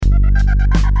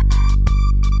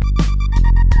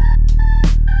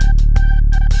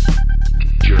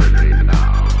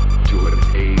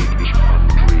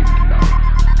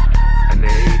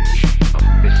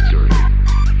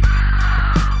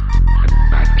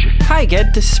Hi,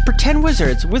 Ged. This is Pretend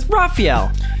Wizards with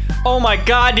Raphael. Oh my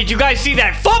god, did you guys see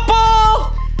that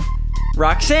football?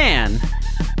 Roxanne.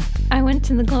 I went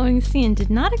to the glowing sea and did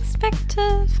not expect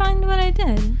to find what I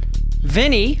did.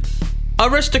 Vinny.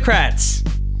 Aristocrats.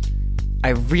 I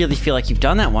really feel like you've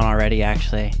done that one already,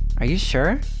 actually. Are you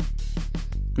sure?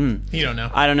 You don't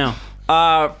know. I don't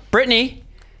know. Brittany.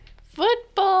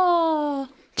 Football.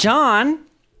 John.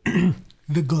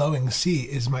 The glowing sea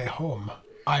is my home.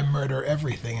 I murder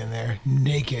everything in there,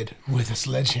 naked with a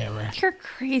sledgehammer. You're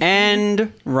crazy.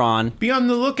 And Ron. Be on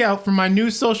the lookout for my new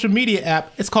social media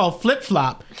app. It's called Flip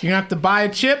Flop. You're going to have to buy a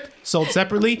chip, sold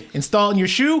separately, install it in your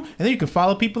shoe, and then you can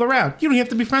follow people around. You don't have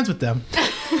to be friends with them.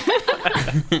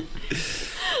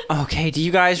 Okay, do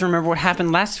you guys remember what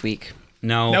happened last week?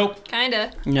 No. Nope.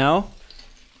 Kinda. No?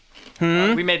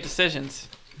 We made decisions.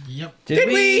 Yep. Did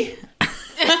we?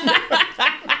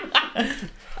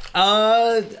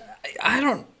 I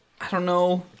don't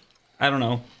know.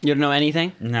 You don't know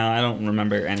anything? No, I don't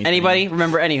remember anything. Anybody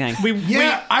remember anything?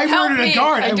 Yeah, I Help murdered me, a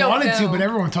guard. I I don't wanted to, know. but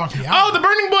everyone talked me out. Oh, the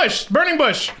burning bush. Burning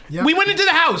bush. Yep. We went into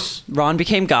the house. Ron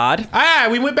became God.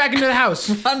 We went back into the house.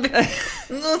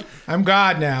 I'm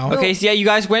God now. Okay, so yeah, you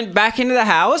guys went back into the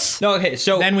house. No, okay,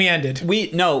 so Then we ended.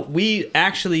 we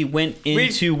actually went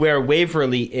into where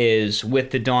Waverly is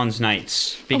with the Dawn's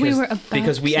Knights we were about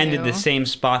because we ended the to. same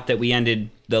spot that we ended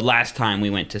the last time we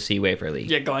went to see Waverly.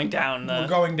 Yeah, going down the We're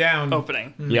going down.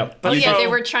 opening. Yep. But Oh yeah, so- they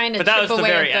were trying to but that chip was the away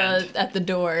very at the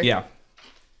door. Yeah.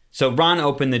 So Ron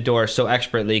opened the door so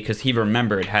expertly because he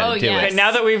remembered how Oh, to do yes. it. Okay,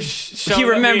 now that we've shown He that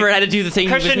remembered we- how to do the thing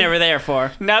he was Christian- never there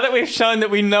for. Now that we've shown that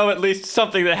we know at least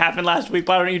something that happened last week,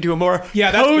 why don't you do a more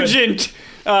Yeah, that's good. cogent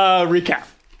recap?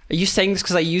 Are you saying this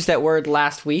because I used that word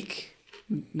last week?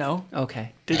 No?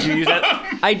 Okay. Did you use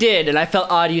that? I did, and I felt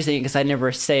odd using it because I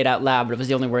never say it out loud, but it was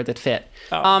the only word that fit.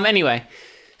 Anyway,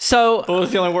 so Well, it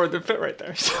was the only word that fit right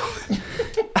there. So.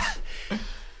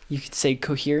 you could say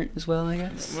coherent as well, I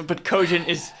guess. But cogent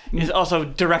is also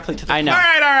directly to the I know. All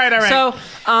right. So,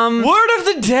 word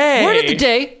of the day. word of the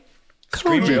day.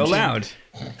 Scream real loud.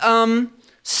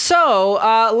 So,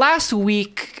 last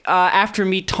week, after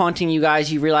me taunting you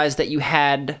guys, you realized that you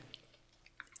had...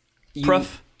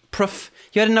 Proof.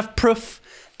 You had enough proof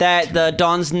that the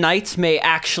Dawn's Knights may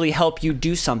actually help you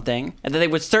do something, and that they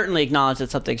would certainly acknowledge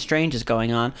that something strange is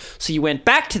going on. So you went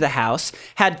back to the house,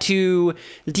 had to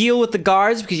deal with the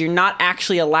guards because you're not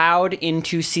actually allowed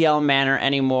into CL Manor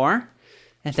anymore.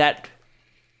 And that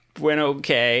went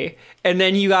okay. And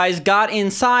then you guys got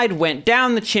inside, went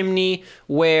down the chimney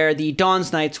where the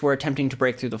Dawn's Knights were attempting to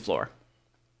break through the floor.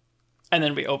 And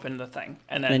then we opened the thing.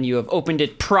 And And then you have opened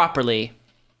it properly.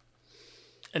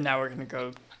 And now we're going to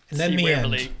go And then see the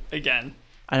Waverly end. again.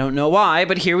 I don't know why,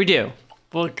 but here we do.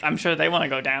 Well, I'm sure they want to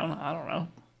go down. I don't know.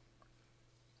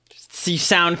 So you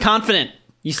sound confident.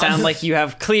 You sound like you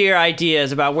have clear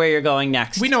ideas about where you're going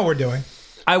next. We know what we're doing.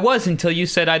 I was until you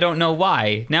said I don't know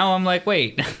why. Now I'm like,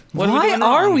 wait. What are we Why doing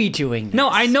are wrong? we doing this? No,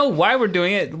 I know why we're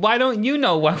doing it. Why don't you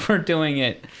know why we're doing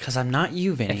it? Because I'm not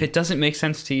you, Vinny. If it doesn't make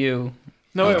sense to you,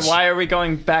 No, wait, why are we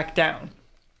going back down?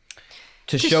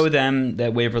 to show them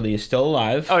that Waverly is still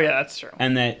alive Oh, yeah, that's true.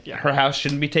 and that her house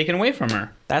shouldn't be taken away from her.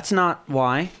 That's not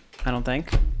why, I don't think.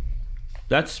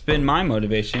 That's been my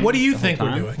motivation. What do you the whole think we're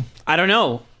time. doing? I don't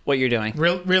know what you're doing.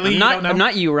 Really? I'm You not, don't know? I'm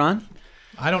not you, Ron.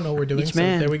 I don't know what we're doing. Each So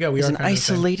man there we go. We is are an kind of the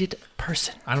same. isolated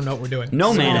person. I don't know what we're doing.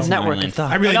 No man A is an network island. of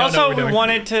thought. I really And don't know also, what we we're doing.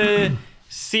 wanted to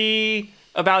see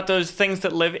about those things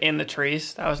that live in the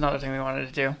trees. That was another thing we wanted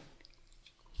to do.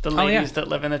 The ladies yeah. that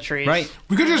live in the trees. Right.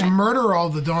 We could just murder all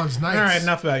the Dawn's Knights. All right,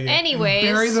 enough about you. Anyways,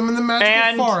 Bury them in the magical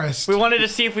And forest. we wanted to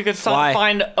see if we could Why?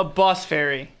 find a boss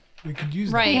fairy. We could use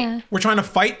right, Yeah. We're trying to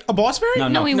fight a boss fairy?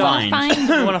 No, we want to find We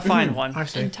them. want to find one. I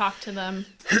see. and talk to them.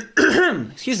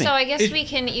 Excuse me. So I guess we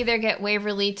can either get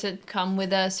Waverly to come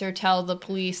with us, or tell the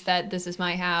police that this is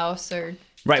my house, or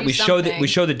Right. do We show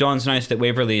something. the Dawn's Knights that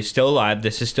Waverly is still alive.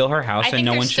 This is still her house, I and think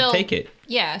no they're one still- should take it.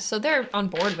 Yeah, so they're on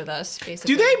board with us,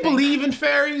 basically. Do I they think. believe in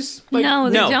fairies? Like, No,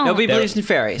 they no, don't. nobody believes in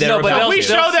fairies. they're No, but about they'll- if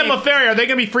we they'll show them see- a fairy, are they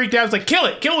going to be freaked out? It's like, kill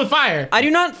it with fire. I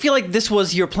do not feel like this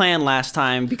was your plan last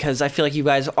time because I feel like you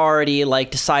guys already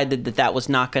decided that that was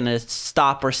not going to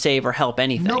stop or save or help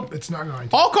anything. Nope, it's not going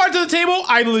to. All cards on the table,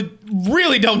 I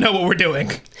really don't know what we're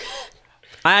doing.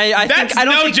 I That's think, I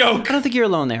don't no think, joke. I don't think you're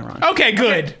alone there, Ron. Okay,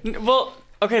 good. Well,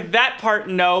 okay, that part,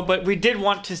 no, but we did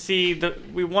want to see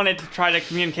we wanted to try to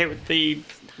communicate with the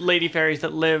lady fairies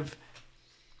that live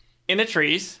in the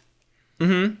trees.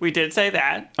 Mm-hmm. We did say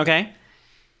that. Okay.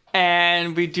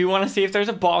 And we do want to see if there's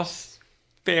a boss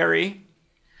fairy.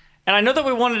 And I know that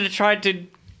we wanted to try to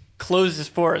close this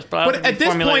forest, but I don't But think we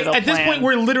formulated a at this plan. point,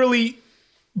 we're literally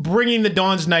bringing the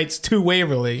Dawn's Knights to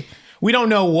Waverly. We don't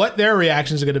know what their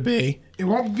reactions are going to be. It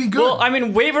won't be good. Well, I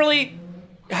mean, Waverly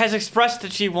has expressed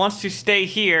that she wants to stay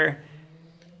here.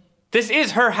 This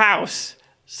is her house.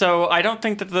 So I don't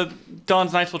think that the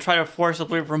Dawn's Knights will try to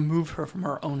forcibly remove her from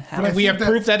her own house. I We have think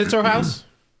proof that it's her house?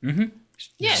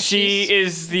 Yeah, She she's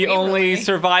is the Waverly. only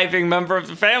surviving member of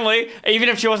the family. Even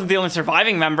if she wasn't the only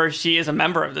surviving member, she is a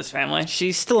member of this family.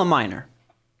 She's still a minor.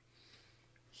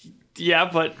 Yeah,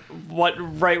 but what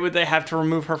right would they have to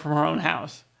remove her from her own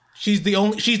house? She's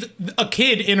a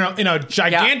kid in a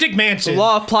gigantic mansion. The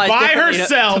law applies by differently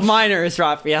herself. to minors,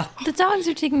 Raphael. The dogs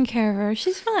are taking care of her.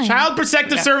 She's fine. Child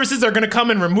Protective Services are going to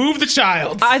come and remove the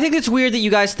child. I think it's weird that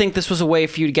you guys think this was a way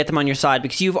for you to get them on your side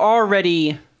because you've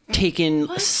already taken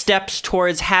steps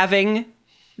towards having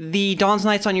the Dawn's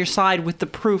Knights on your side with the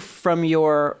proof from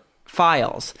your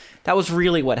files. That was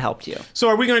really what helped you. So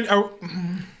are we going to...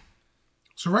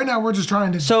 so right now we're just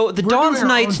trying to. So the we're Dawn's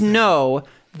doing our own Knights thing. know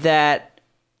that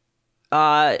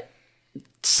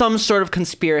some sort of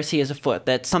conspiracy is afoot,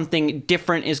 that something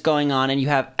different is going on, and you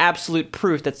have absolute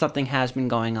proof that something has been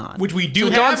going on. Which we do so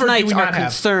the have, Dawn's or do Knights we are not have?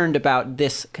 concerned about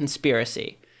this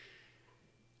conspiracy.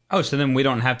 Oh, so then we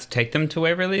don't have to take them to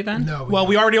Waverly then? No. Well,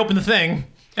 we already opened the thing,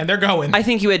 and they're going. I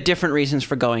think you had different reasons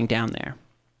for going down there.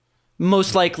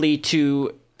 Most likely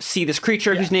to see this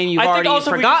creature whose name you've I think already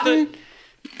also we forgotten,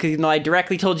 because I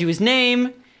directly told you his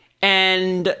name,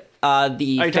 and the Are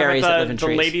you talking fairies that about live in the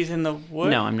trees. ladies in the wood?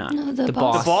 No, I'm not. No, the The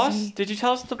boss. boss? Did you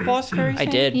tell us the boss fairies? I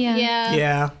did. Yeah. Yeah.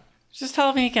 yeah. Just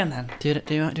tell me again then. Do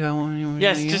I want?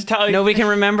 Yes, just tell you. Nobody can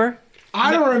remember.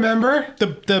 I don't remember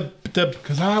The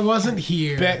because I wasn't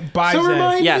here. Baize. So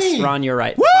remind Yes, me. Ron, you're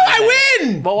right. Woo! I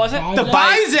win. What was it? Bye. The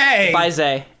Baize.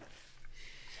 Baize.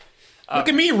 Look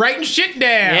at me writing shit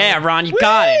down. Yeah, Ron, you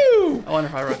got it. Woo! I wonder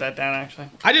if I wrote that down actually.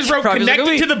 I just wrote Probably connected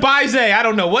like, to the Baize. I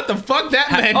don't know what the fuck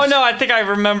that meant. Oh no, I think I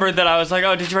remembered that I was like,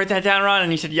 oh, did you write that down, Ron?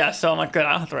 And you said yes, so I'm like, good,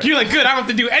 I don't have to write it. You're like, good. I don't have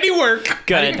to do any work.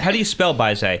 Good. How do you spell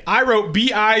Baize? I wrote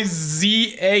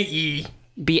Bizae.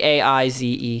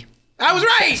 Baize. I was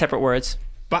right. Separate words.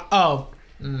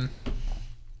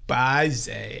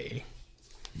 Baize.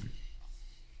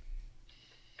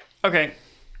 Okay.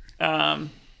 Well,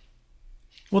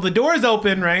 the door's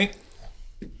open, right?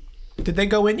 Did they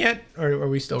go in yet, or are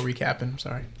we still recapping? I'm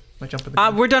sorry, am I jumping the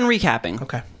gun? We're done recapping.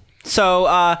 Okay.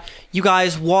 So, you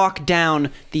guys walk down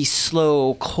the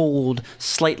slow, cold,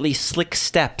 slightly slick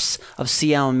steps of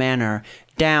CL Manor,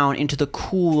 down into the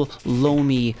cool,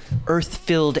 loamy,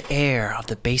 earth-filled air of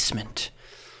the basement.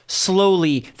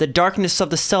 Slowly, the darkness of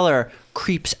the cellar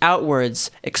creeps outwards,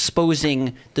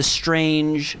 exposing the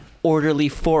strange, orderly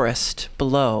forest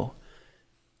below.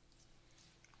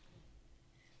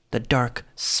 The dark,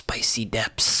 spicy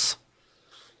depths.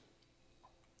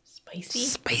 Spicy.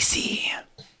 Spicy.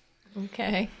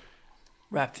 Okay.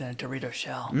 Wrapped in a Dorito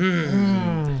shell.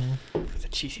 With a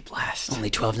cheesy blast. Only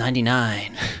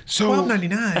 $12.99. So $12.99.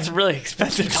 That's really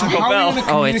expensive so Taco how are Bell. we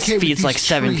gonna Oh, it communicate with feeds like these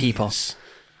 7 trees? people.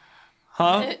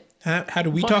 Huh? How do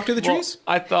we talk to the Well, trees?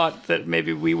 I thought that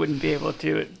maybe we wouldn't be able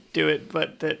to do it,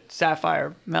 but that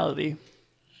Sapphire Melody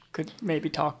could maybe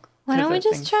talk. Why to don't we the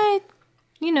just things try,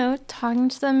 talking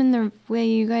to them in the way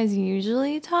you guys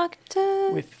usually talk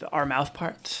to? with our mouth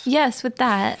parts? Yes, with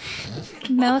that.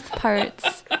 Mouth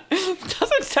parts.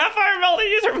 Doesn't Sapphire Melody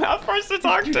use her mouth parts to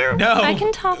talk to? No. I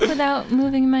can talk without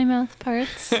moving my mouth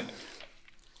parts.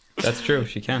 That's true,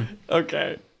 she can.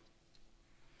 Okay.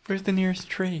 Where's the nearest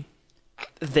tree?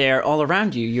 They're all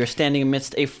around you. You're standing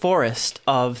amidst a forest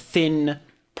of thin,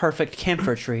 perfect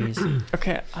camphor trees.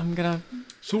 Okay, I'm gonna.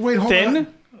 So wait, hold Thin? on.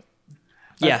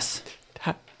 Yes.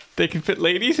 They can fit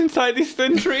ladies inside these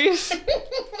thin trees?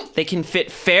 They can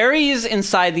fit fairies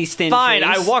inside these thin Fine,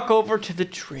 trees. I walk over to the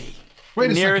tree. Wait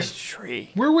the a nearest second. tree.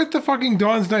 We're with the fucking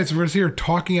Dawn's Knights. We're just here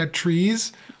talking at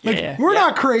trees. Like Yeah, we're yeah.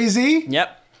 not crazy.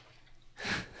 Yep.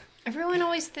 Everyone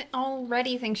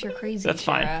already thinks you're crazy. That's Shara.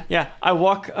 fine. Yeah, I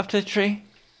walk up to the tree.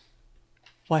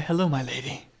 Why, hello, my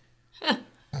lady.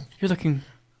 You're looking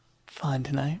fine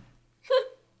tonight.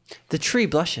 The tree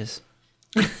blushes.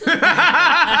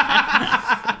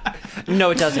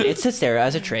 No, it doesn't. It sits there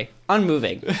as a tree,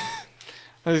 unmoving.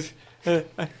 I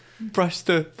brushed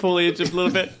the foliage a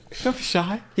little bit. Don't be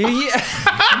shy.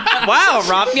 Wow,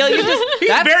 Raphael, you just... He's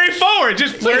that's- very forward,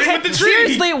 just flirting with the tree.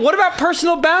 Seriously, what about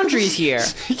personal boundaries here?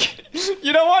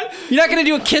 You know what? You're not gonna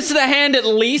do a kiss of the hand at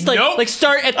least? Like, Nope. like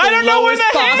start at the I don't know where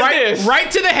lowest the hand possible- is. Right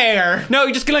to the hair. No,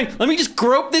 you're just gonna let me just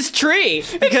grope this tree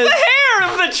because The hair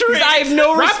of the tree. I have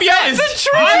no Raphael respect. is It's a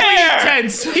tree oddly hair.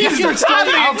 intense. He's Alcohol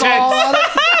oddly on intense.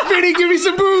 it. Vinny, give me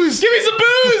some booze. Give me some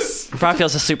booze.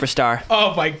 Raphael's a superstar.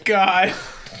 Oh my god.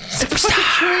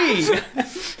 Tree.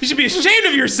 You should be ashamed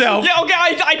of yourself. Yeah, okay,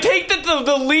 I take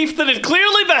the leaf that is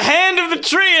clearly the hand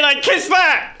kiss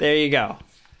that. There you go.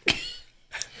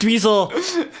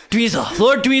 Dweezil,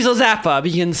 Lord Dweezil Zappa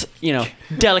begins,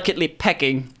 delicately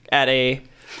pecking at a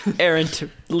errant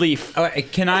leaf. All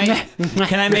right, can I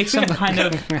make some kind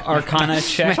of Arcana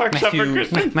check Fuck up for to?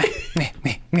 Christmas.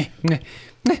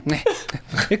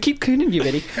 You keep cooning, you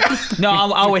Biddy. No,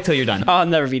 I'll wait till you're done. I'll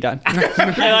never be done. And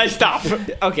I stop.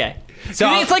 Okay. So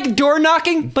So it's like door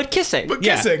knocking, but kissing.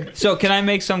 Kissing. So can I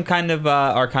make some kind of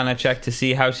Arcana check to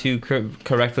see how to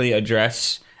correctly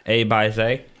address a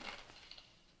Baize?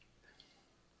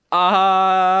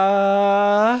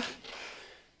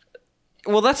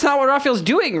 Well, that's not what Raphael's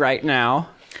doing right now.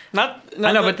 I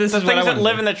know, but this the is what I things that wanted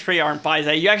live to in the tree aren't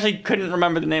Baize. You actually couldn't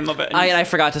remember the name of it. I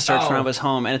forgot to search when I Oh. was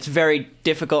home, and it's very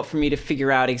difficult for me to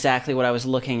figure out exactly what I was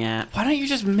looking at. Why don't you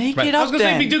just make Right. it I up was gonna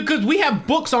then? say, because we have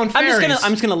books on I'm fairies.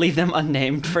 just gonna leave them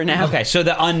unnamed for now. Okay, so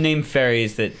the unnamed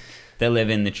fairies that live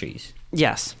in the trees.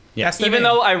 Yes. That's the Even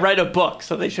name. though I read a book,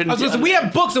 so they shouldn't. I was gonna say, we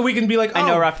have books that we can be like, I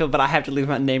know oh, Raphael, but I have to leave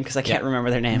them unnamed because I can't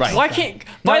remember their names. Right. Why can't?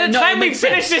 By the no, time it we makes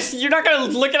finish sense. this, you're not gonna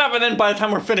look it up, and then by the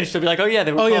time we're finished, they'll be like, "Oh yeah,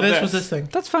 they were Oh yeah, called this was this thing.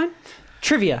 That's fine.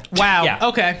 Trivia. Wow. Yeah.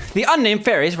 Okay. The unnamed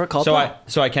fairies were called. So what?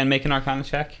 I can make an Arcana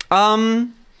check.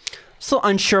 Still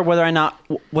unsure whether or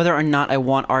not I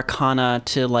want Arcana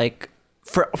to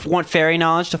want fairy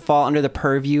knowledge to fall under the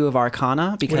purview of Arcana,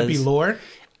 Would it be because lore?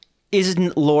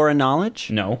 isn't lore a knowledge?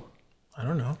 No. I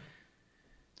don't know.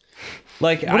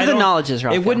 Like What are the knowledges,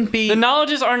 Raphael? It wouldn't be. The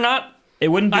knowledges are not. It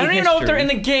wouldn't be. I don't even know if they're in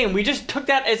history. the game. We just took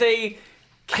that as a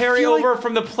carryover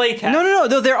from the playtest. No,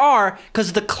 there are,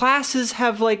 because the classes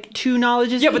have 2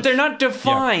 knowledges. Yeah, but each. they're not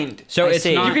defined. So I it's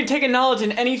see. not. You can take a knowledge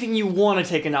in anything you want to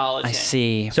take a knowledge I in.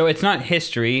 see. So it's not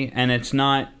history, and it's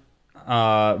not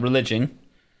religion.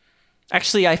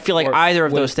 Actually, I feel like Or either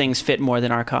of what- those things fit more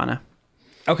than Arcana.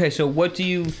 Okay, so what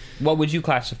would you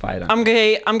classify it on? I'm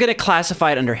gonna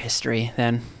classify it under history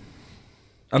then,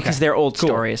 because they're old Cool.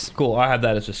 stories. Cool. I'll have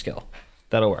that as a skill.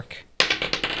 That'll work.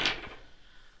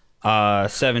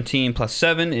 17 plus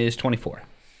 7 is 24.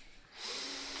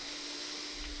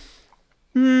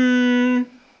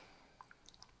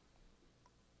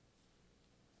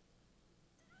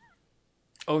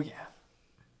 Oh yeah.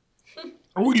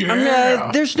 Oh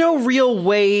yeah. There's no real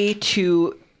way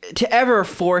to ever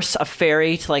force a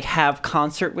fairy to have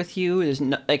concert with you. There's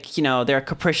no, they're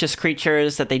capricious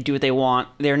creatures that they do what they want.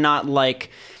 They're not like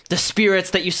the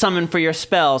spirits that you summon for your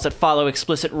spells that follow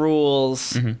explicit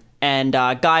rules and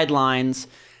guidelines.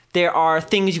 There are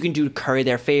things you can do to curry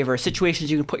their favor, situations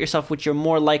you can put yourself which you're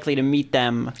more likely to meet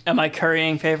them. Am I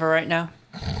currying favor right now?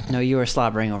 No, you are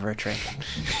slobbering over a tree.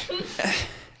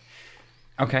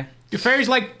 Okay. Do fairies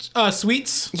like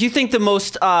sweets? You think the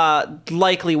most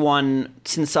likely one,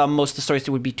 since most of the stories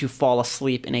would be to fall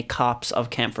asleep in a copse of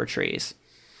camphor trees.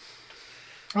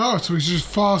 Oh, so we should just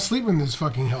fall asleep in this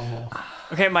fucking hellhole.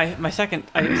 Okay, my second,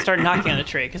 I started knocking on the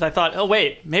tree because I thought, oh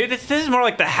wait, maybe this is more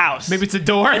like the house. Maybe it's a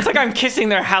door. It's like I'm kissing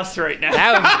their house right now.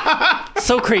 That would be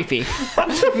so creepy. I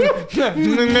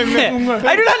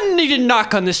do not need to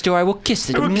knock on this door. I will kiss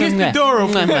it. We'll kiss the door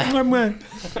open.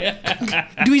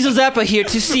 Dweezil Zappa here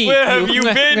to see Where have you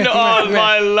been all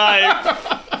my life?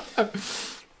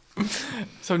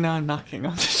 So now I'm knocking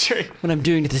on the tree. What I'm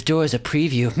doing to this door is a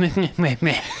preview.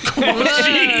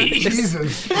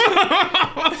 Jesus.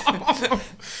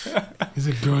 He's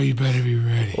like, girl, you better be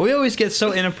ready. We always get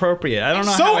so inappropriate. I don't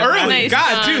know So how early. Nice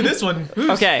God, time. dude, this one.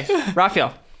 Okay,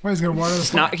 Raphael, Why is he gonna water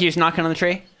the he's knocking on the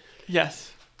tree.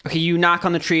 Yes. Okay, you knock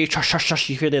on the tree. Shush, shush, shush.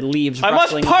 You hear the leaves I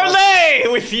must rustling. parlay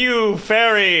with you,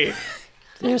 fairy.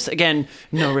 There's again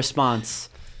no response.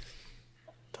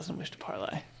 Doesn't wish to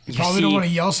parlay. You probably don't want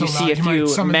to yell so you loud. see a you might few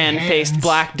summon the man-faced hands.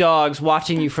 black dogs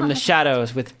watching you from the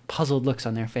shadows with puzzled looks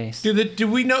on their face. Did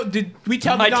we know? Did we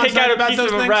tell the I Dons take out a about piece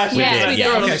those of a things? ration Yeah. and I Yeah.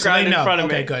 throw it on Okay, the so they ground in know. front of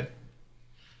Okay, me. good.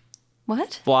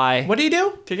 What? Why? What do you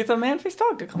do? To get the man-faced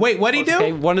dog to come. Wait, what do you do?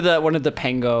 Okay, one of the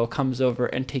pango comes over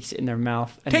and takes it in their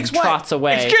mouth and Takes then what? trots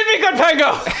away. Excuse me, good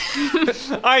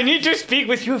Pango. I need to speak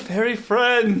with your fairy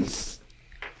friends.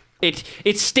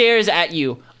 It stares at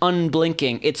you,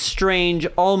 unblinking. Its strange,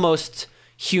 almost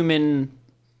human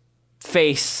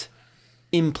face,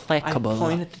 I implacable.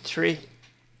 point at the tree.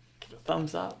 Give a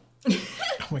thumbs up.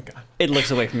 Oh my god. It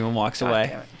looks away from you and walks away.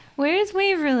 Damn it. Where's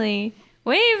Waverly?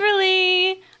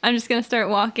 Waverly! I'm just gonna start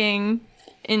walking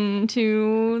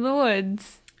into the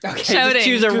woods. Okay, Shouting. just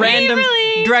choose a random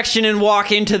Waverly! direction and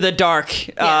walk into the dark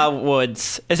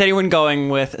woods. Is anyone going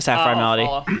with Sapphire Melody?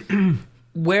 Follow.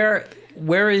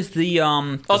 Where is the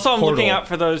Also, I'm portal? looking out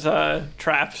for those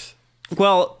traps.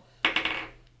 Well,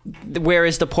 where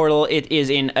is the portal? It is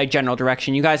in a general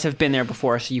direction. You guys have been there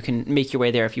before, so you can make your way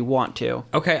there if you want to.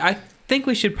 Okay, I think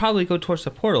we should probably go towards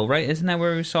the portal, right? Isn't that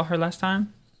where we saw her last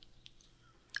time?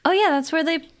 Oh yeah, that's where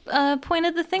they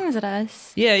pointed the things at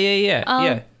us. Yeah.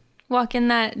 I'll walk in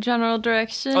that general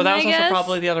direction. Oh, that was I also guess.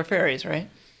 probably the other fairies, right?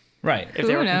 Right. If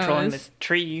they Who were controlling the knows?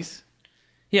 trees.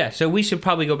 Yeah, so we should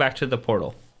probably go back to the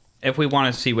portal if we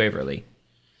want to see Waverly.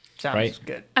 Sounds Right.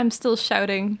 good. I'm still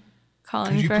shouting,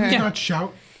 calling Could you for please her. not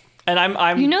shout? And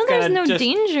I'm You know, there's gonna no just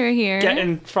danger here. get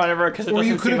in front of her because it Or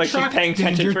you doesn't could seem like she's attract paying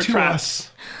attention danger for to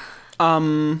traps.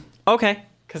 us. Okay.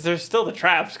 Because there's still the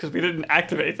traps because we didn't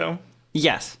activate them.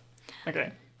 Yes.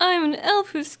 Okay. I'm an elf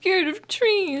who's scared of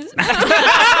trees.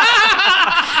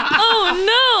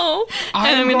 Oh no!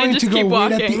 And I'm gonna going just to go keep wait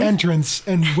walking. at the entrance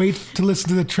and wait to listen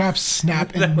to the traps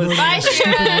snap and murder Bye, the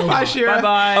stupid Shira. robot. Shira.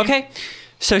 Bye. Okay.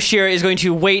 So Shira is going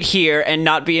to wait here and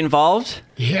not be involved.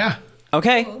 Yeah.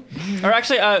 Okay. Or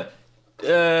actually,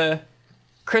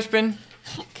 Crispin,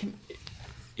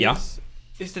 Yeah.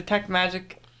 is detect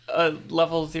magic a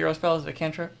level 0 spell? Is it a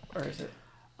cantrip? Or is it?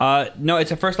 No,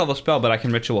 it's a first level spell, but I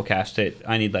can ritual cast it.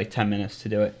 I need like 10 minutes to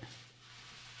do it.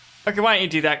 Okay, why don't you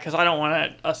do that? Because I don't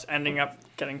want us ending up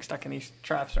getting stuck in these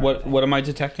traps. What am I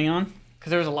detecting on?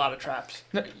 Because there's a lot of traps.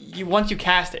 No, once you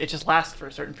cast it, it just lasts for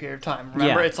a certain period of time.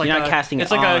 Remember, Yeah. it's like You're not casting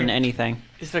it's it like on a, anything.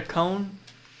 Is it a cone?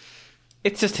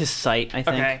 It's just his sight, I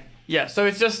think. Okay. Yeah. So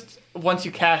it's just once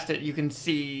you cast it, you can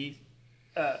see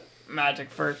magic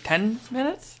for 10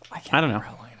 minutes. I don't know.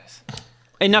 How long it is.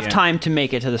 Enough Yeah. time to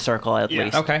make it to the circle at Yeah.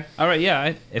 least. Okay. All right.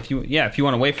 Yeah. If you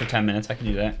want to wait for 10 minutes, I can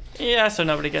do that. Yeah. So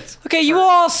nobody gets. Okay, you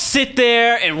all sit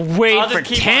there and wait I'll for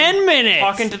just keep 10 on minutes.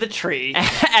 talking to the tree.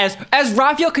 as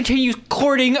Raphael continues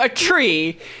courting a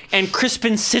tree, and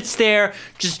Crispin sits there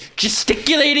just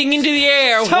gesticulating into the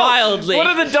air wildly. What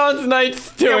are the Dawn's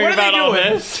Knights doing what are they about all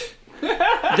doing? this?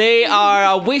 They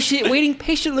are waiting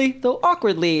patiently, though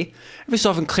awkwardly. Every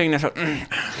so often clearing their throat.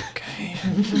 Okay.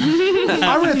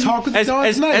 I'm going to talk with the As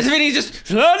Dawn's Knights. if he's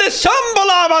just.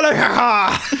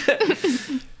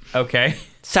 Okay.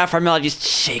 Sapphire Melody's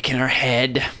shaking her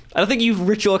head. I don't think you've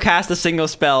ritual cast a single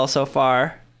spell so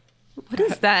far. What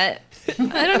is that?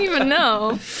 I don't even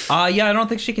know. Yeah, I don't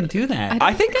think she can do that.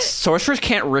 I think sorcerers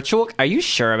can't ritual. Are you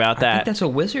sure about I think that? that's a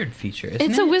wizard feature, isn't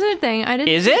It's it? a wizard thing. I didn't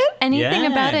Is see it? anything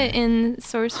Yeah. about it in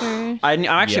Sorcerer. I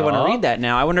actually want Yeah. to read that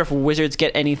now. I wonder if wizards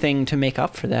get anything to make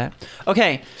up for that.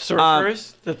 Okay.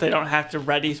 Sorcerers that they don't have to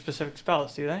ready specific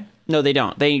spells, do they? No, they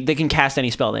don't. They can cast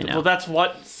any spell they know. Well, that's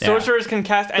what sorcerers can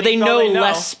cast. Any but they spell know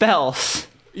less spells.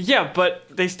 Yeah, but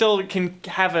they still can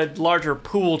have a larger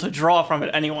pool to draw from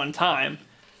at any one time.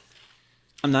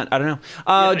 I don't know.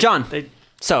 Yeah, they- John. they-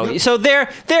 So they're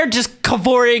just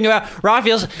cavorting about.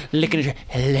 Raphael's looking at her.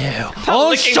 Hello.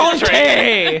 licking the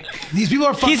Enchanté! These people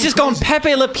are fucking He's just going crazy.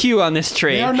 Pepe Le Pew on this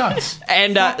tree. They are nuts.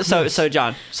 And Fuck so this.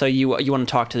 John, so you want to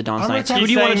talk to the Dawn's I'm gonna Knights? talk- Who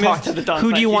do you want to Saying talk this to the Dawn's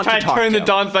Who do you Knights. want try to talk turn to? the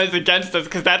Dawn's Knights against us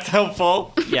because that's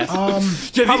helpful. Yes.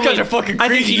 Yeah, these guys are fucking I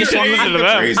crazy. think he just You wants. listen to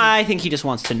them. I think he just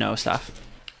wants to know stuff,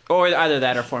 or either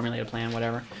that or formulate a plan,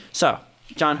 whatever. So,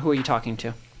 John, who are you talking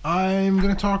to? I'm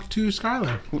going to talk to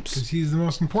Skylar because he's the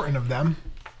most important of them.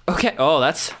 Okay. Oh,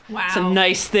 that's a Wow.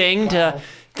 nice thing to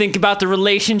think about the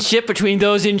relationship between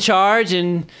those in charge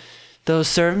and those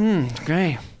servant.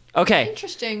 Great. Okay.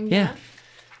 Interesting. Yeah.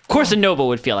 Of course, a noble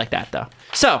would feel like that, though.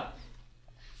 So,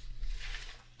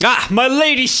 my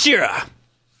lady Shira,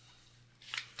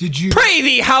 Did you? pray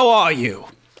thee, how are you?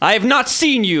 I have not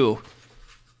seen you.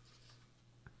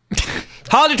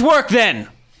 How did it work then?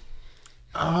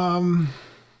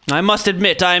 I must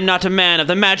admit, I am not a man of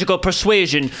the magical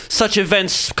persuasion. Such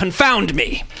events confound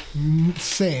me.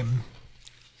 Same.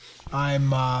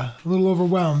 I'm a little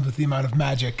overwhelmed with the amount of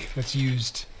magic that's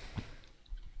used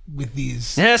with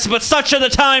these. Yes, but such are the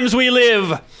times we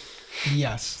live.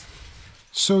 Yes.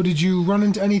 So, did you run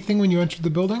into anything when you entered the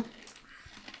building?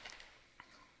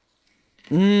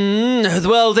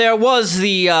 Well, there was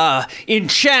the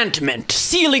enchantment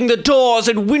sealing the doors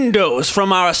and windows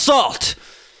from our assault.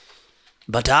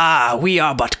 But we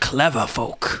are but clever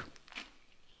folk.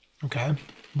 Okay.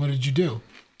 What did you do?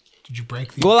 Did you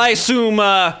break the? Well, I assume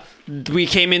we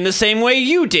came in the same way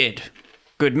you did,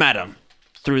 good madam.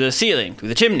 Through the ceiling, through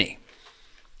the chimney.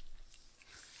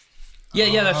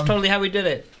 Yeah, that's totally how we did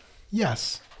it.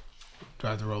 Yes. Do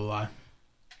I have to roll a lie?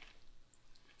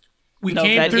 We No,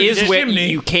 came That through is the where chimney.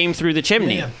 you came through the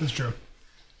chimney. Yeah, that's true.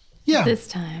 Yeah. This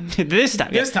time. This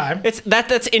time. This time. It's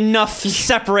that's enough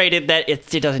separated that it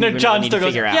doesn't No, even John really need still to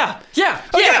goes, figure out. yeah.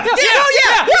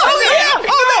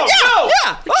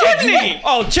 Chimney!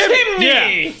 Oh,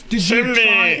 chimney! Did you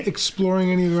try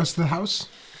exploring any of the rest of the house?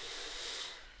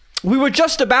 We were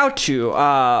just about to,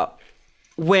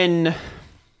 when...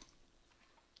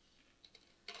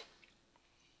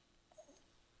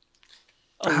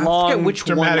 I forget which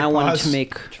one dramatic I wanted pause. to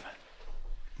make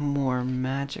more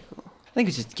magical. I think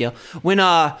it's just Gil. When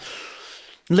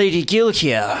Lady Gil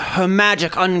here, her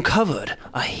magic uncovered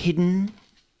a hidden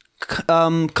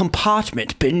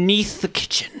compartment beneath the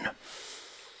kitchen.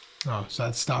 Oh, so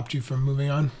that stopped you from moving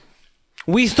on?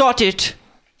 We thought it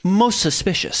most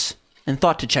suspicious and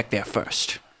thought to check there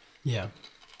first. Yeah.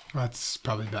 That's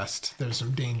probably best. There's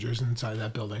some dangers inside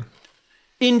that building.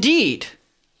 Indeed.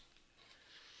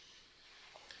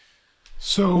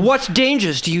 So What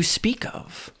dangers do you speak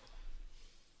of?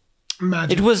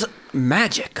 magic. It was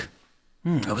magic.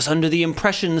 I was under the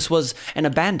impression this was an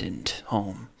abandoned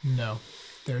home. No.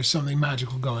 There's something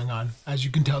magical going on. As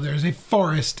you can tell, there is a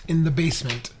forest in the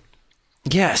basement.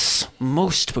 Yes,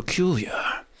 most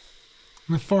peculiar.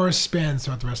 And the forest spans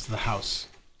throughout the rest of the house.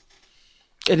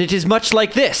 And it is much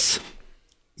like this.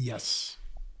 Yes.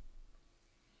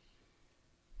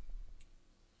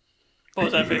 What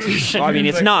was that face? Well, I mean,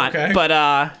 it's Like, not, okay. but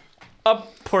A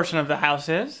portion of the house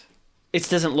is. it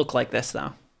doesn't look like this,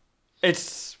 though.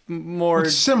 It's more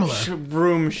It's similar.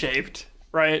 room shaped,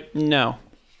 right? No.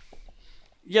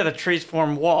 Yeah, the trees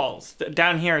form walls.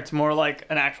 Down here, it's more like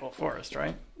an actual forest,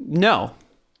 right? No.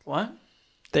 What?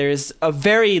 There's a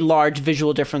very large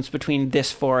visual difference between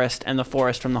this forest and the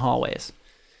forest from the hallways.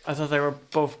 I thought they were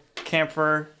both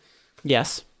camphor,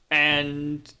 Yes.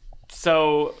 and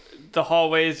so the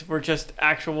hallways were just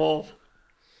actual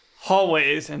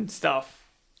hallways and stuff.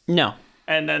 No.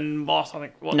 And then moss on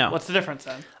the. No. What's the difference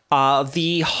then?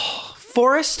 The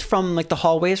forest from like the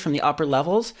hallways from the upper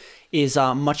levels is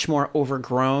much more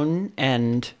overgrown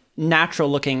and natural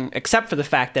looking, except for the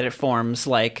fact that it forms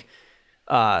like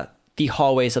the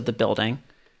hallways of the building.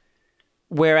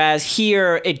 Whereas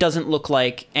here, it doesn't look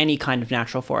like any kind of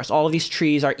natural forest. All of these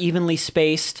trees are evenly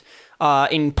spaced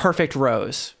in perfect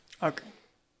rows. Okay.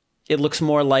 It looks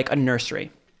more like a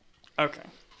nursery. Okay.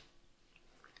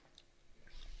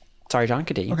 Sorry, John,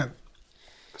 continue. Okay.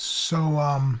 So,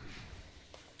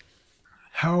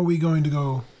 how are we going to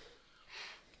go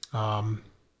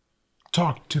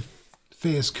talk to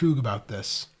Theus Koog about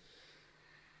this?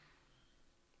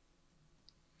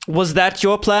 Was that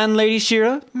your plan, Lady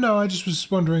Shira? No, I just was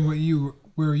wondering where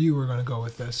you were going to go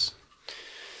with this.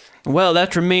 Well,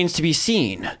 that remains to be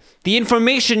seen. The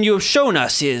information you have shown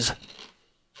us is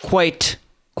quite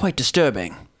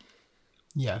disturbing.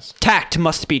 Yes. Tact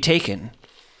must be taken.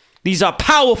 These are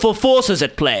powerful forces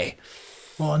at play.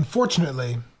 Well,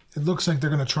 unfortunately, it looks like they're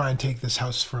going to try and take this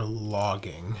house for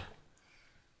logging.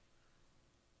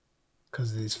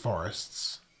 Because of these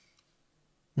forests.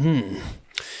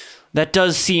 That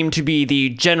does seem to be the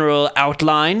general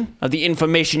outline of the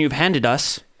information you've handed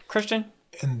us. Christian?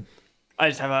 And I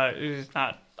just have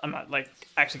I'm not like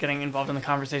actually getting involved in the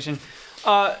conversation.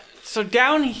 So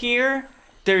down here,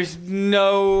 there's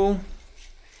no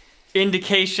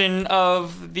indication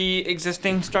of the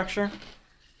existing structure.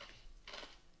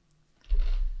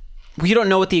 You don't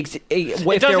know what if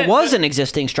there doesn't- was an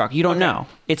existing structure. You don't Okay. know.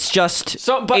 It's just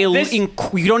So, but this- you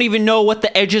don't even know what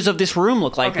the edges of this room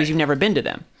look like Okay. because you've never been to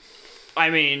them. I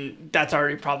mean, that's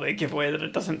already probably a giveaway that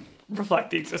it doesn't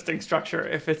reflect the existing structure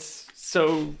if it's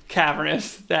so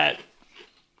cavernous that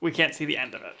we can't see the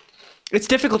end of it. It's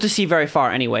difficult to see very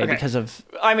far anyway Okay. because of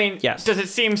I mean, Yes. does it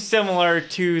seem similar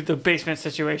to the basement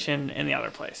situation in the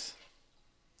other place?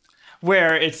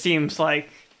 Where it seems like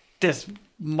this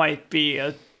might be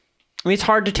a I mean, it's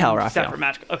hard to tell, Raphael. separate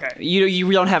magic. Okay.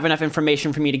 You don't have enough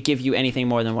information for me to give you anything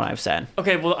more than what I've said.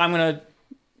 Okay, well, I'm going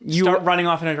to start running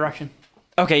off in a direction.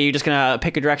 Okay, you're just gonna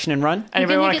pick a direction and run? You're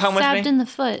Anybody gonna want to get come with stabbed me? in the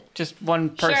foot. Just one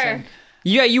person. Sure.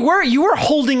 Yeah, you were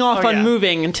holding off Oh, on yeah.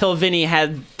 moving until Vinny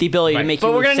had the ability to Right. make But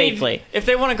you we're move going to safely. need, if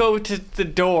they want to go to the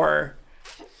door,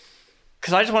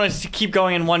 because I just want to keep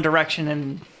going in one direction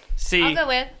and see. I'll go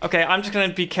with. Okay, I'm just going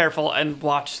to be careful and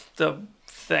watch the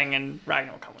thing, and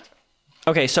Ragnar will come with me.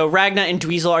 Okay, so Ragnar and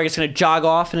Dweezil are just gonna jog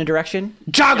off in a direction.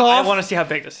 Jog I off. want to see how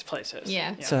big this place is.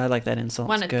 Yeah. So I like that insult.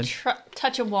 Want It's to good.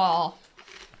 touch a wall.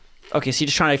 Okay, so you're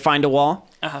just trying to find a wall.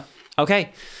 Uh-huh. Okay.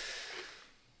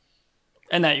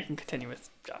 And now you can continue with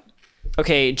John.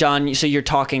 Okay, John. So you're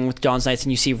talking with John's Knights,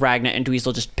 and you see Ragnar and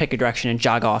Dweezil just pick a direction and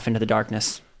jog off into the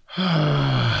darkness.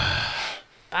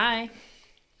 Bye.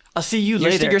 I'll see you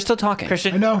later. You're still talking.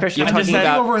 Christian. I know. Christian, I'm I just just leaning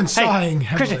said, over and sighing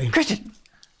heavily. Christian.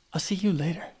 I'll see you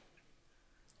later.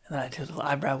 And then I do a little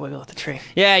eyebrow wiggle at the tree.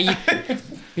 Yeah,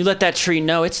 you let that tree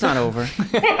know it's not over.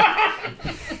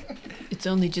 It's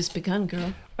only just begun,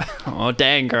 girl. Oh,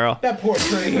 dang, girl. That poor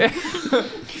tree.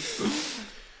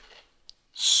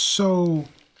 So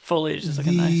Foliage is the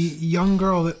looking nice. young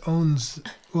girl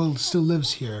that still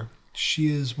lives here. She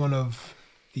is one of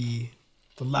the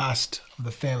last of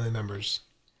the family members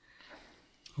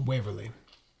of Waverly.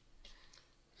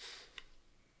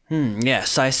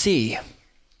 Yes, I see.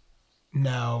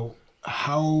 Now,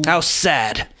 how How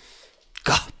sad.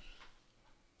 God.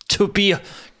 To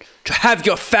have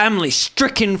your family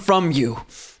stricken from you.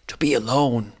 To be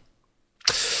alone.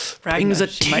 Brings a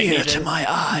She might tear need to it. my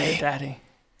eye. Daddy.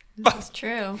 It's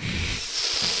true.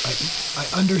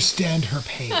 I understand her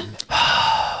pain.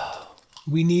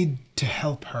 We need to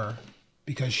help her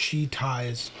because she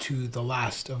ties to the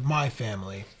last of my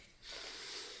family.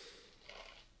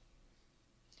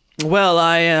 Well,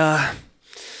 I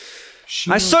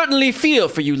She certainly feel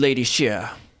for you, Lady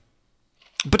Shear.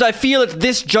 But I feel at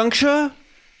this juncture,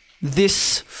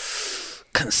 this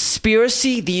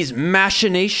conspiracy, these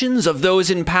machinations of those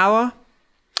in power,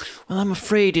 well, I'm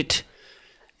afraid it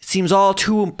seems all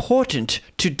too important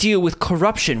to deal with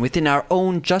corruption within our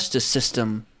own justice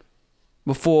system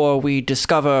before we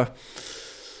discover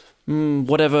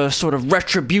whatever sort of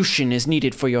retribution is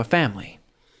needed for your family.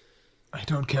 I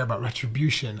don't care about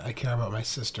retribution. I care about my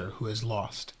sister who is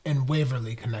lost. And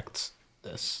Waverly connects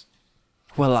this.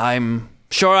 Well, I'm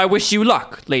sure I wish you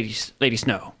luck, Lady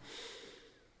Snow.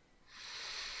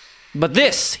 But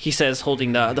this, he says,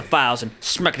 holding the files and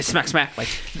smackety smack, like,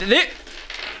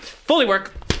 fully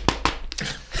work.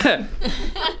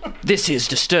 This is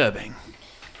disturbing.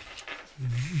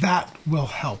 That will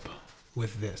help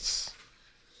with this.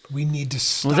 We need to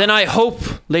stop. Well, then I hope,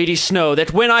 Lady Snow,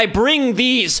 that when I bring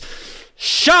these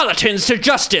charlatans to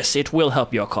justice, it will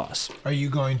help your cause. Are you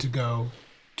going to go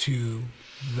to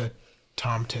the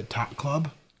Tom Tit Tot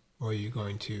Club? Or are you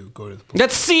going to go to the police?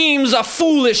 That seems a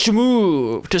foolish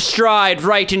move to stride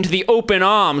right into the open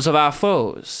arms of our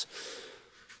foes.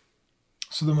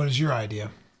 So then what is your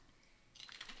idea?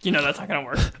 You know that's not gonna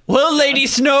work. Well, Lady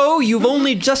Snow, you've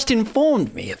only just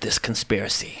informed me of this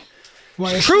conspiracy.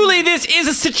 Why, Truly, this is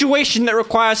a situation that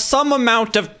requires some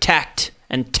amount of tact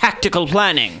and tactical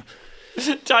planning.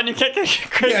 John, you can't get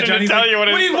Christian Yeah, Johnny. to tell you what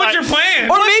it is. What's your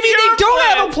plan? Or maybe they your don't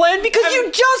plan? have a plan because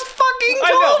you just fucking I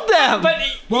know, told them. But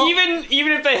Well-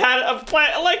 even if they had a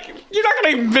plan, like, you're not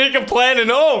gonna make a plan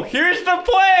and here's the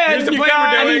plan. Here's the you plan we're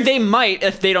guys. I doing. mean, they might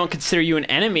if they don't consider you an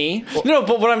enemy. No,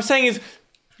 but what I'm saying is,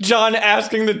 John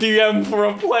asking the DM for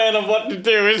a plan of what to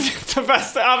do is the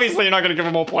best. Obviously, you're not gonna give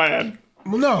him a plan.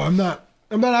 Well, no, I'm not.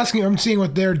 I'm not asking. I'm seeing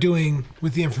what they're doing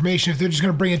with the information. If they're just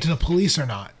going to bring it to the police or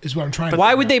not, is what I'm trying to.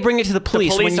 Why figure would out. they bring it to the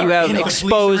police, police when you are have in on it.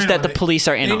 exposed that the They police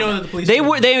are in know on that it? the police They are in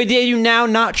were on they do now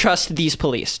not trust these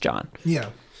police, John. Yeah.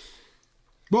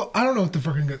 Well, I don't know what the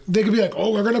fucking. They could be like,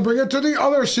 oh, we're going to bring it to the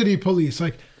other city police.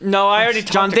 Like, No, I already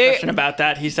John, talked to they- Christian about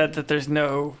that. He said that there's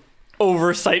no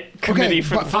oversight committee okay,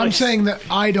 for but the police. I'm saying that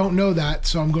I don't know that,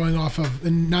 so I'm going off of.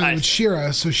 And neither would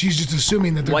Shira, so she's just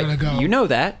assuming that they're What? going to go. You know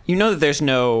that. You know that there's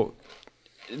no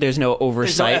there's no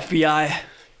oversight. FBI.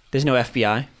 There's no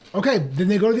FBI. Okay, then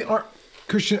they go to the art.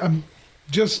 Christian, I'm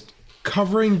just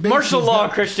covering bases. Martial law,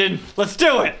 that- Christian. Let's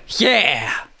do it.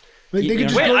 Yeah. Like, they could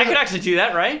just Wait, go to I the- could actually do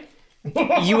that, right?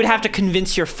 You would have to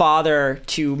convince your father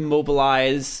to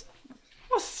mobilize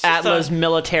Well, it's just Atla's a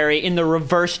military in the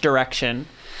reverse direction.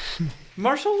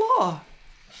 martial law.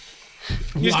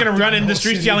 You're just gonna run in the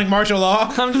streets city. yelling martial law.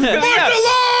 I'm just gonna, Martial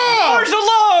law! Martial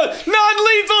law!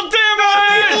 Non-lethal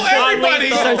damage! Everybody!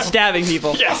 Start stabbing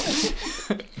people. Yes.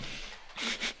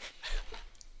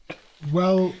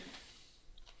 Well,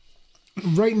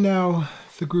 right now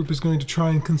the group is going to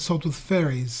try and consult with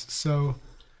fairies. So,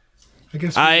 I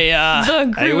guess.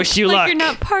 The group, wish you like luck. you're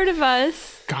not part of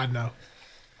us. God no.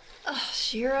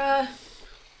 Shira.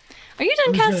 Are you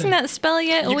done casting that spell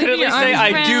yet? You could at least say,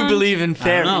 I do believe in I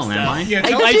fairies. don't know, am I? Yeah,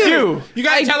 tell I them- do. You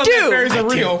gotta I tell them do. that fairies are I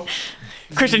do. real.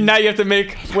 Christian, now you have to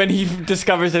make when he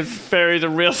discovers that fairies are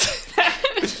real.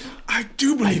 I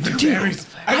do believe in fairies.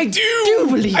 I do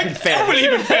believe I in do fairies.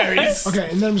 believe in fairies. Okay,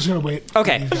 and then I'm just gonna wait.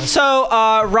 Okay, so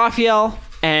Raphael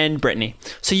and Brittany.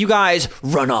 So you guys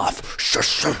run off.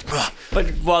 But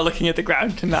while looking at the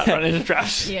ground to not run into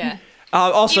traps. Yeah.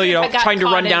 Also, Even you know, if I got trying to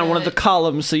caught run in down one a- of the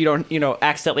columns so you don't,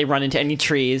 accidentally run into any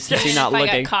trees since you're not if I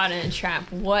looking. got caught in a trap,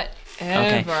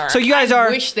 whatever. So you guys I are-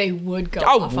 wish they would go. I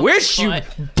off of wish the you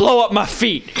foot. blow up my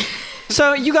feet.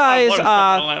 So you guys What is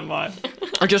that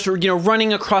landmine? are just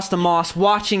running across the moss,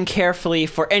 watching carefully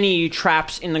for any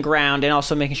traps in the ground, and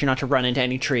also making sure not to run into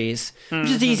any trees, which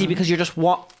is easy because you're just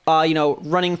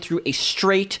running through a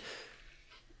straight,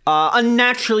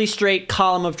 unnaturally straight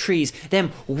column of trees,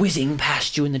 them whizzing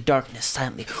past you in the darkness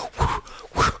silently.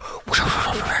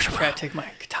 I gotta take my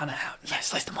katana out and I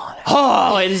slice them all in half.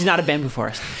 Oh, it is not a bamboo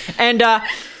forest. And,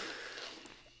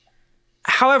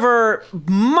 however,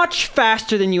 much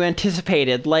faster than you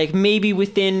anticipated, like maybe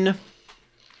within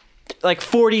like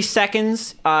 40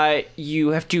 seconds, you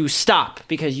have to stop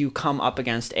because you come up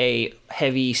against a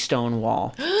heavy stone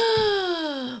wall.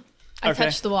 I Okay.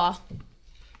 touched the wall.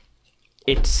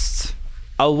 It's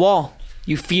a wall.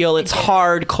 You feel it's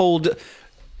hard, cold,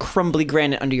 crumbly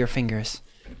granite under your fingers.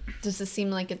 Does this seem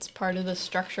like it's part of the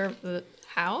structure of the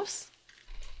house?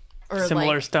 Or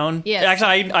Similar like, stone? Yes.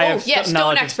 Actually, I have yes, stone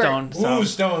knowledge expert. of stone. So. Ooh,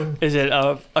 stone. Is it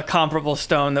a comparable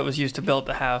stone that was used to build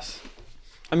the house?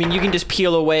 I mean, you can just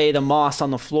peel away the moss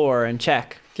on the floor and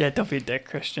check. Yeah, don't be a dick,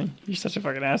 Christian. You're such a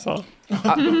fucking asshole.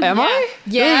 Am I?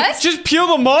 Yes. Just peel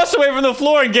the moss away from the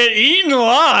floor and get eaten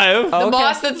alive. the Okay.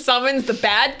 moss that summons the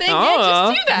bad thing. Oh.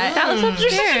 Yeah, just do that. That was You're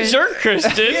such a upstairs. jerk,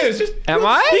 Christian. It's just Am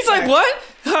I? He's like, what?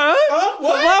 Huh?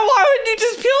 what? Why would you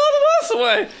just peel all the moss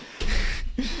away?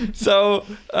 So,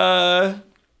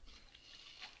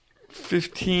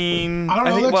 15. I don't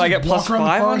know. think, Let's well, I just get plus walk around the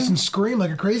 5 forest on? and scream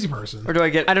like a crazy person. Or do I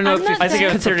get... I don't know I'm if not it's I think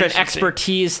it's considered an proficiency.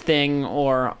 expertise thing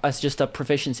or it's just a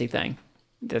proficiency thing.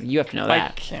 You have to know I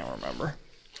that. can't remember.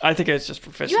 I think it's just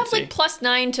proficiency. You have like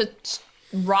 +9 to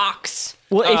rocks.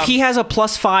 Well, if he has a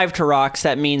 +5 to rocks,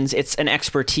 that means it's an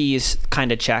expertise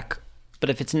kind of check. But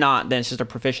if it's not, then it's just a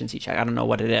proficiency check. I don't know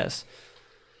what it is.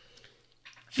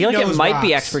 I feel He like it knows might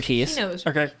be rocks. expertise. He knows.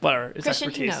 Okay, whatever. It's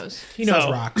Christian, he expertise. knows. he knows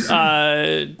So,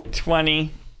 rocks.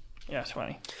 20. Yeah,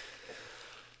 20.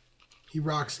 He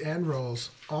rocks and rolls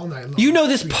all night long. You know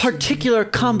this Sweet, sweet. particular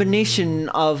combination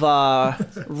of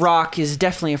rock is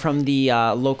definitely from the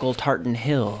local Tartan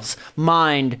Hills,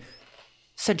 mined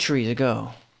centuries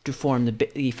ago to form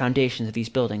the foundations of these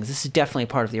buildings. This is definitely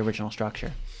part of the original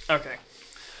structure. Okay.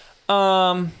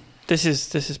 This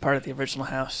is part of the original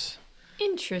house.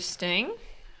 Interesting.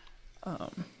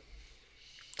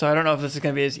 So I don't know if this is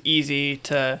going to be as easy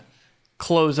to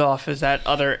close off as that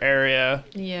other area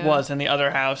Yeah. was in the other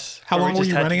house. How where we long were just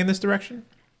you had- running in this direction?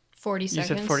 40 You seconds.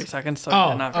 said 40 seconds, so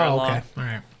Oh, not very long. okay. All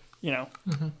right. You know.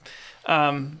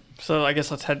 So I guess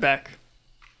let's head back.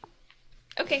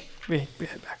 Okay. We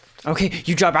head back. Okay,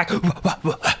 you jog back.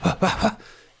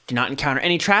 Do not encounter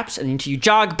any traps until you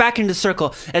jog back into the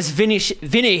circle as Vinny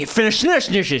finishes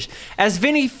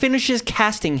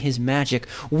casting his magic,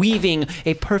 weaving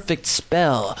a perfect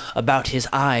spell about his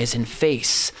eyes and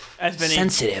face, As Vinny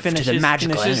sensitive to the finishes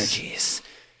magical knishes. energies.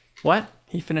 What?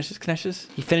 He finishes knishes.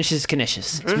 He finishes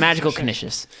knishes. It's magical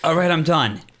knishes. All right, I'm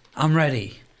done. I'm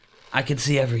ready. I can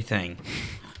see everything.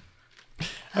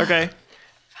 Okay.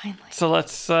 Finally. So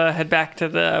let's head back to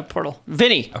the portal.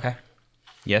 Vinny, Okay.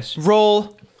 Yes.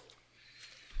 roll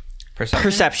Perception.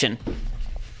 perception.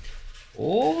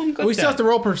 Oh, I'm good. We still have to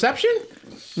roll perception?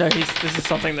 No, this is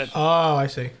something that... Oh, I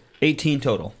see. 18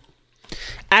 total.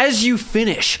 As you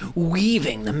finish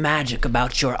weaving the magic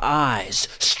about your eyes,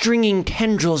 stringing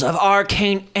tendrils of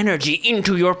arcane energy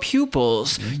into your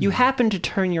pupils, you happen to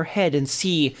turn your head and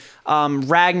see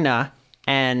Ragna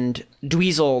and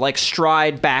Dweezil like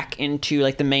stride back into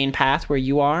like the main path where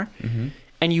you are,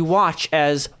 and you watch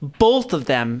as both of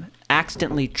them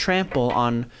accidentally trample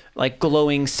on like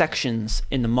glowing sections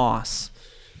in the moss.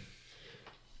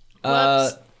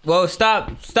 Whoops. Whoa,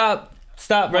 stop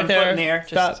right One there. foot in the air.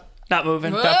 Stop. Just not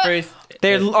moving. Whoa. Don't breathe.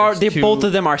 They too- both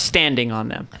of them are standing on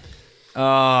them.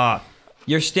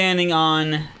 You're standing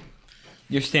on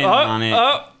it.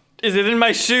 Oh, is it in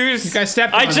my shoes? You guys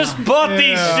stepped I on just it. bought Yeah.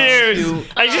 these shoes.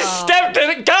 I just stepped in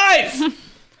it. Guys!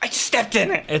 I just stepped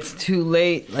in it. It's too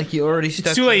late. Like you already stepped.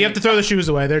 It's too late. You have to throw the shoes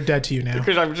away. They're dead to you now.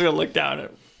 Because I'm just going to look down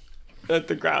at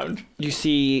the ground. You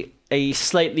see a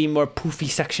slightly more poofy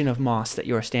section of moss that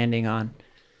you are standing on.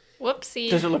 Whoopsie.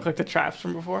 Does it look like the traps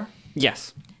from before?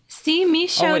 Yes. See, me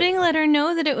shouting let her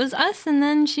know that it was us, and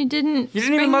then she didn't. You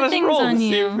didn't spring even let the us things roll to on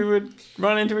see you. if we would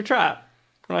run into a trap.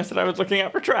 When I said I was looking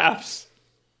out for traps.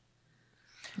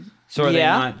 So are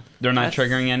Yeah. they're not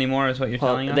triggering anymore, is what you're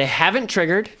telling us? They haven't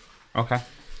triggered. Okay.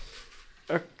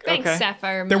 Thanks, Okay.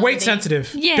 Sapphire. They're weight Melody.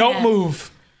 sensitive. Yeah. Don't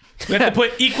move. We have to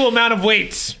put equal amount of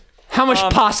weights. How much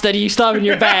pasta do you still have in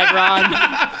your bag, Ron?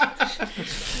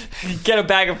 Get a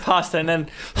bag of pasta and then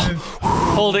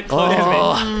hold it close to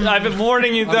me. I've been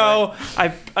warning you though.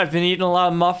 I've been eating a lot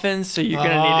of muffins, so you're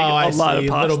gonna need I to get a lot see. of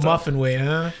pasta. Little muffin weight,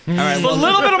 huh? All right. Just a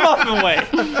little bit of muffin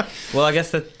weight. Well, I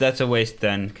guess that's a waste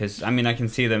then, because I mean I can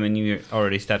see them and you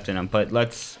already stepped in them. But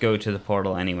let's go to the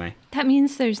portal anyway. That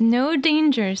means there's no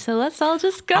danger, so let's all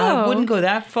just go. I wouldn't go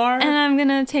that far. And I'm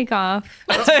gonna take off.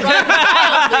 Let's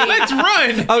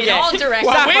run. Okay. All directions.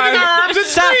 While waving our arms and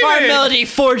Sapphire screaming. Melody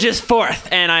forges forth,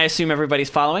 and I assume everybody's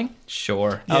following.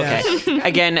 Sure. Okay.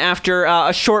 Again, after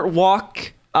a short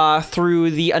walk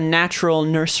through the unnatural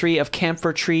nursery of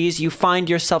camphor trees, you find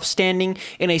yourself standing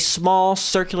in a small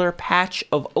circular patch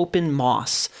of open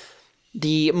moss.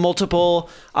 The multiple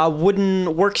wooden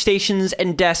workstations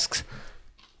and desks,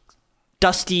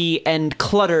 dusty and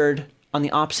cluttered on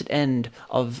the opposite end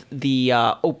of the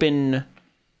open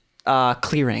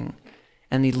clearing,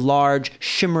 and the large,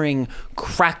 shimmering,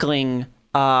 crackling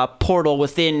portal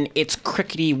within its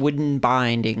crickety wooden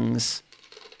bindings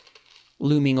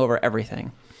looming over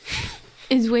everything.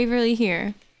 Is Waverly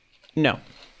here? No.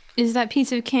 Is that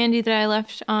piece of candy that I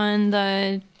left on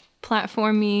the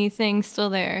platformy thing still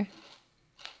there?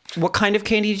 What kind of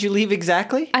candy did you leave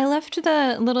exactly? I left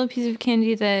the little piece of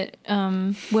candy that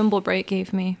Wimblebright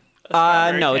gave me.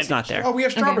 No, it's not there. Oh, we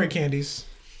have strawberry candies.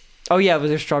 Oh yeah, but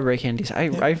they're strawberry candies.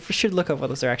 I should look up what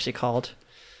those are actually called.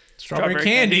 Strawberry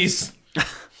candies.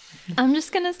 I'm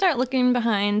just gonna start looking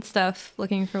behind stuff,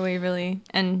 looking for Waverly,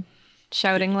 and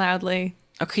shouting loudly.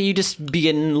 Okay, you just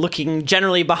begin looking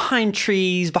generally behind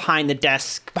trees, behind the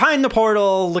desk, behind the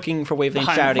portal, looking for Waverly and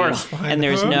Behind the shouting. portal. And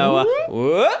there's no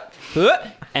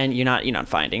and you're not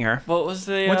finding her. What was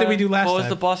the? What did we do last What was time?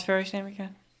 the boss fairy's name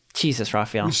again? Jesus,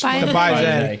 Raphael. The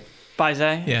Bizet.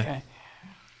 Bizet? Yeah. Okay.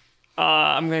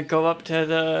 I'm gonna go up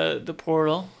to the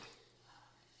portal.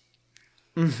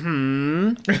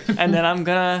 And then I'm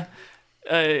gonna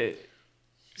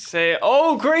say,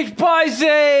 "Oh, great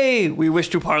Bizet! We wish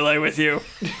to parlay with you."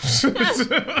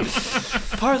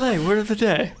 Parlay, word of the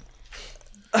day.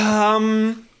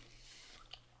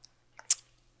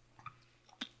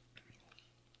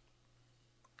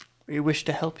 We wish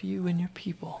to help you and your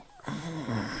people.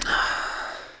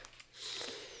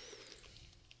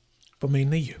 But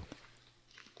mainly you.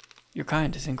 Your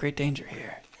kind is in great danger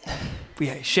here.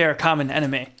 We share a common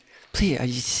enemy.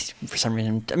 Please, for some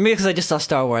reason, because I just saw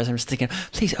Star Wars, I'm just thinking,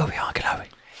 please, Obi-Wan Kenobi.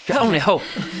 Your only hope.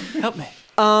 Help me.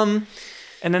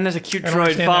 And then there's a cute don't droid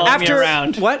understand following that. me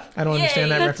around. What? I don't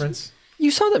understand that reference. You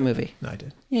saw that movie? No, I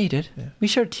did. Yeah, you did. Yeah. We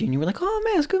showed it to you, and you were like, "Oh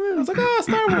man, it's a good movie." I was like, oh,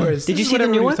 Star Wars. Did you This is see what the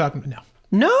new everybody one? was talking about.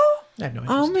 No. No. I have no interest.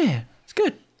 Oh man, it's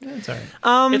good. Yeah, it's all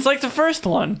right. It's like the first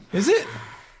one. Is it?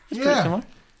 Pretty Yeah. similar.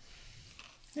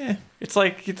 Yeah. It's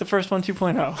like the first one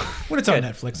 2.0. When it's on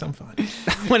Netflix, I'm fine.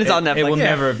 When it's on Netflix. It will Yeah.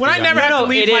 never. When be I on never Netflix. have to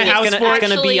leave It my is. house It's for it.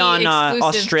 gonna be on Exclusive to-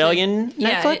 Australian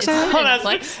Yeah, Netflix. it's I think? on Oh,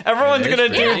 Netflix. Everyone's Yeah, gonna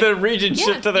it is. do Yeah. the region Yeah.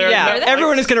 shit to their Yeah, Netflix.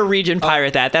 everyone is gonna region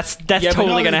pirate that. That's Yeah, but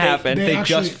totally no, gonna they- happen. they- They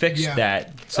actually- just fixed yeah.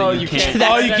 that, so Oh, you you can't. can't.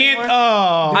 Oh, you can't.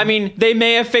 Oh. I mean, they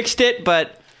may have fixed it,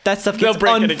 but that stuff They'll gets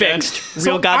break it again. unfixed real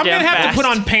So I'm goddamn gonna have fast. to put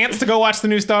on pants to go watch the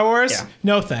new Star Wars. Yeah.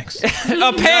 No thanks. a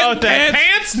No pants. thanks.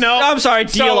 Pants? No. I'm sorry,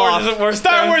 deal Star Wars off. isn't worth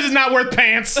Star that. Wars is not worth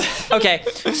pants. Okay,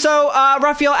 so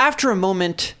Raphael, after a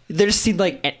moment, there just seemed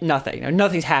like nothing.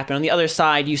 Nothing's happened. On the other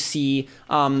side, you see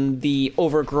the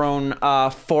overgrown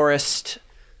forest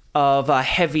of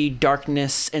heavy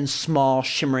darkness and small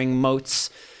shimmering motes,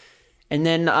 and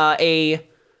then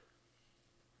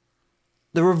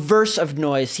the reverse of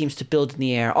noise seems to build in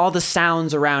the air. All the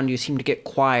sounds around you seem to get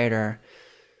quieter.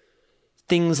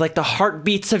 Things like the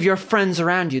heartbeats of your friends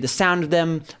around you, the sound of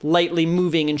them lightly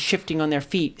moving and shifting on their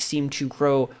feet, seem to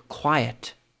grow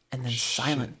quiet and then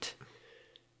silent.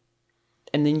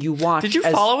 And then you watch. Did you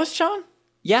as- follow us, John?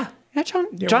 Yeah, John.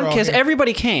 we're John, all because here.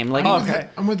 everybody came. Like Okay.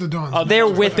 I'm with the Dawns. they're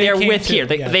with. They're came with too, here.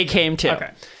 yeah. They came too. Okay.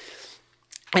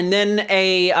 And then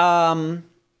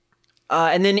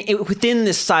within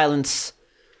this silence,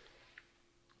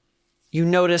 you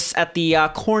notice at the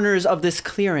corners of this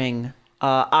clearing,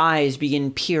 eyes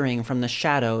begin peering from the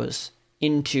shadows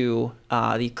into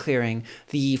the clearing.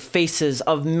 The faces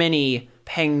of many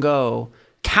Pango,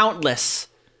 countless,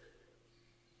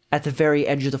 at the very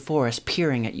edge of the forest,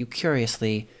 peering at you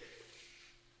curiously.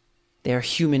 They are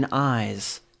human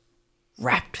eyes,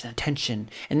 rapt with attention.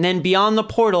 And then beyond the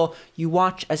portal, you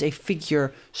watch as a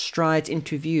figure strides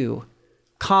into view,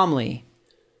 calmly,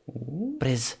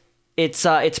 but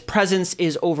its presence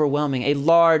is overwhelming. A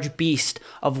large beast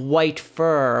of white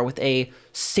fur with a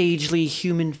sagely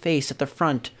human face at the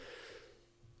front.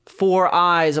 4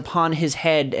 eyes upon his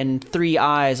head and 3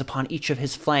 eyes upon each of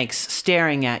his flanks,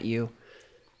 staring at you,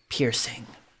 piercing.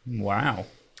 Wow.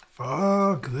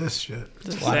 Fuck this shit.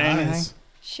 Does it say anything?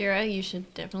 Shira, you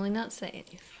should definitely not say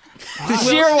anything.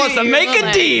 Shira wants to make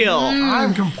a deal.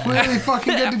 I'm completely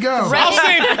fucking good to go.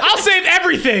 I'll save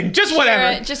everything. Just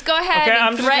whatever. Shira, just go ahead Okay, I'm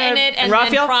and just threaten gonna- it and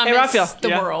Raphael? then Hey, promise Raphael. the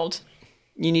Yeah. world.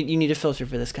 You need a filter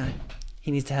for this guy.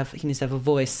 He needs to have a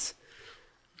voice.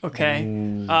 Okay.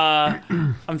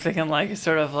 I'm thinking like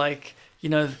sort of like, you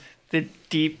know, the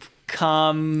deep,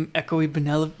 calm, echoey,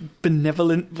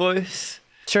 benevolent voice.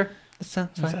 Sure, that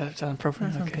sounds Does fine. that sound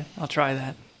appropriate? Okay, I'll try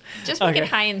that. Just make Okay. it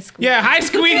high and squeaky. Yeah, high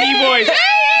squeaky voice.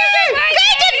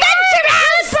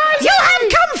 You have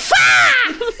come far.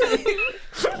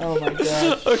 Oh my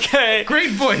god. Okay. Great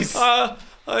voice.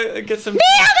 I get some.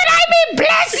 That I may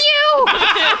bless you.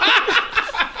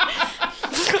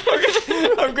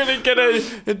 I'm gonna get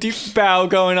a deep bow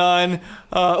going on.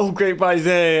 Oh, great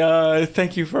Bizet.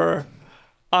 Thank you for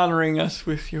honoring us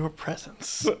with your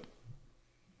presence.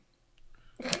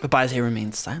 But Baize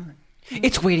remains silent.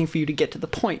 It's waiting for you to get to the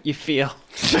point, you feel.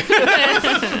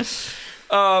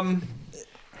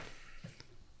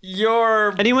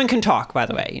 Anyone can talk, by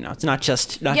the way. You know, it's not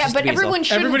just Yeah, just but Dweezil. everyone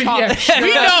shouldn't Everybody, talk.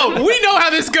 yeah. We know how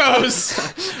this goes.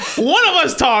 One of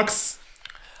us talks.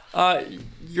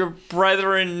 Your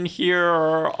brethren here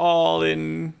are all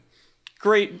in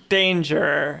great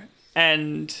danger,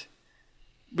 and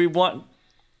we want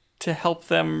to help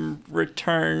them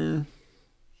return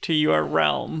to your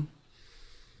realm.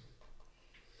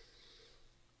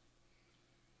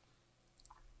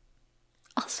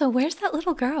 Also, where's that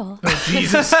little girl?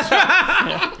 Jesus.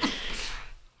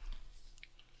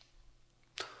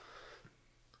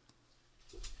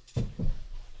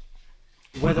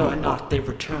 Whether or not they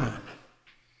return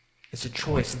is a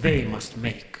choice they must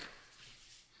make.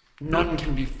 None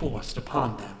can be forced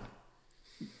upon them.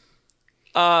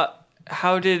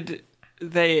 How did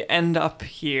they end up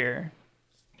here?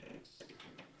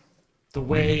 The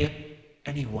way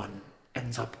anyone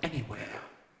ends up anywhere,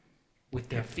 with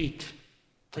their feet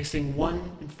placing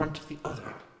one in front of the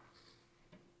other.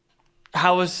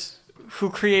 Who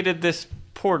created this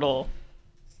portal?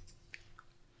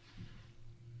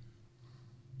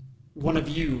 One of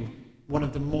you, one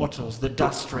of the mortals, the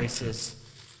dust races.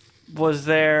 Was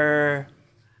there...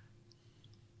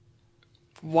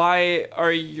 Why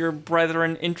are your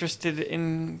brethren interested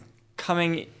in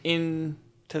coming into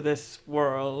this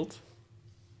world?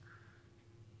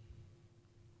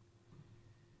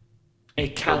 A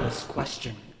callous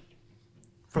question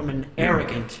from an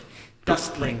arrogant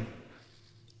dustling.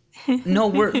 No,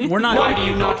 we're not. Why do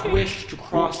you not wish to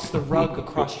cross the rug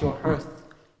across your hearth,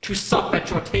 to sup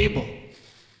at your table?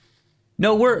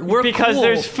 No, we're Because cool.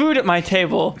 there's food at my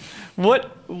table.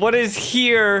 What is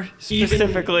here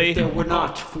specifically? Even if there were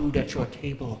not food at your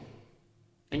table,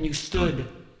 and you stood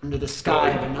under the sky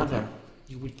of another,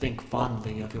 you would think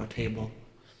fondly of your table.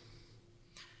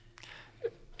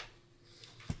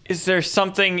 Is there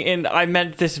something in... I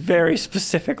meant this very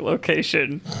specific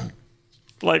location.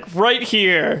 Like right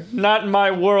here. Not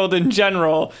my world in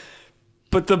general,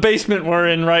 but the basement we're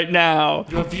in right now.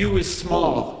 Your view is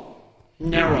small,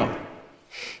 narrow.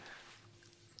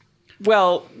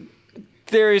 Well,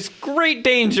 there is great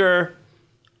danger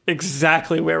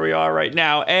exactly where we are right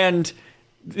now, and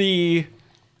the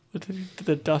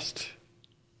dust.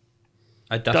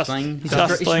 A dustling. He's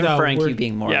Dustling. referring to we're- you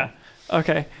being mortal. Yeah.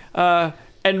 Okay.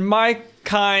 And my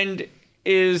kind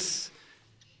is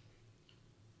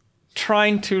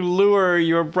trying to lure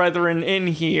your brethren in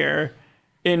here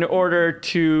in order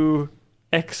to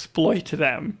exploit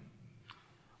them.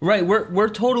 Right, we're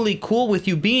totally cool with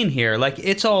you being here. Like,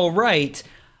 it's all right.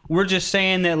 We're just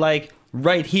saying that, like,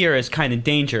 right here is kind of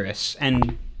dangerous,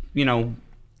 and we don't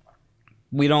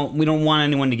want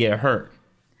anyone to get hurt.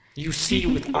 You see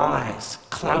with eyes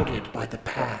clouded by the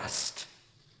past.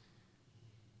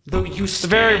 Though you The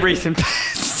stand, very recent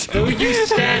past. though you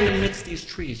stand amidst these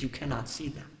trees, you cannot see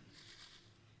them.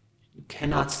 You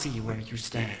cannot see where you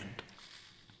stand.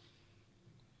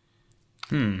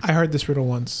 I heard this riddle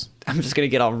once. I'm just gonna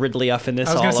get all Ridley up in this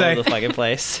I was all gonna say. over the fucking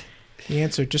place. The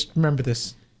answer, just remember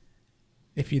this.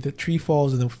 If the tree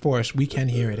falls in the forest, we can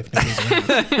hear it if nobody's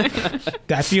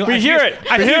around. We hear it.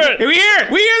 We hear it.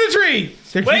 We hear the tree.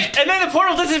 Wait, and then the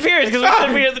portal disappears because we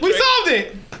said we hear the we tree. solved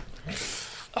it.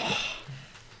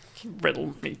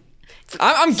 Riddle me.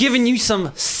 I'm giving you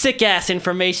some sick ass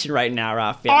information right now,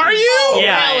 Raphael. Are you?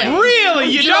 Yeah. Really?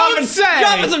 You don't say.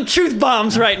 Dropping some truth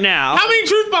bombs right now. How many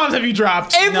truth bombs have you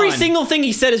dropped? Every None. single thing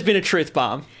he said has been a truth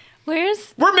bomb.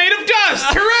 Where's We're made of dust.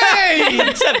 Hooray!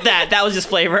 Except that was just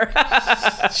flavor.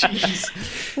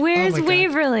 Where's Oh my God.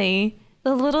 Waverly?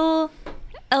 The little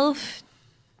elf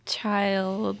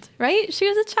child, right? She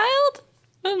was a child?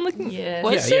 I'm looking. Yes.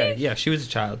 Was she? Yeah. She was a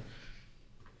child.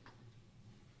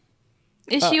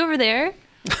 Is she over there?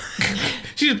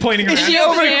 She's just pointing around. Is she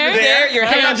over there? there? Your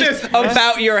How hand about just this?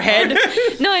 about your head.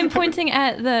 No, I'm pointing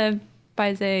at the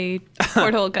Baize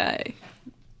portal guy.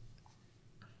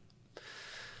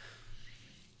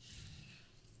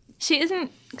 She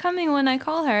isn't coming when I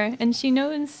call her, and she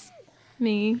knows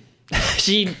me.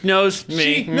 She knows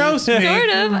me. She knows me. Sort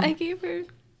of. I gave her.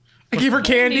 I give her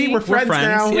candy. We're friends, friends.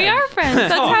 now. We are friends.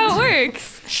 That's how it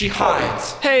works. She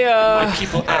hides. Hey, My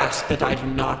people ask that I do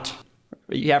not.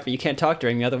 You can't talk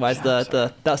during me, otherwise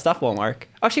the stuff won't work.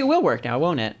 Actually, it will work now,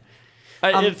 won't it?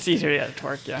 it's easier to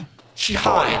work, yeah. She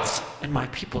hides, and my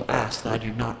people ask that I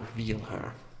do not reveal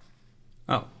her.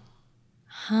 Oh.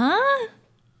 Huh?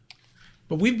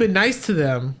 But we've been nice to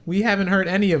them. We haven't hurt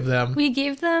any of them. We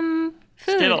gave them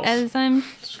food Skittles. as I'm.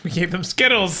 We gave them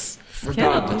Skittles.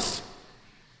 Regardless,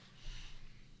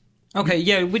 Okay,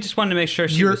 yeah, we just wanted to make sure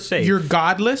she You're was safe. you're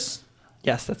godless.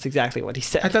 Yes, that's exactly what he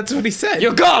said. I thought that's what he said.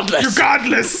 You're godless. You're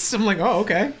godless. I'm like, oh,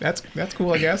 okay. That's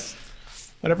cool, I guess.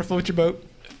 Whatever floats your boat.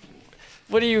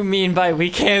 What do you mean by we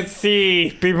can't see?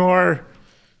 Be more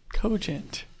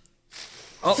cogent.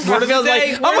 oh, Word of God's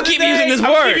like, I'm gonna keep using this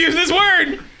word. Keep using this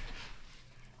word.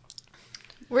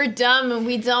 We're dumb and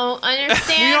we don't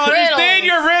understand You don't understand riddles.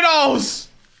 your riddles.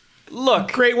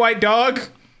 Look, Great white dog.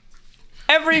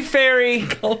 every fairy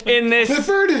in this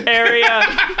Clifford? area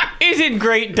is in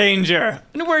great danger,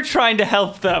 and we're trying to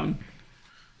help them.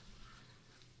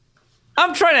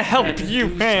 I'm trying to help And you,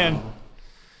 do man. so.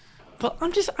 But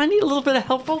I need a little bit of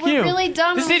help from you. We're really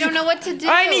dumb and we don't know what to do.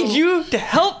 I need you to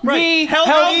help me help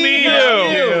me you.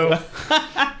 help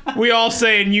you. We all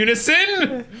say in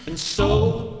unison. And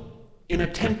so, in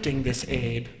attempting this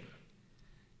aid,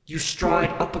 you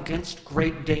stride up against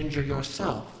great danger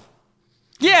yourself.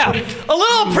 Yeah, a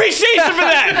little appreciation for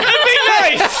that.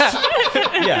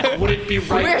 That'd be nice. yeah. Would it be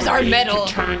right Where's for our me medal?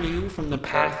 to turn you from the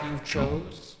path you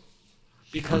chose?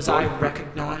 Because I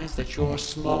recognize that your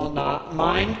small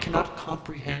mind cannot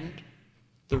comprehend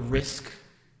the risk.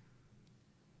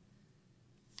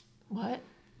 What?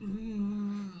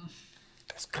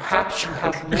 Perhaps you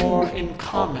have more in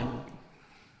common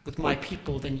with my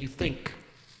people than you think.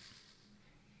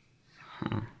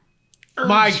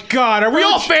 My God, are we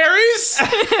all fairies?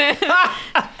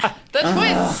 The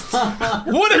twist.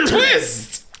 What a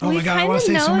twist! Oh my god, I want to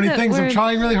kinda say so know many that things. I'm we're-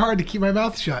 trying really hard to keep my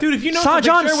mouth shut. Dude, if you know Saw something,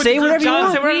 John, share with say the whatever group. you John,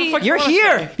 want. say whatever the fuck You're you wanna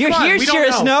here. say. You're Come on, here, we don't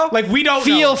Cirrus. know. No, Like, we don't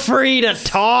Feel know. free to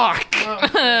talk.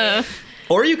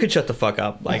 Or you could shut the fuck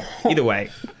up. Like, either way.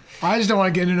 I just don't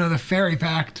want to get into another fairy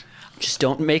pact. Just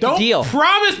don't make Don't a deal.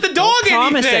 promise the dog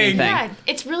promise anything. anything. God,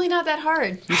 it's really not that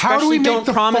hard. How do we especially make don't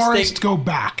the promise forest they- go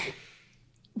back?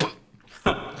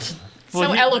 So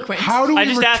eloquent. How do we I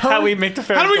just asked return? how we make the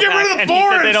fairies How do we go get rid back, of the and he said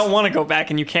they forest? don't want to go back,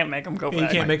 and you can't make them go back. You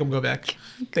can't make them go back.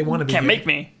 They want to be Can't here. make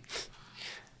me.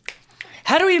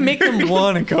 How do we make them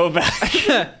want to go back?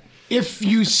 If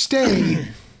you stay,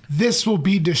 this will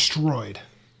be destroyed.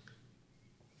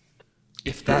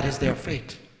 If that is their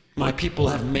fate, my people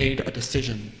have made a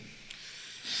decision.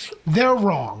 They're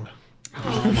wrong.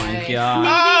 God. Maybe they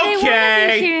wanna be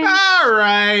Okay. here. All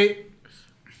right.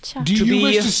 Do you be-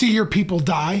 wish to see your people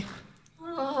die?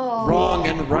 Wrong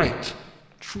and right,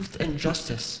 truth and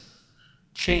justice,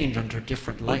 change under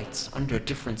different lights, under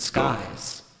different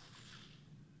skies.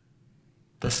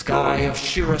 The sky of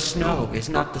Shira Snow is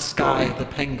not the sky of the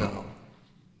Pengo.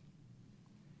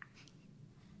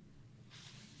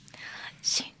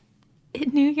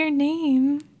 It knew your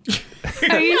name.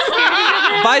 Are you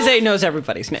scared? Baize knows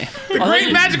everybody's name. The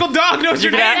great magical dog knows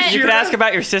your name. You could ask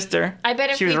about your sister. I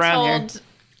bet if she was we around here. told,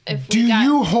 if Do we got,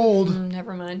 you hold?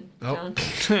 Never mind. John.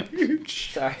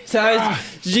 Sorry.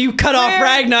 So you cut off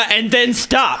Ragna and then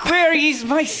stop. Where is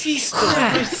my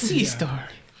sister? Sea Star.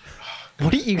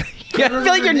 What are you? I feel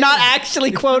like you're not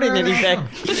actually quoting anything.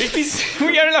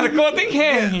 We are not quoting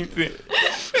him.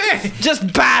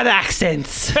 Just bad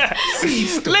accents.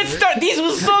 Let's start. This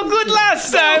was so good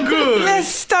last time. good. Let's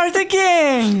start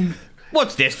again.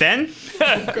 What's this then?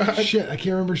 Shit, I can't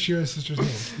remember Shira's sister's name.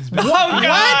 It's been- Oh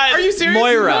God! Are you serious?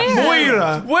 Moira.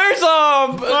 Moira. Where's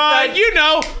You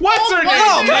know what's her name?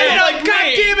 Oh, man.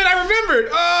 God damn it! I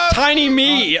remembered. Tiny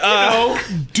me.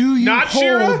 Do you Not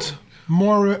Shira? hold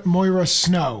Moira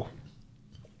Snow?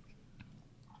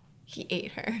 He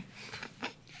ate her.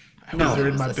 No,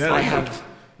 in my belly. I have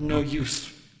no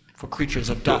use for creatures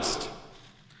of dust.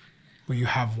 Well, you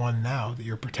have one now that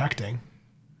you're protecting.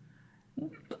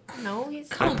 No, he's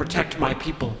I protect my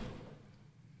people.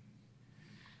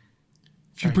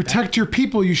 If you protect your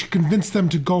people, you should convince them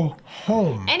to go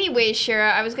home. Anyway,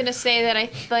 Shira, I was gonna say that I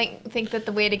think that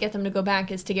the way to get them to go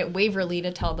back is to get Waverly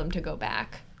to tell them to go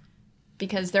back,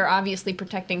 because they're obviously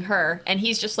protecting her, and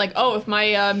he's just like, oh, if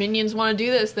my minions want to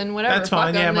do this, then whatever. That's fuck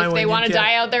fine, yeah, them. my If they want to minions,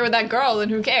 yeah. die out there with that girl, then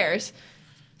who cares?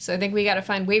 So I think we got to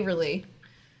find Waverly.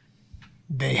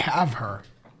 They have her.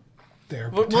 They're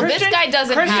Well, this guy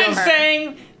doesn't have Christian's her.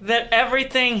 saying that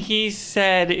everything he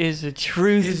said is a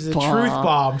truth This is a bomb. truth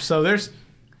bomb. So there's.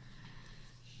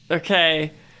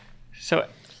 Okay, so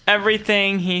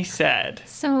everything he said.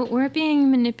 So we're being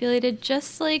manipulated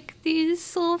just like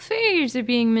these little fairies are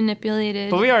being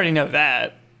manipulated. But we already know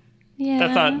that. yeah.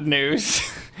 That's not news.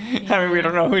 I mean, we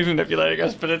don't know who's manipulating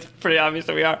us, but it's pretty obvious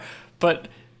that we are. But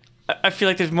I feel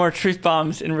like there's more truth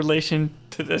bombs in relation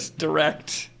to this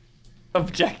direct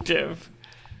objective.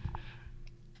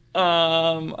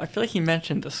 I feel like he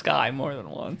mentioned the sky more than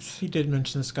once. He did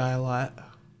mention the sky a lot.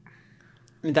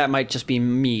 That might just be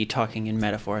me talking in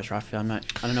metaphors, Raphael. I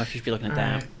don't know if you should be looking at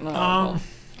that.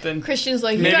 then Christian's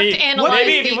like, you maybe have to analyze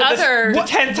maybe the with other. the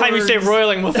 10th time you say words.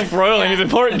 roiling, we'll think roiling is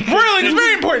important. Roiling is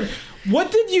very important.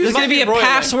 What did you There's say? gonna be a roiling.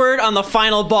 password on the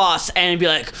final boss, and it'd be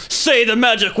like, "Say the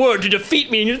magic word to defeat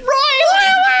me," and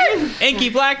you're roiling. Inky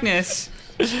blackness.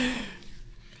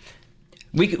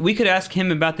 We could ask him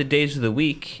about the days of the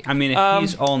week. I mean, if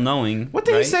he's all knowing. What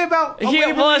did he say about?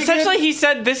 Well, essentially, he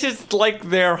said this is like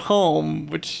their home,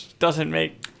 which doesn't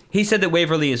make. He said that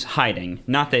Waverly is hiding,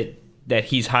 not that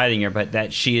he's hiding her, but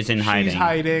that she is in hiding. She's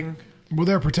hiding. Well,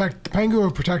 the Pango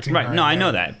are protecting Right? her. No, I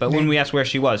know that. But when we asked where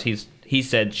she was, he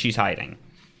said she's hiding.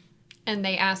 And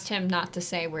they asked him not to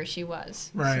say where she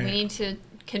was. Right. So we need to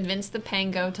convince the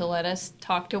Pango to let us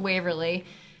talk to Waverly,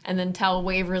 and then tell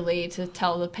Waverly to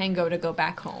tell the Pango to go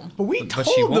back home. But we But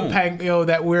she told the won't. Pango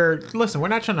that we're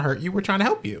not trying to hurt you. We're trying to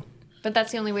help you. But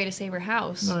that's the only way to save her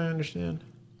house. I understand.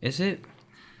 Is it?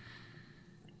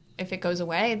 If it goes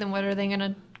away, then what are they going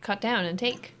to cut down and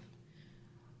take?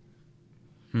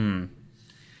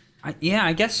 Yeah,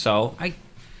 I guess so.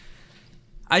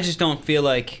 I just don't feel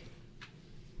like.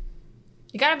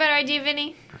 You got a better idea,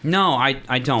 Vinny? No, I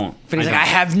don't. But he's I like, don't.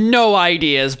 "I have no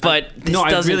ideas," but this No, I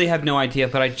doesn't. really have no idea,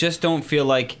 but I just don't feel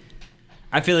like.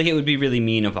 I feel like it would be really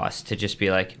mean of us to just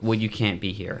be like, "Well, you can't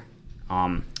be here."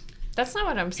 That's not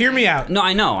what I'm saying. Hear me out. No,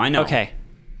 I know. Okay.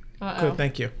 Uh-oh. Good,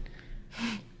 thank you.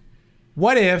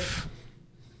 What if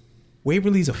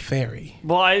Waverly's a fairy?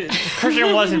 Well,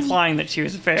 Christian was implying that she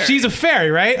was a fairy. She's a fairy,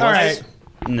 right? All right.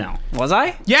 No. Was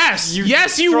I? Yes,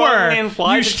 yes, you strongly were.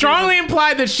 implied You that she strongly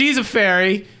implied that she's a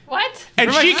fairy, What?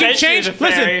 and Pretty she much can said she change. was a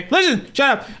fairy. Listen,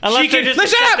 shut up. Unless she they're can.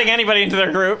 just Shut accepting up. anybody into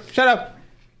their group. Shut up.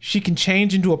 She can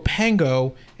change into a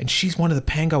pango, and she's one of the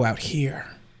pango out here.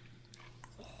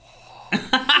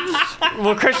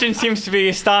 Well, Christian seems to be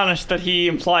astonished that he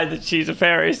implied that she's a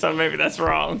fairy, so maybe that's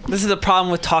wrong. This is the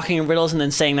problem with talking in riddles and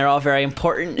then saying they're all very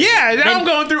important. Yeah, now I'm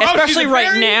going through. Especially oh, she's a right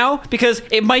fairy? now, because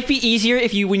it might be easier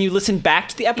if you when you listen back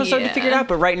to the episode to Yeah. figure it out.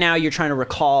 But right now, you're trying to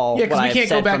recall Yeah, what because I we have can't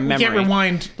said go back. from We memory. can't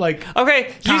rewind. Like, Okay,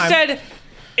 you Time. said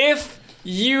if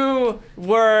you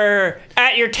were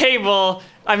at your table.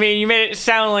 I mean, you made it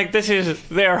sound like this is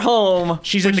their home.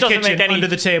 She's in which the doesn't kitchen, make any under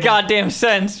the table. goddamn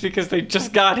sense because they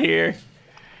just got here.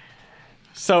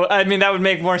 So, I mean, that would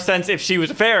make more sense if she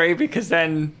was a fairy because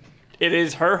then it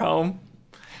is her home.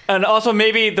 And also,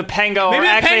 maybe the Pango maybe are the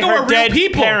actually pango her are real dead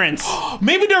people. parents.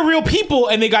 Maybe they're real people,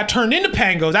 and they got turned into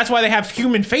pangos. That's why they have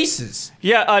human faces.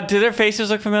 Yeah, do their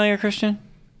faces look familiar, Christian?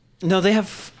 No, they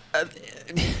have.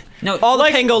 No. All the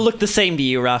pango look the same to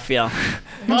you, Raphael.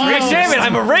 Damn it,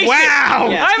 I'm a racist. Wow,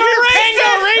 Yeah. I'm a You're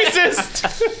racist.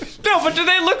 pango racist. No, but do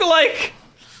they look like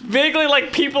vaguely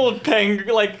like people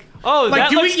like oh Like, that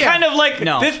do we- looks yeah. kind of like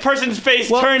No. this person's face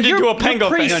turned into a pango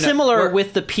pretty face. similar We're-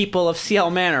 with the people of CL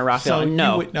Manor, Raphael. So you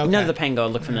no, would- none okay. of the pango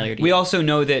look familiar to you. We also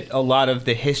know that a lot of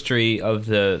the history of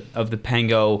the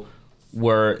Pango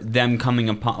were them coming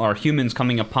upon or humans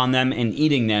coming upon them and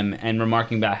eating them and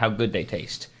remarking about how good they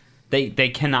taste. They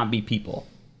cannot be people.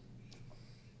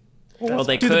 well,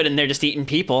 they could, and they're just eating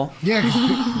people. Yeah,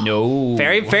 'cause No.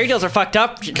 Fairy tales are fucked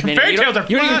up. Fairy tales are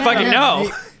You don't even fucked fucking up.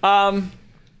 know.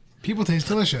 people taste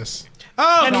delicious.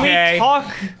 Can Okay. we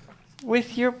talk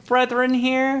with your brethren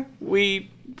here? We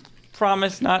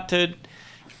promise not to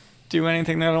do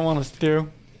anything they don't want us to do.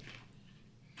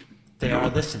 They are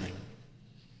listening.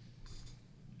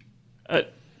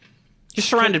 You're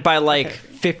surrounded by like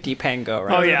 50 pango,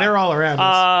 right? Oh, yeah. They're all around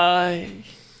us.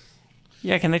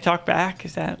 Yeah, can they talk back?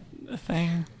 Is that a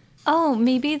thing? Oh,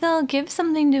 maybe they'll give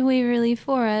something to Waverly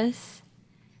for us.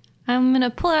 I'm gonna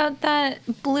pull out that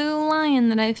blue lion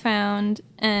that I found,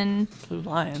 and Blue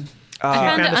lion. I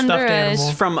found it found a under stuffed a, animal.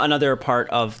 It's from another part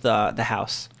of the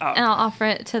house. and I'll offer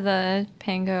it to the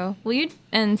pango. Will you?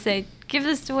 And say, give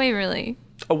this to Waverly.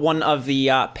 One of the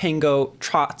pango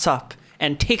trots up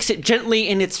and takes it gently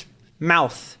in its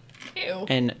mouth Ew.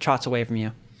 and trots away from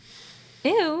you.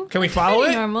 Ew. Can we follow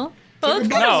Pretty it? normal. Well, it's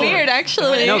kind No. of weird,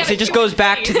 actually. No, because it just goes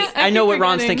back to the. I know keep what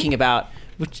Ron's forgetting. thinking about,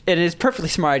 which it is a perfectly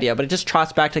smart idea, but it just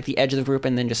trots back to like the edge of the group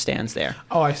and then just stands there.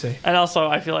 Oh, I see. And also,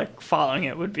 I feel like following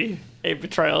it would be a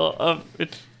betrayal of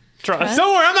its trust.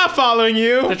 Don't worry, I'm not following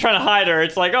you. They're trying to hide her.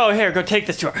 It's like, oh, here, go take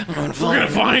this to her. We're gonna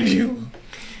find you.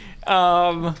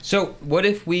 So what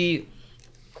if you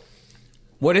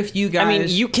guys? I mean,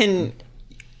 you can.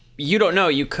 You don't know.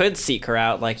 You could seek her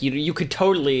out. Like you could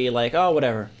totally like. Oh,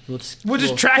 whatever. We'll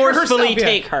just track her forcefully herself, yeah.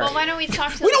 take her. Well, why don't we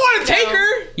talk to We don't want to take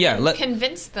her. Yeah.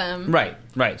 Convince them. Right.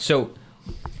 So,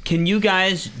 can you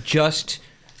guys just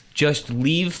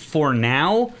leave for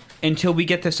now until we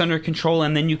get this under control,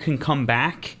 and then you can come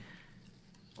back?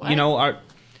 You know,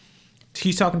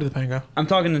 He's talking to the pango. I'm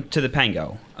talking to the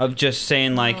Pango of just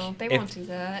saying like, Oh, they if- won't do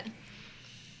that.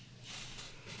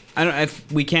 I don't.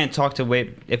 If we can't talk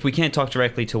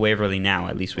directly to Waverly now,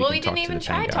 at least we Well, can we talk didn't to even the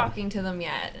try Pango. talking to them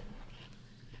yet.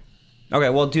 Okay.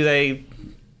 Well, do they?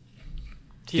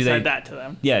 He Do said they- that to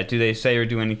them. Yeah. Do they say or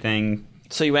do anything?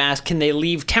 So you ask, can they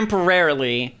leave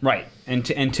temporarily? Right.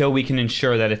 Until we can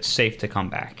ensure that it's safe to come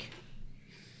back.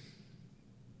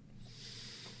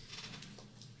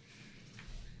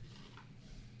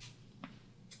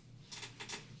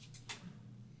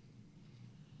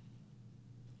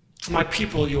 To my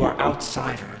people, you are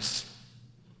outsiders.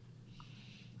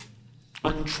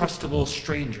 Untrustable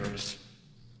strangers.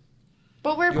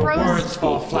 But we're Your bros. words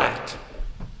fall flat.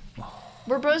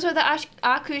 We're bros with the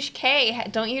Akush K.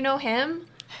 Don't you know him?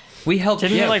 We helped.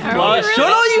 Didn't yeah, you like Are blow we us? really?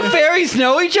 Don't all you fairies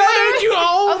know each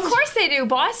other? Of course they do.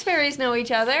 Boss fairies know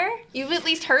each other. You've at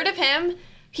least heard of him.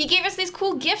 He gave us these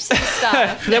cool gifts and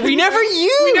stuff. That we never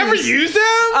use. We never Use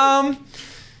them?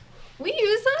 We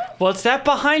use them. What's that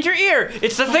behind your ear?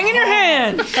 It's the thing in your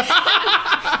hand.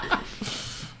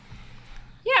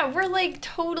 Yeah, we're like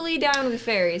totally down with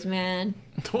fairies, man.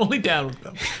 Totally down with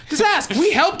them. Just ask.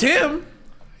 We helped him.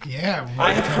 Yeah.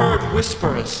 I have heard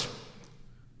whispers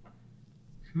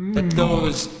that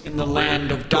those in the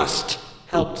land of dust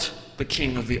helped the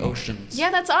king of the oceans. Yeah,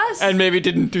 that's us. And maybe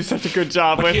didn't do such a good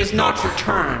job But with. he has not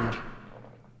returned.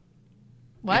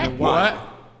 what? What?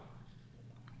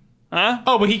 Huh?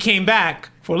 Oh, but he came back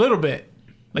for a little bit.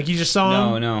 Like you just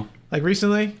saw him? No. Like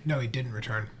recently? No, he didn't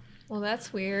return. Well,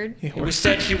 that's weird. It was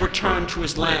said he returned to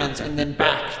his lands and then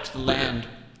back to the land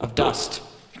of dust.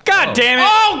 God damn it!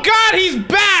 Oh God, he's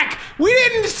back! We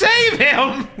didn't save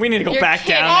him! We need to go You're back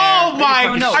kidding. down Oh there. my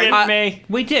Are you no, fucking God. kidding me?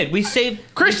 We did. We saved.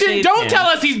 Christian, we saved don't him. tell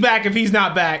us he's back if he's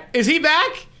not back. Is he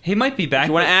back? He might be back.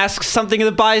 You want to ask something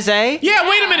of the Baizé? Yeah,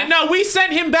 wait a minute. No, we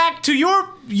sent him back to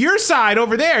your side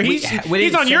over there. We He's didn't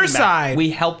on send your him back. side. We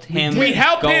helped him. We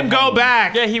helped him go home.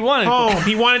 back. Yeah, he wanted. home.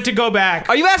 He wanted to go back.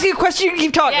 Are you asking a question? You can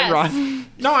keep talking, Yes. Ron.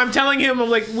 No, I'm telling him. I'm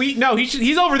like,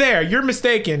 he's over there. You're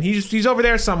mistaken. He's over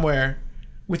there somewhere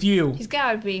with you. He's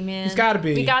gotta be, man. He's gotta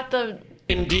be. We got the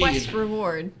Indeed. quest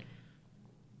reward.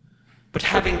 But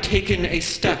having taken a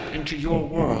step into your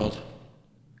world,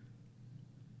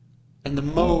 and the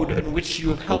mode in which you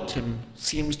have helped him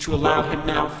seems to allow him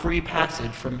now free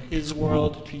passage from his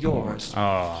world to yours.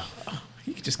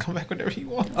 He can just come back whenever he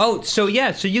wants. Oh, so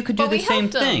yeah, so you could do But the we same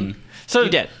helped him. thing. So You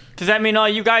did. Does that mean all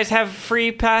you guys have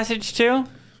free passage too?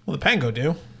 Well, the Pango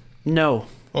do. No.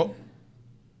 Oh,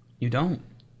 You don't.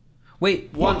 Wait.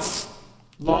 Once,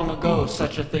 long ago,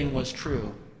 such a thing was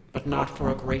true, but not for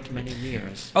a great many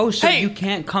years. Oh, so Hey! you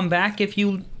can't come back if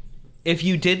you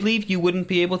did leave, you wouldn't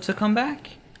be able to come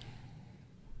back?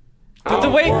 But the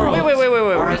Our way- worlds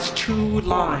wait. are as two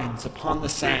lines upon the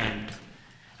sand.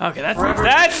 Okay, that's Forever.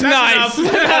 nice. enough.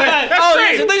 Oh,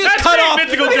 they just That's cut great, off.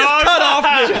 mythical They just dog. cut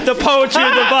off the poetry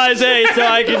of the Baizé so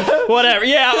I can whatever.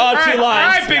 Yeah, all two right, all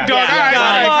lines. right, big dog. Yeah, all right, got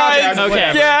all it. right, calm down. Okay.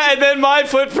 Whatever. Yeah, and then my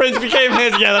footprints became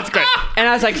his. Yeah, that's great. And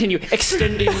as I continue,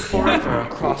 Extending forever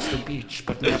across the beach,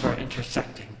 but never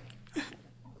intersecting.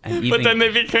 And But even- then they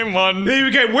became one.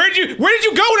 Okay, where did you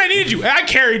go when I needed you? I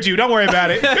carried you. Don't worry about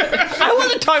it. I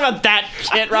wasn't talking about that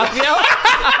shit, Raphael.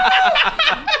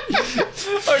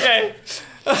 Okay.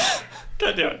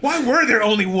 God damn it. Why were there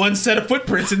only one set of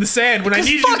footprints in the sand when I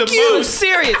needed you Fuck the you, most?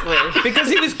 seriously. because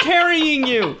he was carrying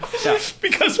you.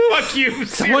 Because fuck you.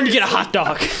 I wanted to get a hot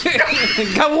dog.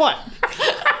 Come what?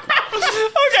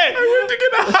 Okay. I went to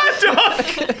get a hot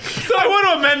dog. So I want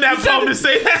to amend that poem to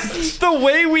say that. The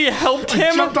way we helped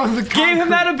him jumped on the gave him concrete.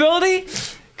 that ability?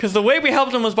 Because the way we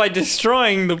helped him was by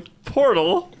destroying the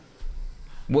portal.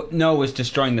 No, it was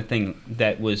destroying the thing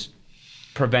that was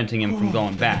preventing him from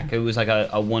going back. It was like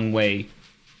a one-way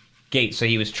gate, so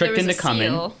he was tricked There was into a coming.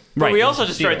 seal. But Right. we it also was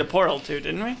a destroyed seal. the portal too,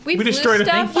 didn't we? We blew destroyed a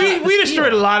thing. stuff up. We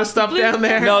destroyed a lot of stuff down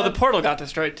there. No, the portal got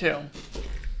destroyed too.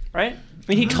 Right? I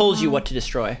mean, he told you what to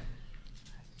destroy.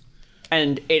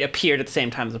 And it appeared at the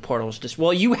same time as the portal was just.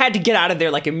 Well, you had to get out of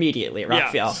there like immediately,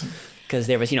 Raphael. Because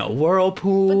there was,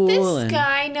 whirlpool. But this and...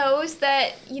 guy knows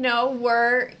that,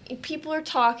 people are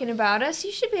talking about us.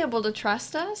 You should be able to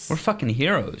trust us. We're fucking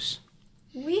heroes.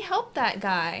 We helped that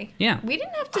guy. Yeah. We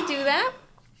didn't have to do that,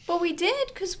 but we did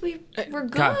because we're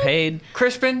good. Got paid.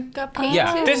 Crispin, Got paid.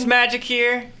 Yeah. too. this magic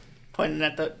here, pointing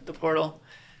at the portal.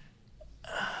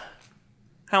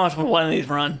 How much would one of these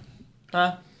run?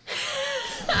 Huh?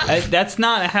 That's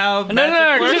not how.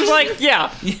 No,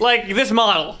 just like this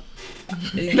model.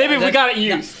 Maybe we got it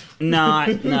used. No,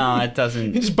 it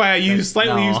doesn't. Just buy a used,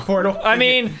 slightly No. used portal. I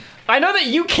mean, I know that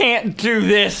you can't do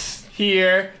this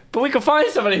here, but we could find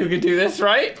somebody who could do this,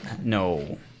 right?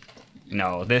 No.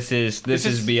 This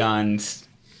is beyond.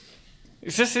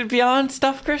 Is this beyond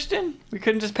stuff, Christian? We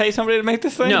couldn't just pay somebody to make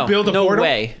this thing? No, build a no portal?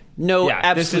 way. No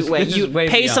Yeah, this absolute is- way. this is You way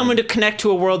pay beyond. someone to connect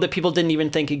to a world that people didn't even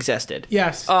think existed.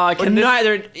 Yes. Or Can this-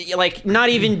 neither, like, not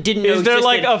even didn't know Is there, existed.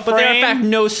 like, a But there are in frame? fact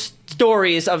no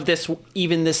stories of this,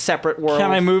 even this separate world.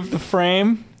 Can I move the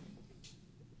frame?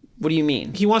 What do you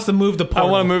mean? He wants to move the I portal.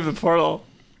 want to move the portal.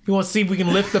 He wants to see if we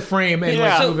can lift the frame and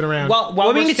Yeah. like move it around. While Well,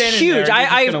 I mean, we're it's standing huge. there,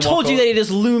 I you're have just told gonna you walk that it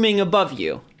is looming above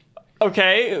you.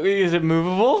 Okay, is it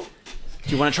movable?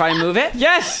 Do you want to try and move it?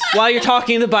 Yes! While you're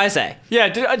talking to Baise.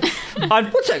 Yeah, I'm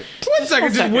One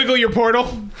second, just wiggle your portal.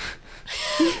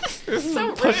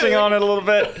 pushing on it a little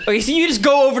bit. Okay, so you just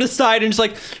go over to the side and just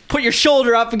like put your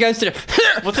shoulder up against it.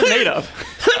 What's it made of?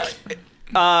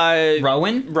 Rowan? I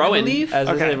Rowan, believe? as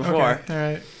I Okay, said before. All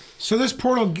right. So this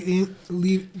portal gains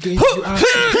you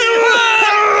access.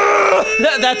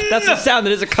 That's the sound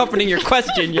that is accompanying your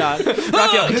question, Jan.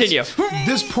 Raphael, continue.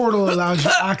 This portal allows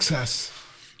you access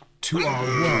to our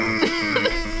world.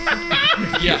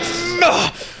 Yes.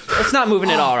 It's not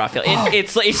moving at all, Raphael.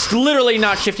 It's literally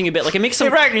not shifting a bit. Like it makes Hey,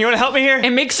 some Ragnar, you want to help me here?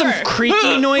 it makes some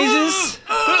creaky noises.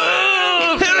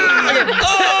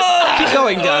 Keep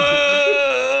going, John.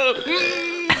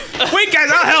 Wait, guys,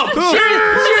 I'll help.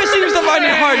 Sure seems to find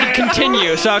it hard to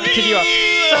continue, so I'll continue on.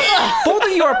 So both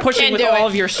of you are pushing Can't with do all it.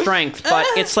 of your strength, but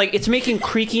it's like it's making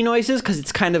creaky noises because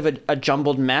it's kind of a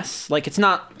jumbled mess. Like it's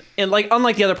not, and like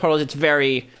unlike the other portals, it's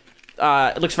very,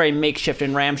 it looks very makeshift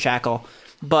and ramshackle.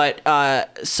 But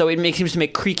so it seems to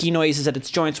make creaky noises at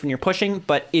its joints when you're pushing,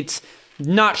 but it's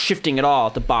not shifting at all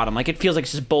at the bottom. Like it feels like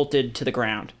it's just bolted to the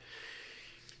ground.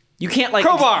 You can't like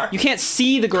Crowbar! You can't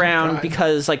see the ground God.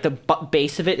 because like the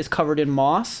base of it is covered in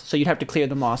moss, so you'd have to clear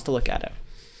the moss to look at it.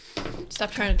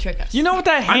 Stop trying to trick us. You know what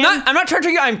that hand... I'm not trying to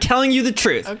trick you. I'm telling you the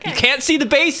truth. Okay. You can't see the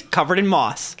base covered in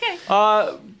moss. Okay.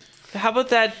 How about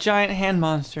that giant hand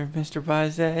monster, Mr.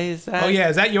 Baise? Is that... Oh yeah,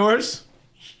 is that yours?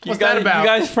 What's guys, that about? You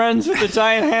guys friends with the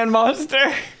giant hand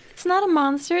monster? It's not a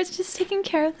monster. It's just taking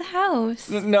care of the house.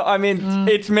 No, I mean,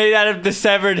 it's made out of the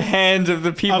severed hands of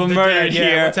the people Of the murdered dead, yeah,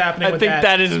 here. what's happening I with think that?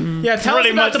 that is Yeah, tell us pretty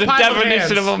about much the the pile of definition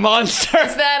hands. of a monster.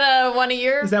 Is that one of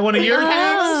your? Is that one of your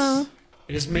hands? Oh,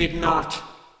 It is made not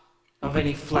of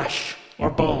any flesh or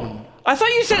bone. I thought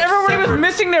you said everybody was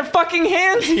missing their fucking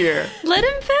hands here. let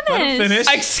him finish. Finish.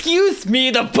 Excuse me,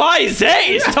 the Baise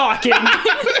is talking.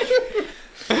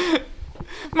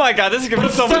 My God, this is gonna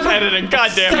be so much editing.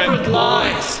 God damn it. Severed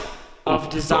lies of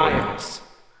desires.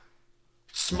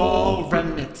 Small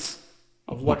remnants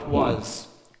of what was.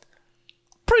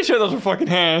 Pretty sure those were fucking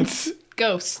hands.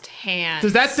 Ghost hand.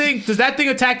 Does that thing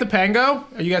attack the Pango?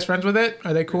 Are you guys friends with it?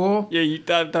 Are they cool? Yeah,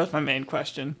 that was my main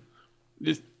question.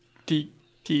 Just, do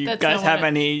you That's guys not have what it-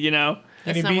 any, you know...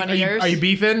 That's Any not beef- one are of you- yours. Are you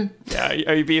beefing? Yeah,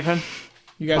 are you beefing?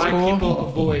 You guys My cool? people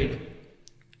avoid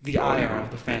the ire of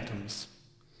the phantoms.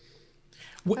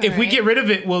 If we Alright. get rid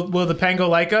of it, will the Pango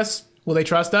like us? Will they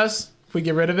trust us? If we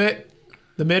get rid of it,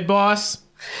 the mid boss.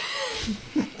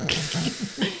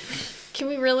 Can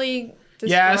we really destroy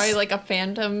Yes. like a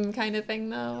phantom kind of thing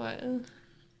though?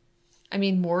 I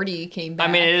mean, Morty came back.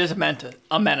 I mean, it is a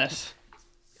menace.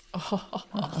 Okay,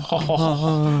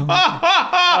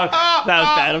 that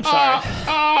was bad. I'm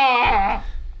sorry.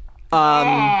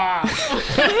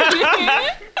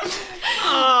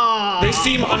 They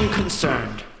seem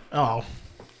unconcerned. Oh,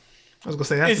 I was gonna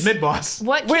say that's Is- the mid boss.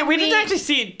 What? Wait, can we didn't actually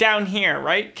see it down here,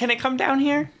 right? Can it come down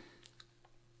here?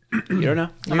 You don't know?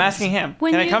 I'm asking him.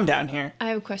 When Can it you- come down here? I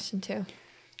have a question too.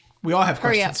 We all have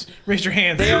Hurry up. questions. Raise your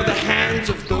hands. They are the hands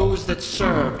of those that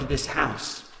served this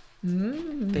house.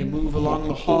 They move along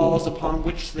the halls upon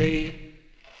which they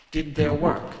did their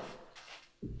work.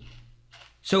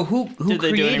 So who Did they do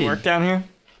any created work down here?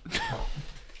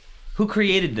 who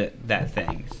created that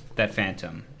thing, that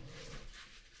phantom?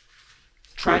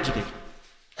 Tragedy,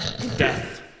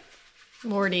 death,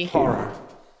 Morty. horror.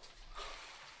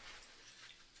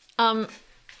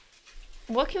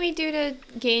 What can we do to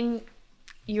gain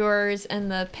yours and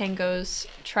the Pango's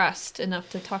trust enough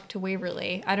to talk to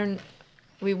Waverly?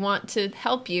 We want to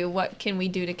help you. What can we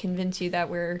do to convince you that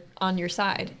we're on your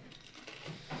side?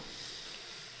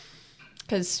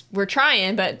 Because we're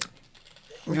trying, but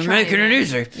You're making it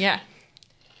easy. yeah.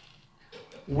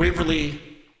 Waverly,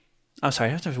 I'm sorry,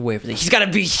 I have to Waverly. He's gotta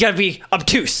be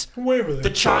obtuse.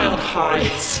 the child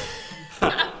hides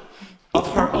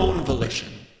of her own volition.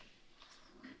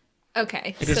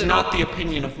 Okay. It is not the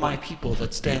opinion of my people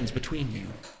that stands between you.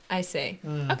 I see.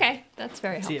 Okay, that's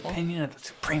very The helpful. opinion of the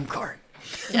Supreme Court.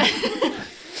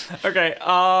 Okay.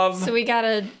 So we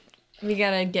gotta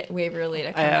get Waverly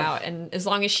to come have- out, and as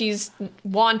long as she's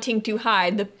wanting to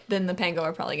hide, then the Pango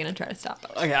are probably gonna try to stop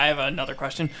us. Okay, I have another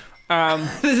question.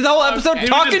 This is the whole episode Maybe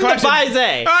talking to just question-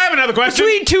 Baize. I have another question.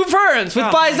 Between two ferns with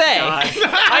Baize. I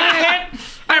can't.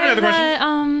 I have another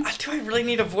question. Do I really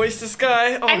need to voice this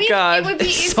guy? Oh I mean, God. it would be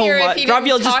So easier if much. you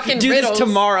Raphael, didn't talk just in do riddles. this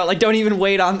tomorrow. Like, don't even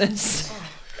wait on this.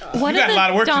 What got a lot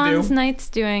are of work the to do. Dawn's Knights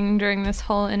doing during this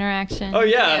whole interaction? Oh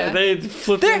yeah, Yeah. they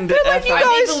flipped They're into letting you F5. Are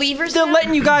they guys. believers They're now?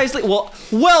 letting you guys.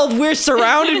 Well, we're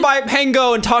surrounded by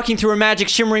Pango and talking through a magic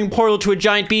shimmering portal to a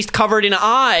giant beast covered in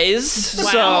eyes.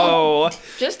 Wow. So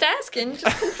Just asking,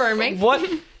 just confirming. What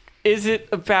is it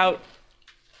about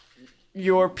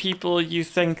your people you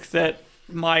think that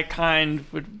my kind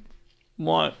would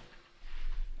want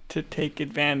to take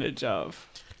advantage of?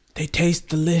 They taste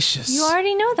delicious. You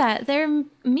already know that. They're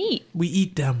meat. We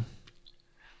eat them.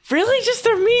 Really? Just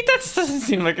their meat? That doesn't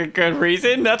seem like a good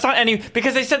reason. That's not any...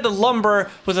 Because they said the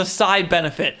lumber was a side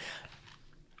benefit.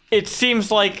 It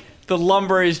seems like the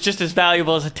lumber is just as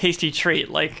valuable as a tasty treat.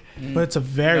 Like, But it's a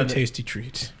very No, they- tasty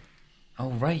treat. Oh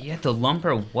right, yeah, the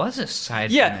lumber was a side.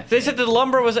 yeah, benefit. they said the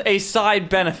lumber was a side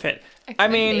benefit. I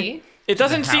could mean, be. it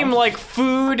doesn't The seem house. like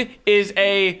food is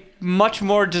a much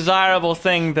more desirable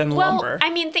thing than Well, lumber.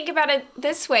 I mean, think about it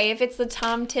this way: if it's the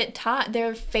Tom Tit Tot,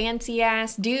 they're fancy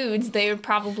ass dudes. They would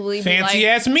probably Fancy be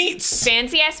like ass meats.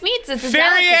 fancy ass meats. It's a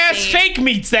Fairy ass delicacy. fake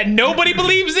meats that nobody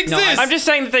believes exist. I'm just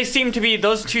saying that they seem to be,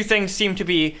 those two things seem to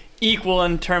be equal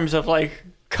in terms of like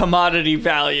commodity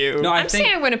value. No, I I'm think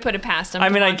saying I'm going to put it past them. I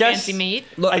to mean, I want guess fancy meat.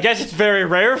 I guess it's very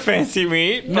rare fancy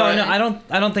meat. no, but- no,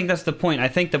 I don't think that's the point. I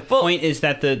think the point is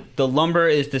that the lumber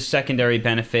is the secondary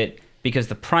benefit because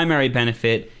the primary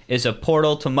benefit is a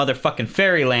portal to motherfucking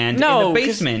fairyland No, in the 'cause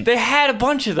basement. they had a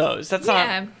bunch of those. That's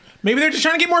Yeah. not. Maybe they're just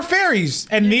trying to get more fairies,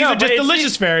 and these No, are just but it's-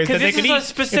 delicious fairies 'cause that they this can is a eat if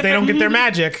specific- they don't get their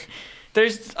magic.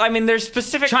 There's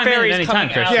specific Chime in at fairies any coming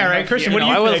time, Christian. out. Yeah, right, Christian. What do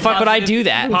why you the think? fuck would I do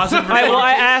that?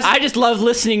 I asked. I just love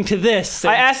listening to this.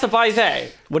 I asked the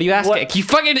Baize. What do you ask? What- You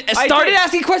fucking started did.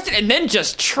 asking a question and then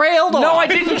just trailed off. No, I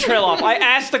didn't trail off. I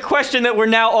asked the question that we're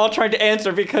now all trying to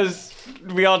answer because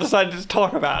we all decided to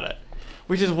talk about it,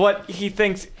 which is what he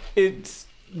thinks is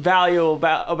valuable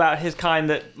about his kind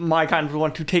that my kind would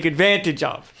want to take advantage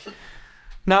of.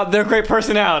 Now, they're great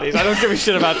personalities. I don't give a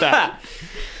shit about that.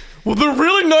 Well, they're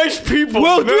really nice people.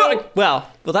 Well,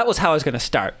 that was how I was going to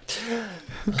start.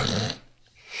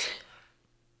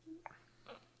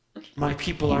 My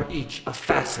people are each a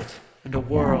facet and a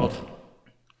world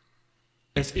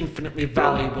as infinitely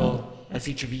valuable as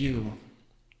each of you.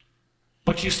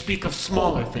 But you speak of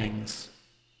smaller things,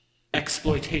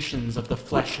 exploitations of the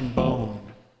flesh and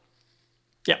bone.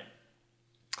 Yeah,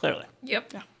 clearly.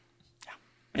 Yep.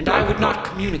 And I would not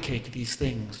communicate these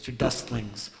things to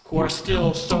dustlings who are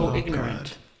still so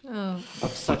ignorant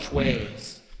of such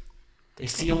ways. They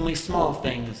see only small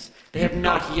things. They have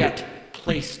not yet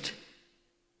placed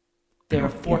their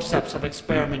forceps of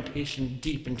experimentation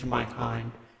deep into my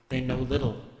kind. They know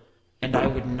little, and I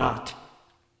would not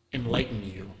enlighten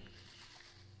you.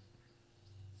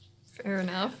 Fair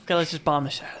enough. Okay, let's just bomb the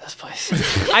shit out of this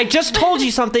place. I just told you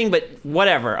something, but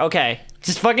whatever. Okay.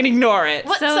 Just fucking ignore it.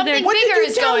 What, So something they're- What did bigger you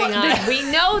is tell going on. We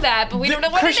know that, but we don't know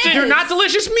what Christian, it is. They're not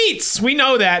delicious meats. We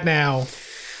know that now.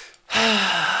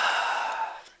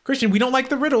 Christian, we don't like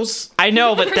the riddles. I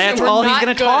know, but that's We're all he's not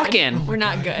going to good. talk in. We're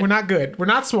not good. We're not good. We're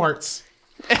not smarts.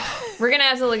 We're gonna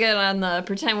have to look at it on the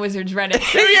Pretend Wizards Reddit.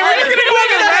 Yeah, we're gonna go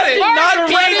look at Reddit. Not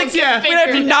The play Reddit's- the yeah. We have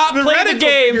to not The play Reddit the will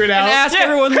game figure it and out. ask Yeah,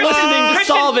 everyone Christian- listening to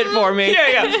Christian- solve it for me.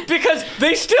 Yeah, because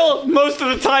they still, most of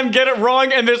the time, get it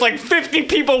wrong, and there's like 50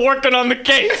 people working on the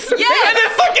case. Yeah. And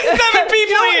there's fucking 7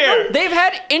 people here. They've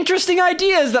had interesting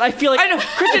ideas that I feel like I know,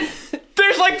 Christian,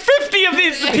 there's like 50 of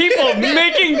these people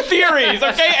making theories,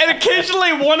 okay? And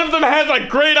occasionally one of them has a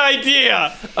great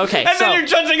idea. Okay, And so then you're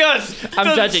judging us. I'm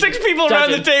the judging. 6 people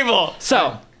around the Judging. table.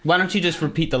 so Why don't you just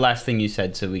repeat the last thing you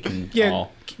said so we can Yeah,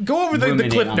 all... go over the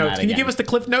ruminate cliff on notes. that Can you again. give us the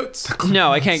cliff notes?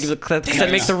 no, I can't give the clip.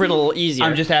 That makes the riddle easier.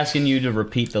 I'm just asking you to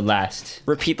repeat the last...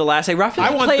 repeat the last. Hey,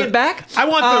 Raphael, play it back. I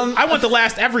want the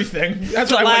last everything. That's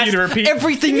what I want you to repeat.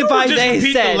 Everything the Just Baize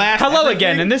repeat the said. last Hello everything.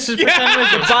 again, and this is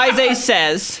The Baize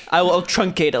says, I will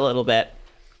truncate a little bit,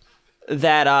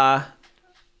 that,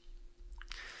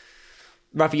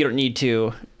 Rafa, you don't need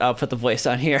to put the voice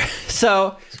on here.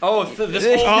 So, Oh, so this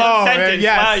whole Oh, sentence.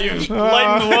 yes. Wow, you've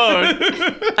lightened the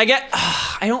load. I get,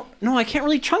 I don't know, I can't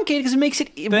really truncate it because it makes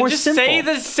it Then more just simple. say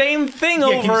the same thing can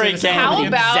you over say the same again. How thing?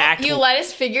 about Exactly. you let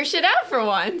us figure shit out for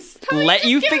once? How about Let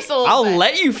you just give figure. us a little I'll bit?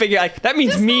 let you figure. Like, that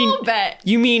means Just a mean. little bit.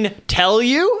 You mean tell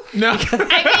you? No.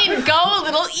 I mean, go a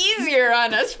little easier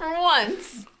on us for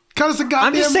once. Cut us a goddamn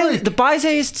I'm just saying break. the Baize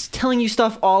is telling you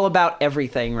stuff all about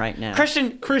everything right now.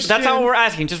 Christian, Christian. that's not what we're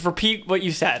asking. Just repeat what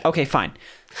you said. Okay, fine.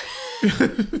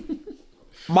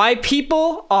 My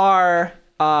people are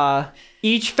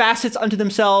each facets unto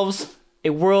themselves a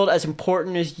world as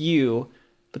important as you,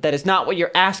 but that is not what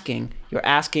you're asking. You're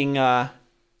asking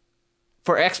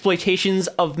for exploitations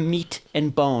of meat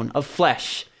and bone, of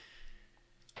flesh.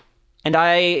 And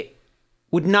I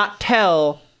would not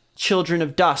tell children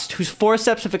of dust, whose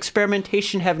forceps of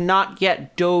experimentation have not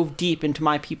yet dove deep into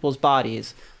my people's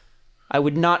bodies. I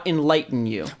would not enlighten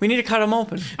you. We need to cut them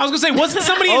open. I was gonna say, wasn't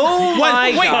somebody?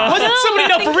 my God. Wasn't somebody?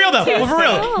 No, for real though. too For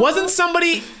real, soon. wasn't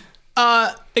somebody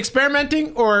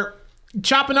experimenting or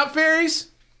chopping up fairies?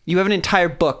 You have an entire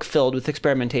book filled with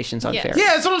experimentations on Yes. fairies.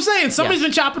 Yeah, that's what I'm saying. Somebody's Yes.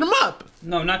 been chopping them up.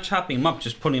 No, not chopping them up,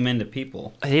 just putting them into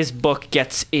people. His book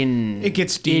gets in. It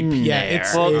gets deep. in Yeah, there.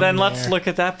 it's. Well, in then let's there. look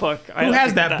at that book. Who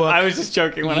has that book? I was just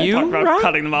joking when You, I talked about Ron?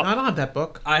 cutting them I up. don't have that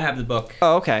book. I have the book.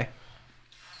 Oh, okay.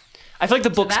 I feel like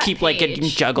the books that keep like getting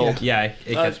page. juggled. Yeah,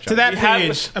 it gets To that We have-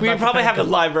 page. we about probably the have a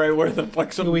Pango. library worth of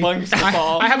books of bunks of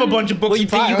I have a bunch of books. Well, you, and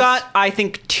files. you got, I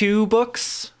think, 2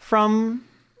 books from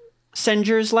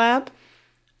Senger's lab.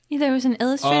 Yeah, there was an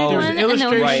illustrated Oh, one. there was an and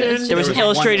there illustration. was There was an one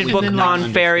illustrated that book we did on not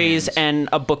fairies understand. and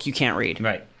a book you can't read.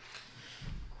 Right.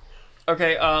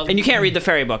 Okay, And you can't read the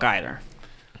fairy book either.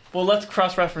 well, let's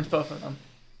cross-reference both of them.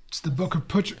 It's the book of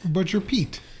Butcher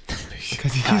Pete.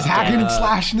 Because he's hacking and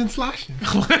slashing and slashing.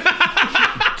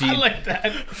 Do you, like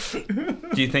that.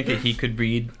 do you think that he could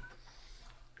read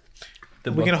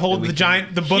the We're book gonna hold that the we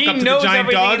giant, the book He up to knows the giant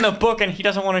everything dog. in the book, and he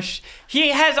doesn't want to. He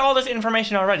has all this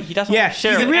information already. He doesn't Yeah, want to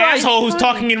share he's it. an asshole who's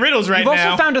talking in riddles right You've also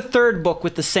now. found a 3rd book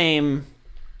with the same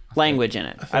language in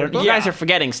it. I don't, you book? guys Yeah. are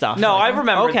forgetting stuff. No, I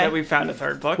remember Okay. that we found a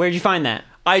 3rd book. Where'd you find that?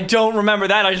 I don't remember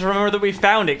that. I just remember that we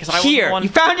found it because I was Here. the one. You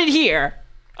found it here.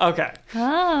 Okay.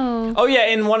 Oh. Oh yeah,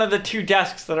 in one of the 2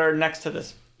 desks that are next to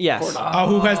this. Yes. portal. Oh,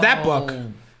 who has that book?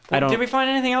 I don't. Did we find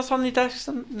anything else on the desks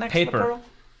next Paper. to the portal?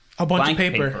 A bunch Blank of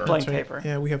paper. paper. That's Blank right. paper.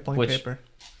 Yeah, we have blank Which- paper.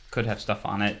 could have stuff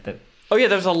on it that Oh yeah,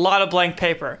 there's a lot of blank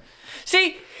paper.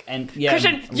 See, and yeah.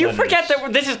 Christian, you letters. forget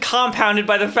that this is compounded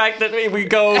by the fact that we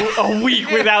go a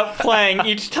week without playing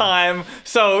each time,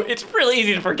 so it's really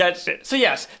easy to forget shit. So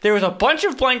yes, there was a bunch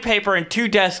of blank paper and 2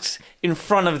 desks in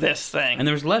front of this thing, And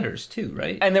there was letters too,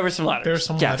 right? and there were some letters. There are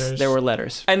some Yes, letters. there were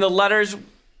letters. And the letters,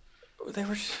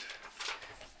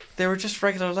 they were just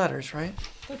regular letters, right?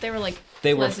 But they were like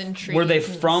They were- pleasantries. were they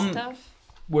and from- stuff.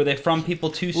 Were they from people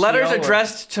to Letters CL or-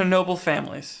 addressed to noble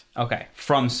families. Okay,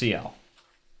 from CL.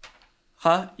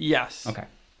 Huh? Yes. Okay.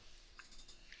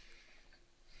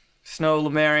 Snow,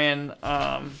 Lumerian,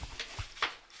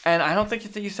 and I don't think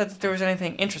that you said that there was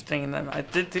anything interesting in them. I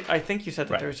think you said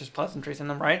that Right. there was just pleasantries in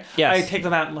them, right? Yes. I take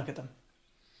them out and look at them.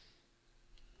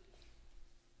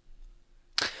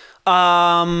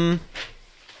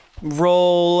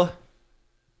 Roll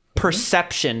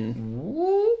perception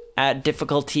at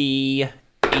difficulty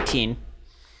 18.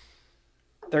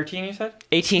 13, you said?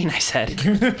 18, I said.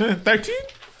 13?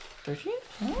 13?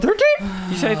 13?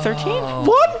 You say 13?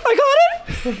 What? I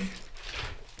got it?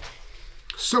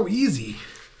 So easy.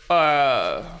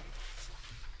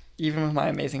 Even with my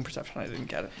amazing perception, I didn't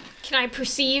get it. Can I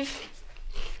perceive?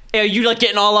 Yeah, you like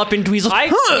getting all up in Dweezil.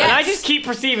 And Yes. I just keep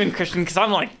perceiving, Christian, because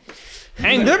I'm like,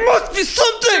 And there must be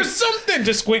something! There's something.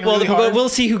 Just squinting Well, really hard. we'll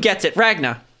see who gets it.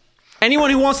 Ragna.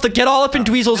 Anyone who wants to get all up in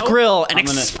Dweezil's grill and I'm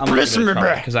gonna express give it a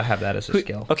try me. because I have that as a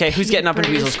skill. Okay, who's getting up in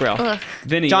Dweezil's grill? Ugh.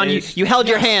 Vinny, John, is, you held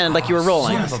your hand like you were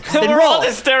rolling. Yes. Then we're all roll.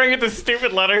 just staring at this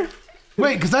stupid letter.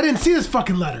 Wait, because I didn't see this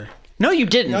fucking letter. No, you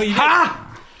didn't. you Ha!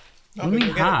 what do you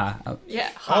mean, ha? Oh, Yeah.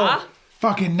 Huh?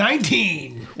 Fucking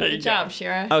 19. Good job,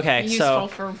 Shira. Okay, Useful so-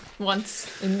 for once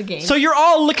in the game. So you're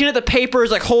all looking at the papers,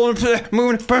 like holding,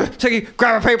 moving, taking,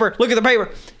 grab a paper, look at the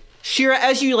paper. Shira,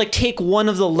 as you like take one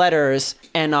of the letters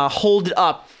and hold it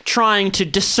up, trying to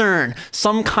discern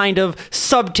some kind of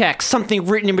subtext, something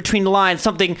written in between the lines,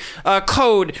 something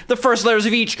code, the first letters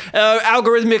of each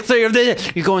algorithmic thing of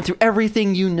this. You're going through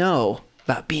everything you know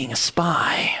about being a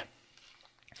spy.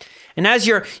 And as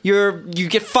you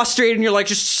get frustrated and you're like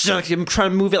just trying to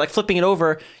move it, like flipping it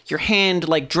over, your hand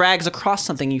like drags across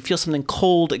something. You feel something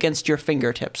cold against your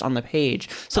fingertips on the page,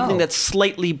 something Oh. that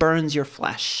slightly burns your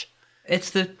flesh. it's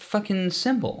the fucking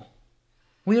symbol.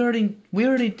 We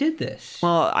already did this.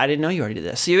 Well, I didn't know you already did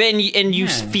this. And you Yeah.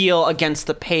 feel against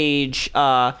the page,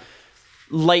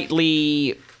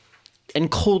 lightly and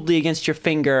coldly against your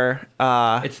finger,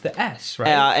 It's the S, right?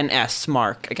 an S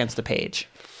mark against the page.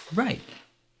 Right.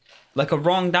 Like a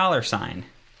wrong dollar sign.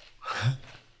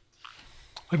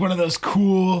 Like one of those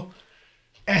cool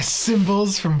S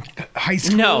symbols from high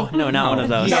school. No, not one of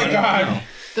those. God.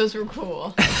 Those were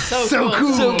cool. So, So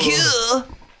cool. So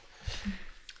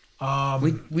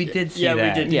cool. We did see Yeah,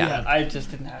 that. we did. Yeah. I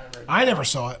just didn't have it. I never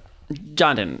saw it.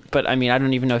 John didn't, but I mean, I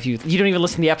don't even know if you don't even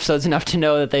listen to the episodes enough to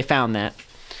know that they found that.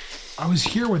 I was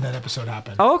here when that episode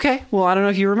happened. Oh, okay. Well, I don't know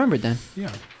if you remembered then. Yeah.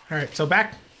 All right, so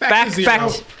back Back- to zero. back-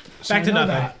 Back to I know nothing.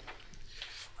 that.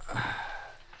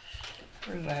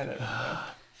 Where did I have it?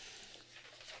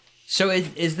 So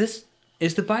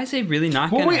is the Bise really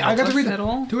not Well, going to wait, I help got to us read at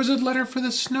all? There was a letter for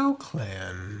the Snow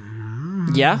Clan.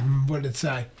 Yeah. What did it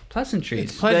say?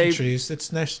 Pleasantries. Pleasantries.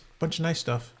 It's nice, bunch of nice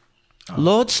stuff.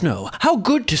 Lord Snow, how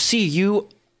good to see you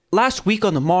last week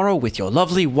on the morrow with your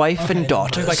lovely wife and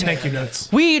daughters. Like thank you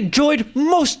notes. We enjoyed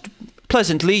most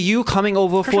pleasantly you coming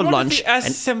over for What does lunch. the S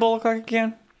and symbol look like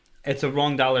again? It's a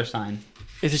wrong dollar sign.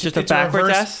 Is it just a It's a backwards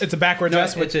reverse- S? It's a backwards No,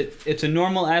 S. it's a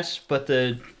normal S, but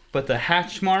the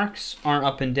hatch marks aren't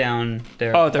up and down.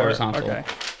 They're Oh, there. horizontal. Okay.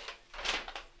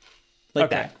 like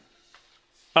Okay. that.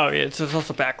 Oh yeah, it's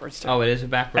also backwards too. Oh, it is a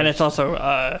backwards. And it's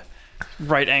also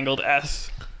right-angled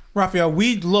S. Raphael,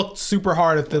 we looked super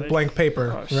hard at the blank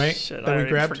paper, Oh, right? shit, that I we already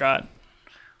grabbed. forgot.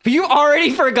 You already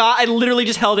forgot. I literally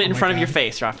just held it in front of your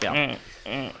face, Raphael.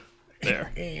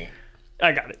 There.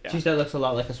 I got it. Yeah. Jeez, that looks a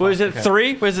lot like a What is it? swastika.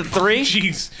 3? Was it 3?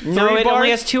 Jeez, No, Three it only bars?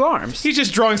 has 2 arms. he's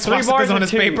just drawing bars swastikas or on his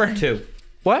 2? paper. 2.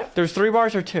 What? There's 3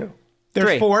 bars or 2? There's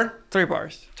 3. 4, 3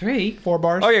 bars. 3. 4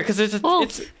 bars. Oh yeah, because it's Oh.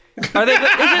 it's. Are they?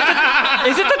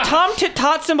 Is it the Tom Tit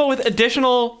Tot symbol with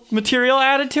additional material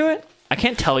added to it? I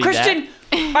can't tell you Christian,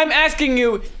 I'm asking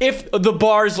you if the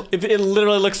bars, if it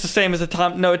literally looks the same as the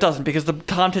Tom. No, it doesn't, because the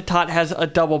Tom Tit Tot has a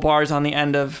double bars on the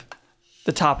end of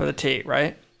the top of the T,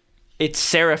 right? that. It's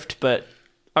serifed, but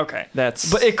Okay,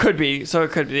 that's. but it could be. So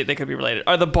it could be. They could be related.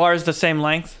 Are the bars the same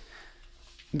length?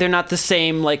 they're not the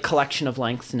same like collection of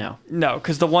lengths. No. No,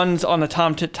 because the ones on the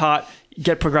Tom Tit Tot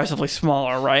get progressively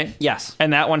smaller, right? Yes.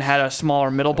 And that one had a smaller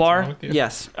middle bar.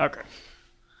 Yes. Okay.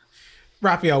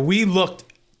 Raphael, we looked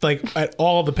like at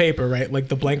all the paper, right? Like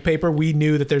the blank paper. We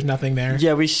knew that there's nothing there.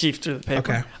 Yeah, we sheafed through the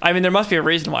paper. Okay. I mean, there must be a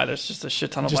reason why there's just a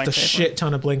shit ton of Just blank a paper. shit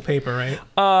ton of blank paper,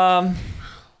 right?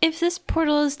 If this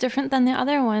portal is different than the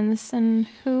other ones, then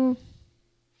who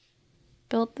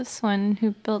built this one?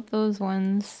 Who built those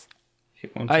ones?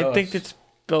 I think it's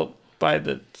built by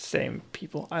the same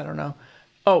people. I don't know.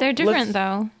 Oh, They're different let's-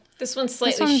 though. This one's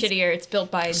slightly one's- shittier. It's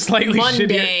built by Slightly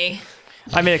Monday.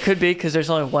 I mean, it could be because there's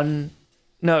only one.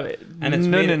 No, And it's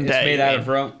made Day. out of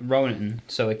Ronan,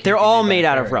 so it can't They're be all by made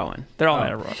out fairy. of Rowan. They're all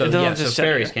made of rock. So, It doesn't yeah, so just say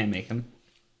fairies here. can't make them,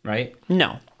 right?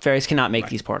 No, fairies cannot make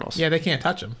these portals. Yeah, they can't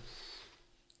touch them.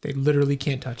 They literally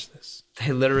can't touch this.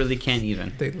 They literally can't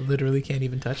even. They literally can't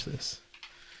even touch this.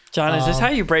 John, is this how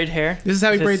you braid hair? This is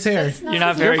how he braids hair. You're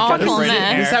not very good at awful, braiding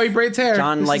man. This is how hair. he braids hair.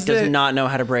 John This is does it. not know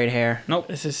how to braid hair. Nope.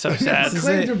 This is so sad. This is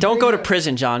it. Don't go to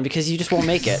prison, John, because you just won't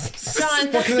make it. John,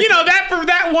 that's You know that for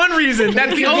that one reason.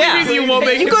 That's the only Yeah. reason you won't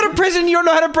make You it. go to prison, you don't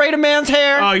know how to braid a man's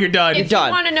hair. Oh, you're done. if done.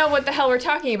 you want to know what the hell we're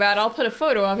talking about, I'll put a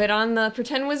photo of it on the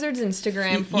Pretend Wizards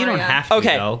Instagram for You don't ya. have to.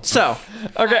 Okay, though. so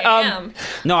Okay. I am.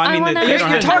 No, I mean, wanna, they don't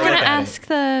have to I look wanna at it. ask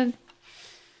the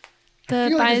I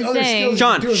feel like there's other skills Bise. you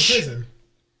John, can do in shh. prison.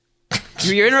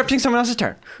 you're interrupting someone else's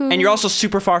turn, and you're also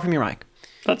super far from your mic.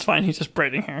 That's fine. He's just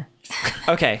braiding hair.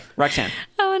 Okay, Roxanne.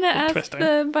 I want to ask twisting.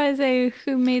 the Bise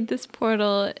who made this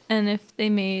portal and if they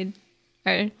made,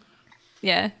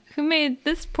 who made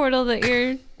this portal that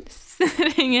you're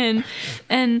sitting in,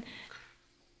 and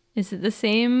is it the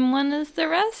same one as the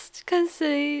rest? Because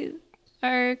they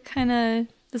are kind of.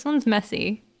 This one's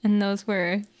messy, and those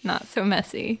were not so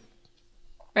messy,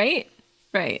 right?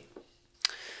 Right.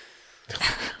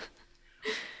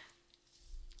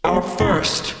 Our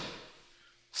first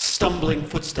stumbling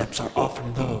footsteps are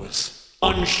often those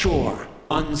unsure,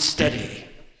 unsteady.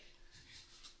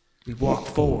 We walk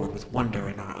forward with wonder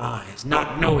in our eyes,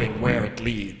 not knowing where it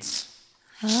leads.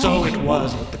 So it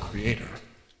was with the creator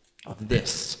of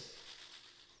this.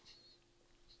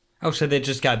 Oh, so they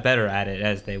just got better at it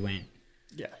as they went.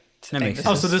 Yeah. That makes Oh,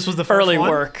 sense. so this was the first Early one?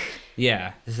 work.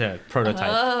 Yeah, this is a prototype.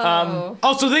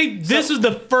 Oh, so this was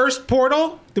the first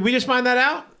portal? Did we just find that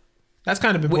out? That's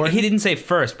kind of Wait, important. he didn't say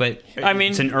first, but I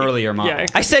mean, it's an earlier model. Yeah,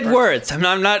 I said words. I'm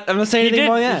not saying he anything did.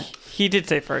 more than that. He did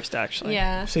say first, actually.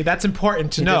 Yeah. See, that's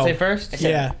important to Did know. it say first?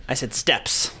 Yeah. I said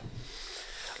steps.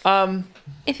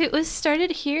 If it was started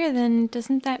here, then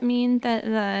doesn't that mean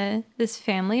that this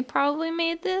family probably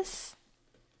made this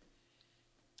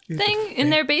thing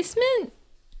in their basement?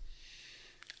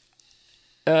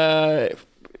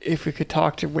 If we could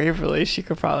talk to Waverly, she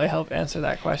could probably help answer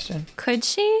that question. Could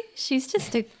she? She's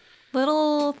just a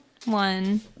little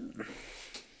one.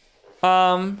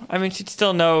 I mean, she'd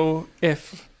still know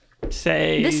if,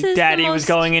 say, This is Daddy the was most-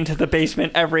 going into the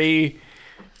basement every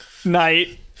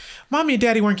night. Mommy and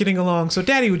Daddy weren't getting along, so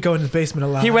Daddy would go into the basement a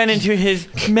lot. He went into his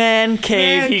man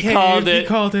cave, Man he cave, called He it.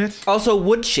 called it. Also,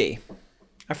 would she?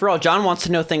 After all, John wants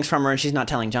to know things from her, and she's not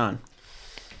telling John.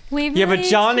 Waverly Yeah, but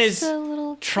John just is a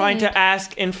little trying kid. to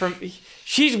ask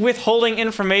she's withholding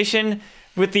information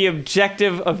with the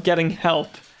objective of getting help.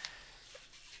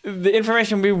 The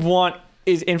information we want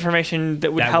is information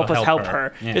that would That help will us help help her.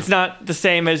 her. Yeah. It's not the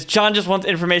same as John just wants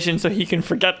information so he can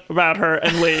forget about her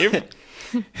and leave.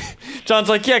 John's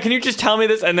like, yeah, can you just tell me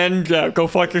this and then go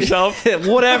fuck yourself?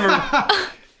 Whatever.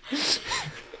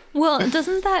 Well,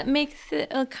 doesn't that make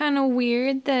it kind of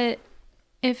weird that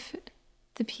if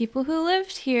the people who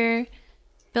lived here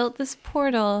built this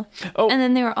portal and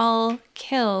then they were all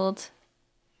killed,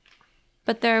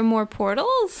 but there are more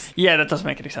portals? Yeah, that doesn't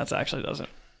make any sense, actually, does it?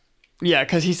 Yeah,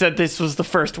 because he said this was the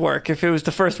first work. If it was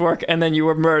the first work and then you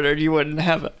were murdered, you wouldn't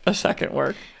have a second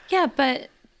work. Yeah, but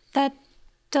that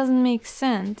doesn't make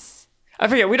sense. I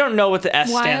forget. We don't know what the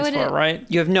S Why stands would for, it- right?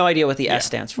 You have no idea what the S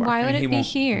stands for. Why would He it be won't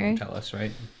here tell us,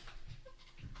 right?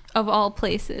 of all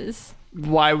places?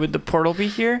 Why would the portal be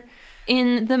here?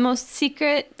 In the most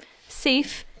secret,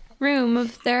 safe room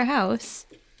of their house.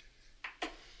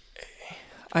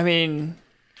 I mean,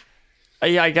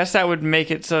 yeah, I guess that would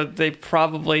make it so they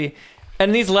probably...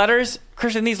 And these letters,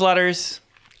 Christian, these letters,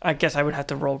 I guess I would have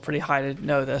to roll pretty high to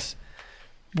know this.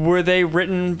 Were they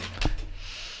written...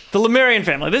 The Lemurian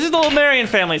family. This is the Lemurian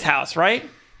family's house, right?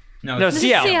 No, it's- This is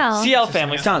CL. CL. CL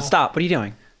family's John, house. stop. What are you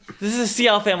doing? This is a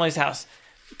CL family's house.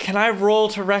 Can I roll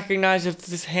to recognize if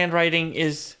this handwriting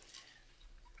is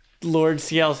Lord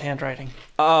CL's handwriting?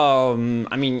 I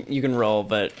mean, you can roll,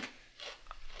 but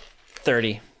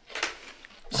 30.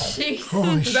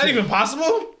 Holy Is that shit. even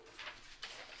possible?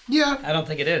 Yeah, I don't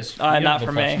think it is. Not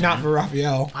for me. Not for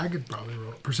Raphael. I could probably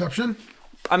roll. Perception?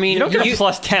 I mean, You don't get a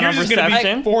plus 10 You're on just gonna be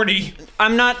perception. 40.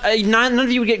 I'm not, none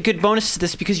of you would get good bonuses to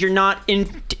this because you're not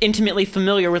intimately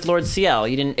familiar with Lord CL.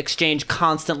 You didn't exchange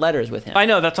constant letters with him. I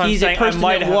know, that's what I'm He's saying. a person I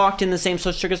might that have. walked in the same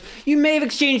social circles. You may have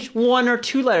exchanged 1 or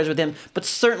 2 letters with him, but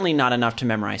certainly not enough to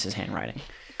memorize his handwriting.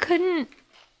 Couldn't,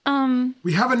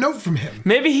 We have a note from him.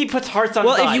 Maybe he puts hearts on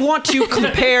Well, his if you eyes. want to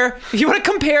compare, if you want to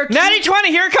compare, Natty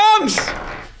 20, here it comes!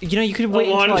 you know, you could wait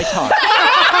one. until I talk.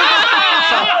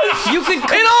 So you could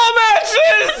In all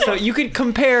matches! so you could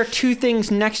compare 2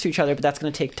 things next to each other, but that's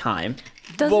going to take time.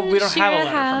 doesn't Well, we don't have a Shira letter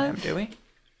have... from him, do we?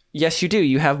 Yes, you do.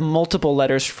 You have multiple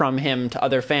letters from him to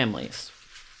other families.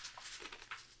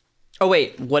 Oh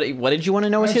wait, what did you want to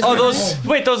know was his? Oh,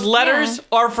 those letters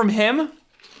are from him?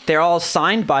 They're all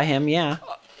signed by him. Yeah.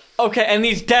 Okay, and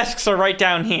these desks are right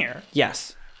down here.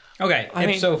 Yes. Okay, I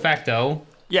mean- ipso facto,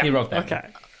 Yeah, he wrote that. Okay,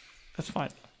 that's fine.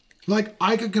 Like,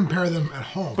 I could compare them at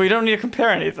home. We don't need to compare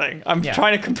anything. I'm Yeah.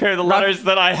 trying to compare the letters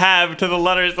that I have to the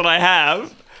letters that I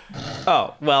have.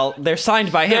 Oh well, they're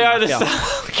signed by him. They are the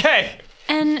Raphael. Okay.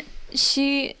 And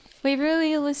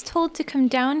Waverly was told to come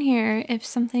down here if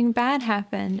something bad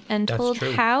happened and That's told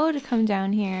true. how to come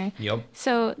down here. Yup.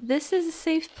 So this is a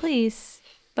safe place,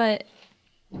 but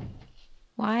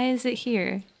why is it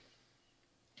here?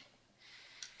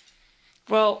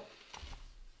 Well,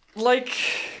 like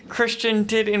Christian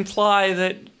did imply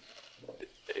that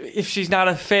if she's not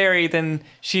a fairy, then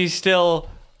she's still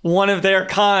one of their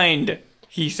kind,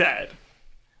 he said.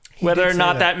 Whether did or say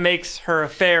not that. that makes her a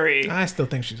fairy. I still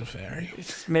think she's a fairy.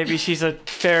 Maybe she's a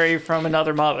fairy from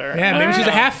another mother. Yeah, maybe she's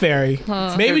a half fairy.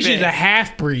 Maybe Could she's be. a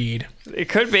half breed. It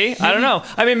could be. I don't know.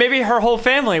 I mean, maybe her whole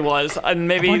family was, and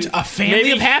maybe A family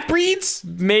maybe, of half breeds?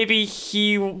 Maybe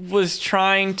he was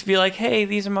trying to be like, "Hey,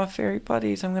 these are my fairy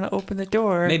buddies. I'm gonna open the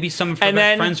door." Maybe some of her And best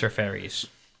then- friends are fairies.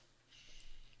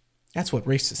 That's what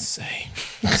racists say.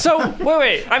 So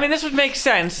wait. I mean, this would make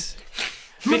sense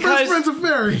My best because friend's a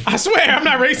fairy. I swear, I'm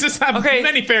not racist. I have okay,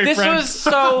 many fairy this friends. was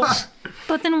so.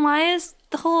 But then why is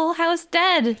the whole house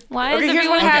dead? Why Okay, is here's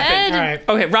what everyone happened. dead?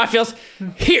 All right. Okay, Raphael's.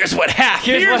 Here's what happened.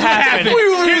 Here's what happened.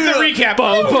 Here's the recap.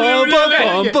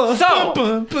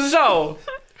 So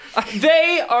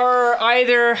they are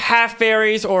either half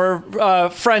fairies or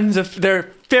friends of their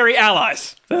fairy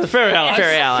allies. Fairy allies.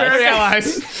 Fairy allies. Fairy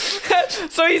allies.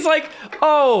 So he's like,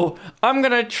 "Oh, I'm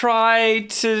gonna try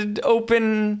to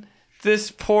open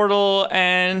this portal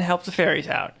and help the fairies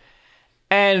out."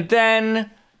 And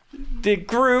then the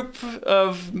group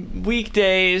of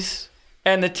weekdays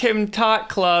and the Tim Tot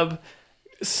Club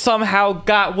somehow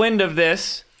got wind of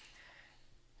this.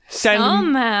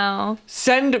 Somehow.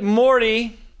 Send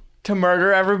Morty to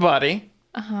murder everybody.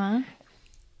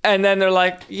 And then they're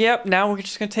like, "Yep, now we're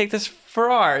just gonna take this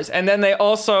for ours." And then they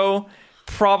also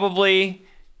probably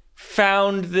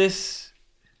found this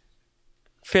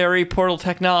fairy portal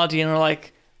technology and are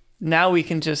like, now we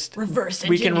can just Reverse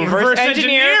we can engineer. reverse Reverse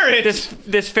engineer engineer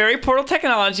it. this fairy portal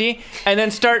technology and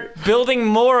then start building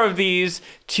more of these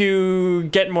to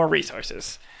get more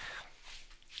resources.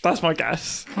 That's my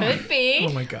guess. Could be.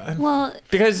 Oh my god. Well,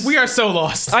 Because We are so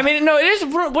lost. I mean, no, it is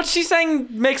what she's saying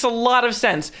makes a lot of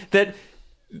sense. That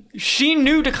she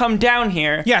knew to come down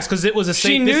here. Yes, because it was a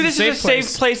safe. She knew this is a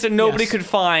safe place that nobody Yes. could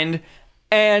find,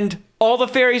 and all the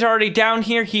fairies are already down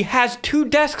here. He has 2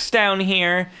 desks down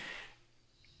here,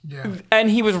 Yeah. and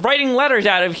he was writing letters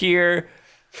out of here.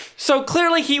 So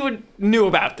clearly, he knew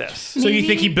about this. So you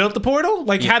think he built the portal?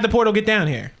 Like, how'd the portal get down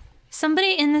here?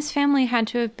 somebody in this family had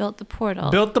to have built the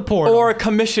portal. Built the portal. Or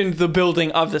commissioned the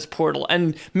building of this portal,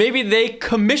 and maybe they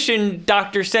commissioned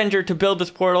Dr. Senger to build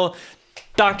this portal.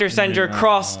 Dr. Senger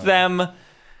crossed them.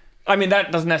 I mean,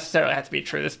 that doesn't necessarily have to be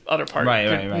true. This other part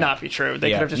could not be true.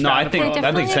 They could have just no, found I the portal. think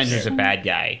Definitely Senger's a bad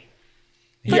guy.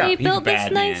 But Yeah, he he's built a this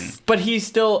bad nice. man. But he's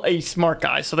still a smart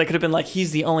guy, so they could have been like,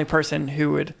 he's the only person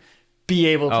who would be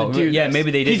able to do yeah, this.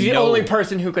 maybe they didn't He's the know. only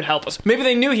person who could help us. Maybe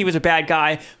they knew he was a bad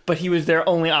guy, but he was their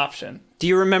only option. Do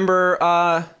you remember,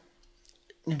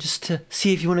 just to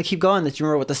see if you want to keep going, that you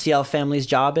remember what the CL family's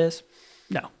job is?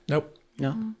 No. Nope.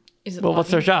 No? Is it Well,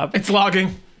 what's their job? It's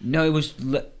logging. No, it was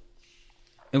money.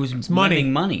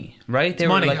 lending money, right? They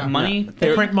money. were like money.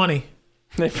 They print money.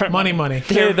 They print Money.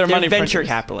 They're money venture printers.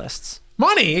 capitalists.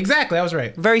 Money. Exactly. I was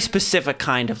right. Very specific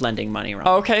kind of lending money, Ron.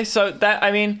 Okay, so that,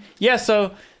 I mean, yeah,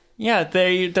 so, yeah,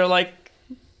 they're like,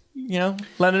 you know,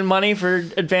 lending money for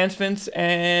advancements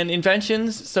and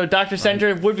inventions. So Dr.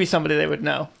 Senger would be somebody they would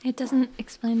know. It doesn't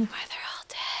explain why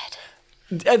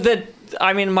they're all dead.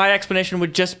 I mean, my explanation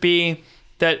would just be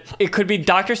that it could be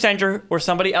Dr. Senger or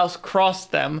somebody else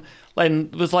crossed them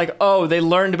and was like, oh, they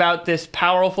learned about this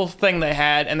powerful thing they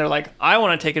had, and they're like, I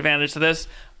want to take advantage of this.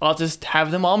 I'll just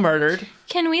have them all murdered.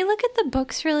 Can we look at the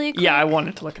books really quick? Yeah, I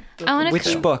wanted to look at I wanna Which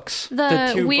see books?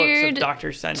 the 2 weird, books of Dr.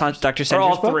 Senger. It's not Dr. Or Senger's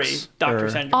all books? 3 Dr. Or-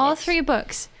 Senger all books. 3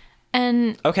 books,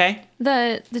 and Okay.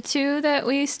 the 2 that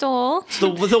we stole,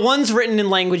 The ones written in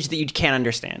language that you can't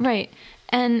understand. right?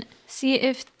 And see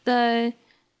if the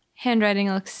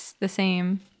handwriting looks the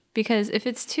same. Because if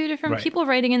it's 2 different Right. people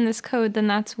writing in this code, then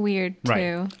that's weird too.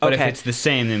 Right. But Okay. if it's the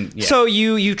same, then yeah. So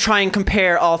you try and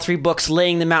compare all 3 books,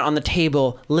 laying them out on the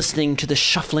table, listening to the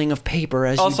shuffling of paper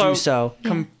as Also, you do so.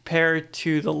 compared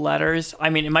to the letters, I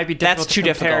mean, it might be difficult That's too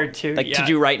to compare difficult. to, To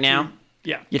do right now.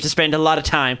 Yeah. You have to spend a lot of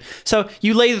time. So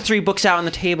you lay the 3 books out on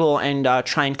the table and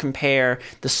try and compare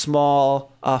the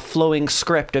small flowing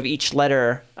script of each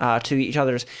letter to each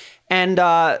other's. And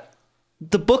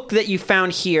the book that you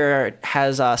found here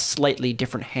has a slightly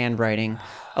different handwriting,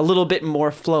 a little bit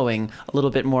more flowing, a little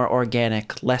bit more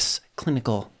organic, less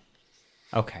clinical.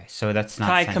 Okay, so that's not.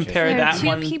 Can I Senger's. compare There are that 2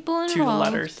 one people to the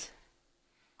involved. letters?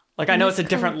 Like, I know it's a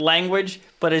different language,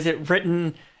 but is it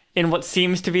written in what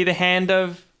seems to be the hand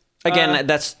of... Again,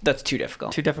 that's too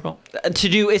difficult. Too difficult? To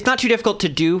do. It's not too difficult to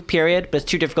do, period, but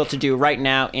it's too difficult to do right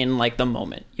now in like the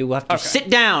moment. You have to sit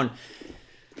down,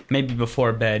 Maybe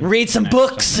before bed. read some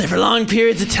books for long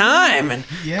periods of time, and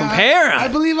compare them. I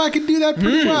believe I can do that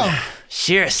pretty well.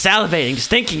 Sheer salivating just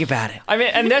thinking about it. I mean,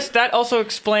 and that also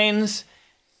explains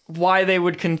why they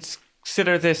would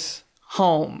consider this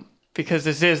home, because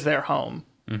this is their home.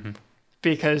 Mm-hmm.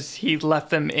 Because he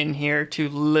let them in here to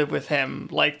live with him,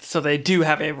 like, so they do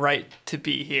have a right to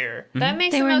be here. That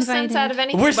makes They the were most sense invited. out of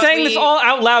anything. We're but saying this all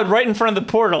out loud right in front of the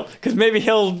portal, because maybe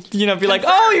he'll, be like,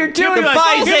 "Oh, you're doing But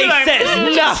like, Bizet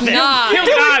says nothing. Nah. You're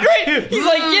doing great." He's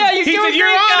like, "Yeah, you're doing "You're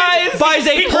great, on it." guys."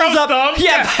 Bizet pulls up.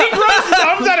 He grows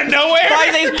thumbs out of nowhere.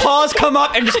 Bizet's paws come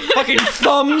up and just fucking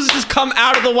thumbs just come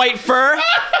out of the white fur.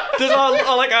 There's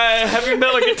like a heavy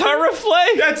metal guitar riff play.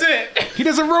 That's it. He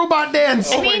does a robot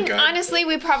dance. I mean, honestly,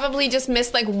 we probably just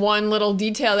missed like one little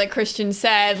detail that Christian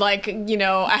said, like,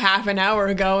 a half an hour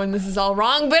ago, and this is all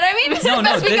wrong. But I mean, this is the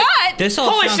best we got. This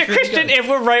all Holy sounds shit, really Christian! good. If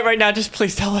we're right now, just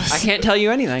please tell us. I can't tell you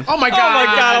anything. Oh my god. Oh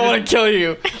my god, I want to kill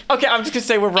you. Okay, I'm just gonna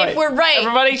say we're right. If we're right,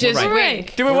 everybody, just right.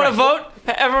 wink. Do we want to vote?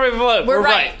 Everybody vote. We're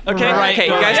right. Okay. Right. Okay,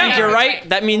 you guys Yeah. think you're right?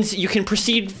 That means you can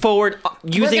proceed forward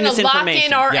We're using gonna this lock information.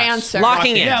 in our Yes. answer.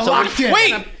 Locking in. Yeah, So locked in.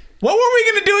 Wait. What were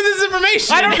we gonna do with this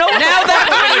information? I don't know. now that's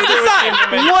what you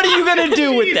decide. What are you gonna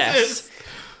do with this?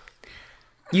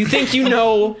 You think you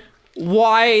know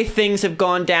why things have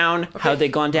gone down, how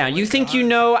they've gone down. You think you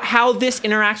know how this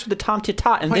interacts with the Tom Tit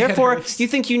Tot, and My head therefore hurts. you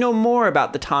think you know more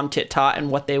about the Tom Tit Tot and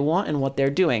what they want and what they're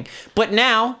doing. But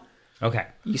now Okay.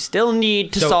 you still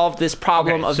need to So- solve this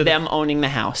problem okay, of so the- them owning the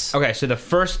house. Okay, so the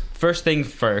first thing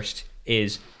first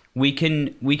is we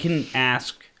can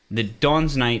ask the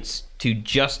Dawn's Knights to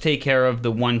just take care of the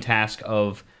one task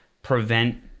of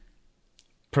prevent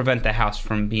the house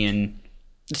from being.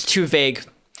 It's too vague.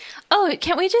 Oh,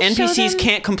 can't we just show NPCs them?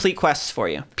 can't complete quests for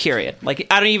you. Period. Like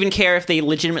I don't even care if they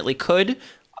legitimately could.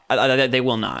 They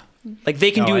will not. Like they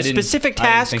can No, do I a didn't- specific I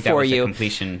didn't task think that for was the you.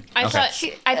 completion. I Okay. thought.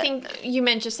 I think you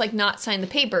meant just like not sign the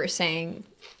paper saying.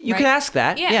 You right? could ask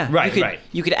that. Yeah. Yeah. Right, You could, right.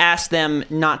 You could ask them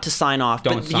not to sign off.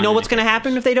 Don't but you sign know what's any going to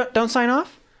happen if they don't sign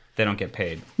off? They don't get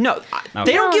paid. No, Okay.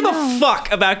 they don't give No. a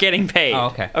fuck about getting paid. Oh,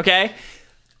 okay. Okay?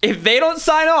 If they don't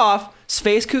sign off,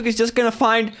 Space Kook is just going to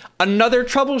find another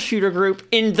troubleshooter group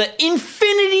in the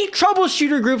infinity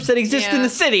troubleshooter groups that exist in Yeah. the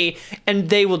city, and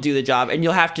they will do the job, and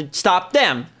you'll have to stop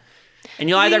them. And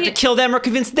you'll either have to kill them or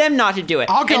convince them not to do it.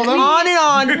 I'll kill and them. on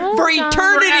and on for Stop.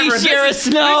 eternity, Forever. Shara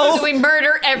Snow. So we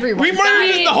murder everyone. We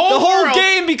murdered Right? the whole The whole world.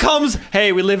 game becomes,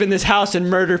 hey, we live in this house and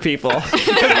murder people. Because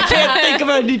we can't think of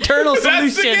an eternal That's the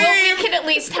solution. game. Well, we could at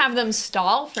least have them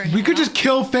stall for. We could just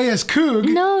kill Fea's Coog.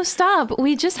 No, stop.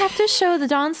 We just have to show the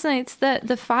Dawn's Knights that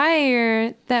the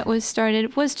fire that was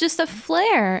started was just a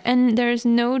flare and there's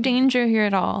no danger here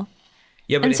at all.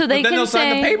 Yeah, but And so they Then can they'll sign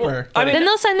say, the paper. then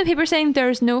they'll sign the paper saying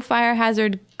there's no fire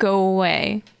hazard, go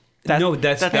away. That's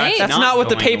not what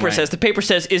the paper says. The paper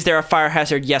says, is there a fire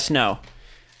hazard? Yes, no.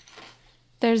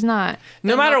 There's not. No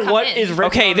Then matter they'll come what in. is written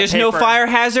Okay, on the there's no paper. fire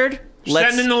hazard. Let's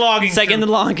Send in the logging Send in crew.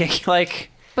 the logging. Like,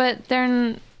 But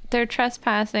they're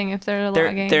trespassing if they're They're-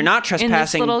 logging. they're not in this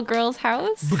trespassing. little girl's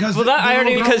house. Because Well, that the I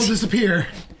already- little girl because- will disappear.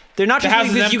 they're not The just house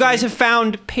is because you empty. guys have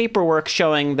found paperwork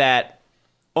showing that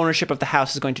ownership of the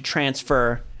house is going to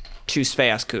transfer to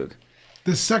Sveas Koog.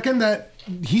 The second that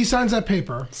he signs that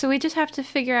paper, So we just have to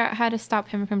figure out how to stop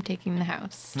him from taking the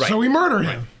house. so we murder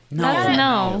him. That's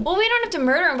no. Well, we don't have to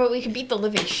murder him, but we could beat the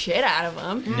living shit out of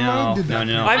him. No, I did that.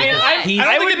 no. I mean, Oh, He's-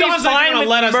 I don't would think be Dawn's Knights fine gonna with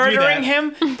let us do murdering that.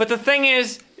 him, but the thing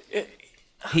is,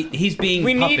 he's being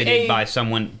We need puppeted a-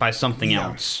 by something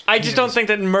else. I just don't think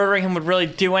that murdering him would really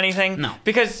do anything. No.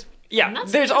 Because, yeah, I'm not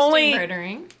there's suggesting only...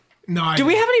 murdering. No, I Do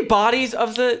we have any bodies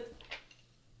of the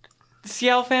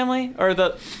Ciel family? Or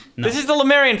the... This is the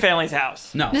Lemurian family's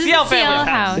house. No. This is Ciel the family's Ciel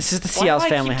house. house. This is the Why do Ciel's I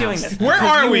family keep doing house. this? Where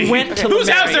are we? went to Whose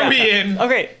house Lemuria. are we in?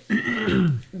 Okay.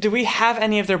 Do we have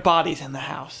any of their bodies in the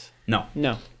house? No.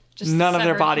 No, Just None of their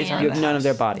severed bodies are hands. you in have the none of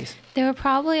their house. bodies. They were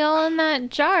probably all in that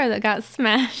jar that got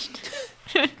smashed.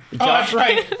 Oh, that's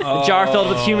right. A jar filled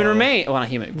with human remains. Well, not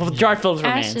human. Well, a jar filled with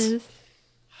remains Ashes.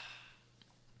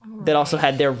 that also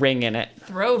had their ring in it.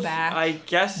 Throwback. I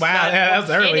guess. Wow, yeah, that was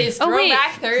It early. is Oh, wait.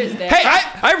 Throwback Thursday. Hey,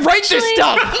 I write this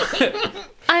stuff.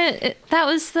 That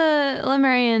was the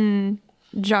Lemurian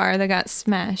jar that got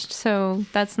smashed, so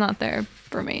that's not their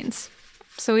remains.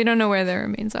 So we don't know where their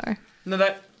remains are. No,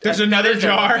 that, There's that another is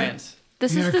their jar? remains.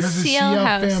 This Yeah, is the 'cause CL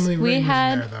house. family We ring was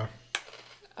had there, though.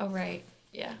 Oh, right.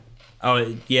 Yeah.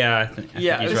 Oh, yeah. I think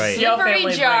Yeah, he's it was right. Ciel Slippery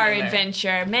family jar ring in there.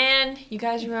 adventure. Man, you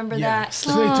guys remember Yeah. that?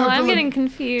 So they Oh, took I'm the getting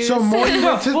confused. So Morty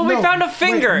went to. Well, we no, found a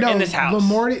finger wait, no, in this house.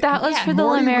 Lamorty, that was Yeah. for the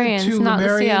Morty went Lemurians, to not the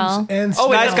Lemurians CL. and Oh,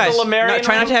 wait, Guys, that's guys, the Lemurian no,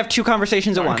 try not one? to have two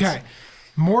conversations at once. Okay.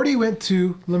 Morty went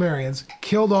to Lemurians,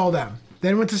 killed all them.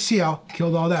 Then went to CL,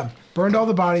 killed all them. Burned all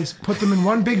the bodies, put them in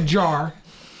one big jar.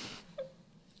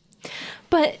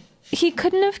 But he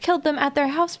couldn't have killed them at their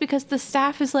house because the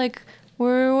staff is like,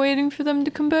 we're waiting for them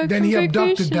to come back Then from he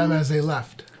abducted vacation. them as they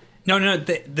left. No.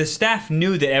 The staff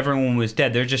knew that everyone was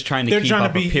dead. They're just trying to They're keep trying to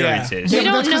up be- yeah. appearances. We Yeah, but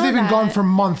don't that's because know they've been that. gone for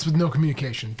months with no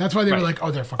communication. That's why they were Right. like,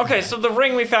 oh, they're fucking Okay, dead. so the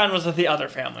ring we found was of the other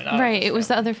family, not Right, it was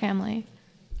the other family.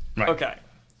 Right. Okay.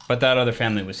 But that other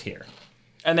family was here.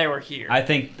 And they were here. I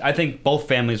think both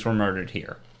families were murdered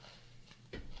here.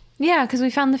 Yeah, because we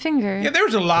found the finger. Yeah, there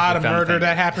was a lot of found murder things.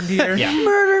 that happened here. Yeah.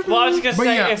 well, I was going to But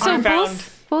say, yeah, if so we found...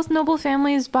 both noble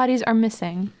families' bodies are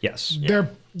missing. Yes.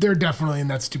 They're definitely in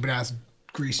that stupid ass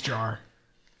grease jar.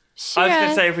 I was going to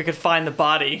Shira- say, if we could find the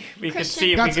body, we could Christian-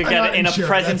 see if That's- we could get I'm it in a not sure.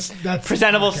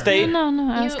 presentable Okay. state. No, I was You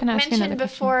going to ask you another mentioned question.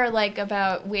 before, like,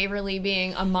 about Waverly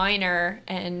being a minor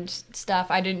and stuff.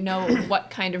 I didn't know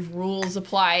what kind of rules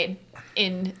applied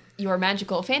in your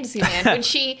magical fantasy land. Would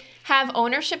she have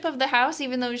ownership of the house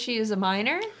even though she is a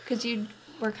minor? Because you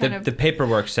were kind of... The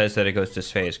paperwork says that it goes to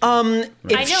Svea's. If I know,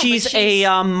 but she's she's-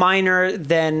 a minor,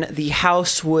 then the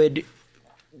house would.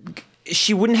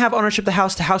 She wouldn't have ownership of the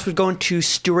house. The house would go into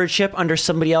stewardship under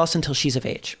somebody else until she's of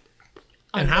age.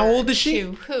 And how old is she?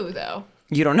 To who, though?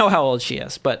 You don't know how old she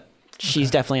is, but she's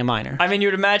definitely a minor. I mean, you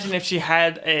would imagine if she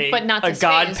had But not a to Svea's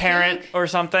godparent Koog? or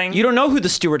something. You don't know who the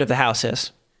steward of the house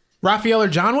is. Raphael or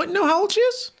John wouldn't know how old she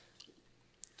is?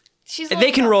 She's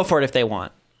They can roll for it if they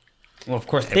want. Well, of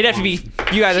course They'd have to be.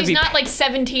 You guys would She's be not like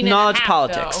 17 knowledge and a half,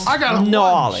 politics. though. I got a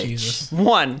knowledge. Jesus.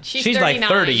 One. She's like 39.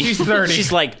 30. She's 30.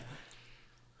 She's like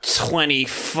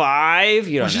 25.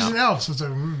 You don't She's an know. elf, so it's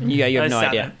like, Yeah, you have no 7.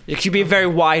 idea. It should be a very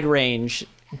wide range.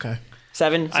 Okay.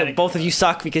 7. So think- both of you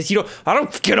suck because you don't. I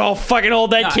don't get how fucking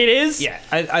old that kid is. Yeah,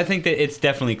 I think that it's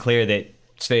definitely clear that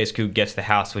Sveasku gets the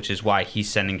house, which is why he's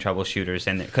sending troubleshooters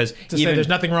in there. Because say there's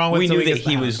nothing wrong with we it, so knew he that gets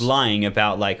the he was house. lying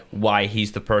about like why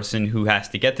he's the person who has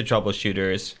to get the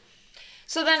troubleshooters.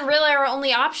 So then really our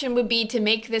only option would be to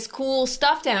make this cool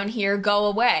stuff down here go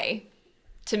away.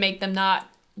 To make them not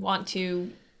want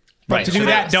to... Right. to do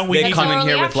that, don't we They need come our in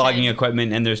only here with option. logging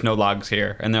equipment and there's no logs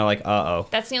here, and they're like, "Uh-oh."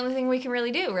 That's the only thing we can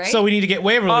really do, right? So we need to get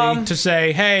Waverly to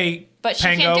say, hey, But she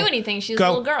Pango, can't do anything. She's a go.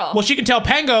 little girl. Well, she can tell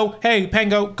Pango, hey,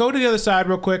 Pango, go to the other side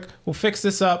real quick. We'll fix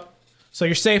this up so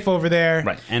you're safe over there.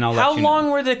 Right. And I'll How let you long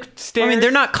know. were the stairs? I mean, they're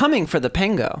not coming for the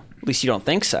Pango. At least you don't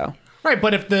think so. Right,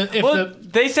 but if Well, the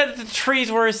they said that the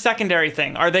trees were a secondary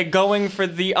thing. Are they going for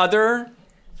the other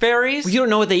fairies? You don't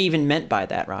know what they even meant by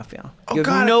that, Raphael. You have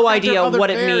God, I no forgot there idea are other what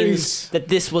it fairies. means that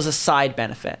this was a side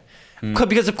benefit.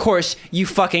 Because, of course, you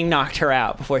fucking knocked her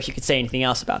out before she could say anything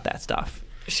else about that stuff.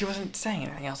 She wasn't saying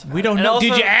anything else about We it. don't And know.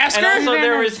 Did you ask and her? also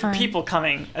there No, was it's fine. people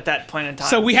coming at that point in time.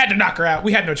 so we had to knock her out.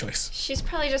 We had no choice. She's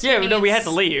probably just Yeah, thinking no, we had it's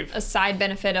to leave. A side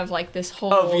benefit of like this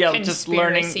whole Of, yeah, conspiracy, just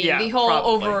learning- yeah, the whole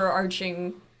probably.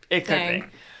 overarching It could thing. be.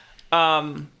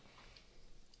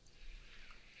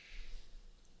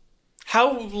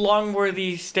 How long were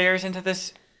the stairs into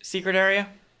this secret area?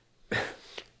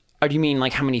 Or do you mean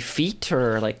like how many feet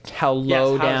or like how Yes,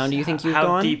 low how- down do you think you've how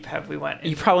gone? deep have we went?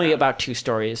 You into probably the about 2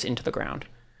 stories into the ground.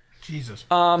 Jesus.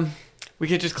 We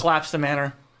could just collapse the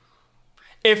manor.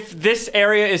 If this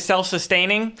area is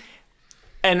self-sustaining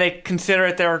and they consider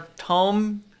it their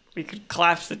home, we could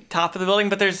collapse the top of the building,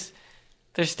 but there's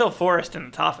still forest in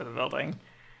the top of the building.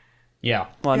 Yeah.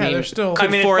 Well, I Yeah, mean, there's still- could I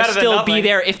mean, it's forest better than still be nothing.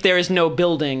 there if there is no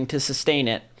building to sustain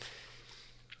it?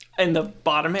 In the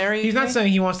bottom area? He's you not think?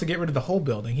 saying he wants to get rid of the whole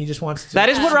building. He just wants to. That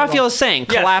is what Raphael is saying.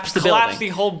 Yes, Collapse the collapse building.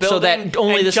 the whole building So that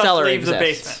only and the just cellar leave the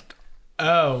exists. basement.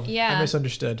 Oh, Yeah. I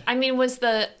misunderstood. I mean,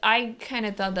 I kind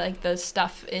of thought that like the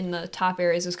stuff in the top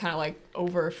areas was kind of like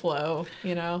overflow,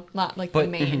 you know, not like the But-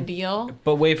 main deal.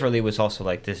 But Waverly was also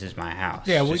like, "This is my house."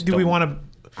 Yeah, Just do we don't- want to?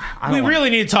 I We don't really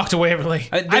need to talk to Waverly.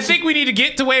 This I is- think we need to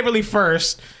get to Waverly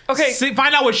first. Okay.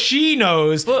 Find out what she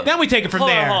knows. Well, then we take it from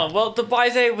hold there. On, hold on. Well, the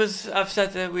Baise was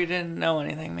upset that we didn't know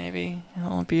anything. Maybe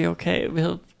he'll be okay.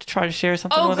 He'll try to share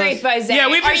something Oh, with great, us. Baise. Yeah,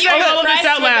 we've been Are you saying all of this impressed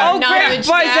out with loud. our Oh, knowledge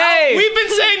great, now? Baise! We've been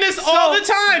saying this all the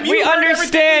time. You we heard everything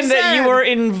understand we that you said. were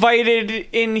invited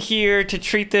in here to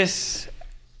treat this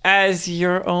as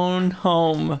your own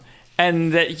home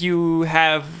and that you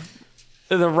have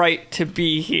the right to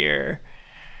be here.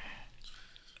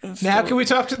 Now can we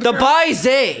talk to The girl?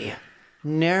 Baise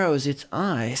narrows its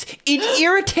eyes in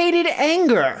irritated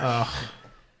anger.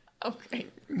 Okay.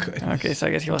 Okay, so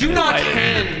I guess he Do wasn't not invited.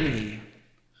 hand me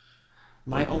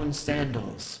my own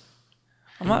sandals.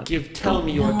 I'm not. Tell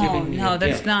me you are giving me No, a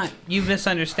that's gift. not. You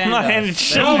misunderstand. I'm not us. handing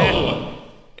shit. No!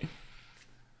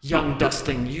 Young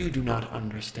Dustling, you do not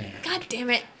understand. God damn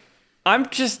it. I'm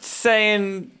just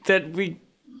saying that we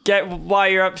get why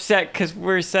you're upset because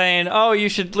we're saying, oh, you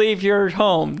should leave your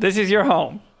home. This is your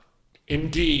home.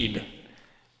 Indeed.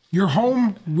 Your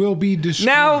home will be destroyed.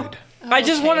 Now, I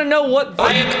just want to know what.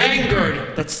 I am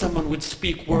angered that someone would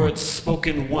speak words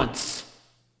spoken once,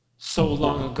 so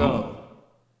long ago,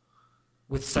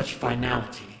 with such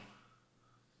finality.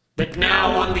 That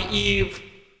now, on the eve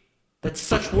that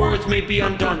such words may be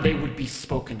undone, they would be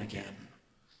spoken again.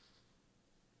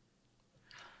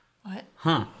 What?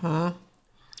 Huh.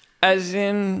 As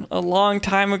in, a long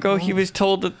time ago, he was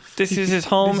told that this is his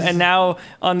home, and now,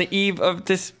 on the eve of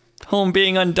this home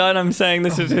being undone, I'm saying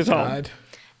this is his home. God.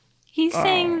 He's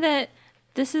saying that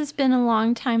this has been a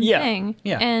long time Yeah, thing.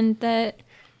 yeah. And that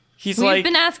He's We've like,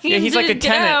 been asking yeah, him he's to like a get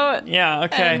tenant. out, Yeah,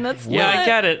 okay. and that's Yeah, I not-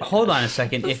 get it. Hold on a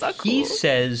second. If That's not he cool.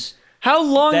 says How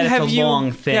long that have it's a you?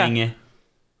 long thing,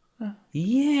 Yeah.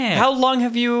 yeah. How long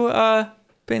have you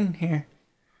been here?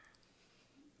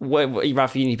 What,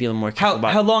 Rafa, you need to be a little more careful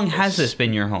about how long has this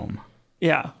been your home?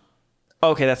 Yeah.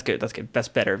 Okay, that's good. That's good. That's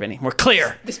better, Vinny. More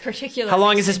clear. This particular. How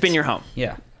long has this recent- been your home?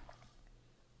 Yeah.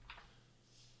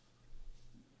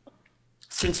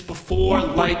 Since before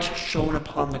light shone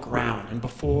upon the ground, and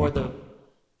before the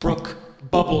brook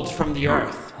bubbled from the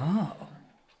earth. huh?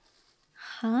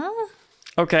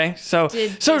 Okay, so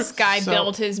Did this guy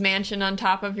build his mansion on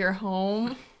top of your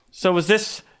home? so was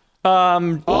this All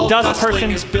dust dustling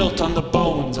person? is built on the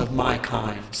bones of my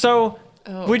kind. So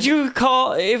Oh. would you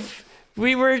call if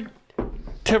we were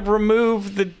to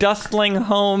remove the dustling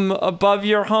home above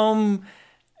your home?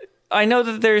 I know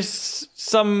that there's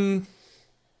some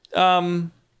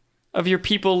of your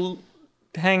people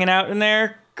hanging out in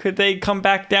there. Could they come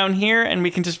back down here and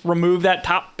we can just remove that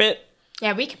top bit?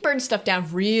 Yeah, we can burn stuff down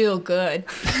real good.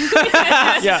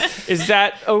 Yeah, is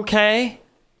that okay?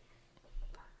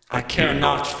 I care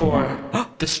not for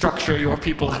the structure your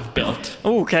people have built.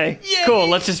 Okay, cool.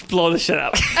 Let's just blow the shit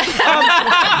up.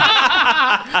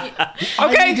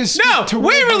 Okay, no,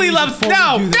 Waverly loves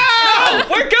no.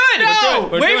 We're good. No,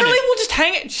 Waverly will just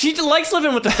hang it. She likes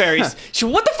living with the fairies.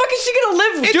 What the fuck is she gonna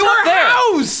live? It's do her up there?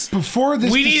 house. Before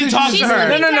this We need to decision talk is to She's her.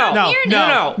 living No. down here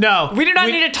now. No. We do not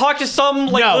need to talk to some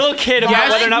little kid about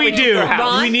Yes, whether or not we do. do her house.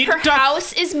 Ron, We need her to talk-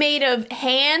 house is made of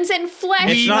hands and flesh.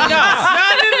 It's not.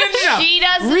 No. She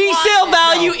doesn't Resale want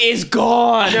value is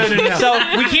gone. No. So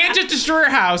we can't just destroy her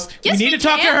house. Yes, we need we to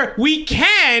talk to can. her. We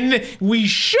can. We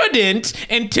shouldn't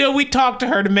until we talk to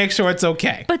her to make sure it's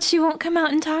okay. But she won't come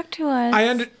out and talk to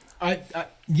us.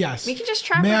 Yes. We can just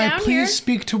trap May her I down please here.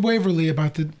 speak to Waverly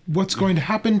about what's going to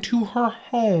happen to her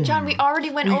home? John, we already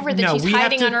went over that no, she's we have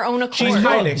hiding to- on her own accord. She's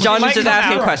hiding. John is just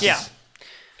asking out. questions. Yeah.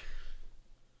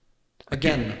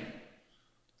 Again,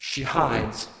 she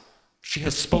hides. She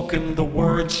has spoken the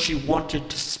words she wanted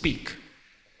to speak,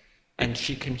 and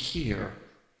she can hear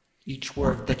each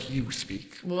word that you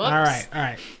speak. Whoops. All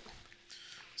right.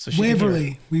 So she can hear.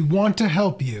 Waverly, we want to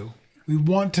help you. We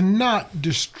want to not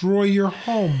destroy your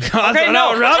home. Okay,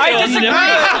 no, I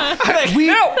disagree. We,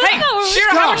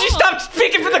 Shira, how would you stop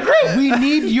speaking for the group? we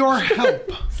need your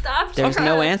help. Stop. There's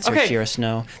no answer, Okay. Shira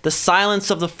Snow. The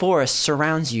silence of the forest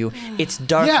surrounds you. It's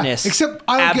darkness. Yeah, except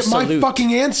I don't absolute. get my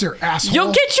fucking answer, asshole.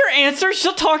 You'll get your answer.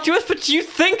 She'll talk to us, but you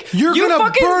think You're you gonna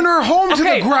fucking... burn her home to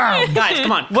Okay. the ground. Guys,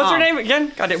 come on. What's her name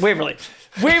again? God, Waverly.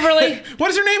 Waverly. What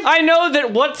is her name? I know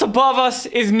that what's above us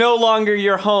is no longer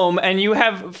your home, and you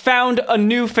have found a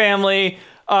new family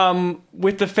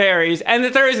with the fairies, and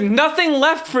that there is nothing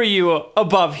left for you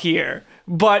above here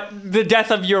but the death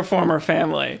of your former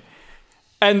family,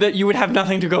 and that you would have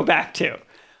nothing to go back to.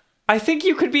 I think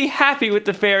you could be happy with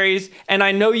the fairies, and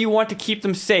I know you want to keep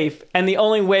them safe, and the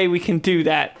only way we can do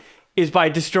that is by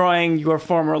destroying your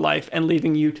former life and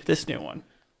leaving you to this new one.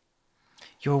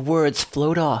 Your words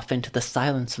float off into the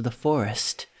silence of the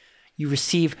forest. You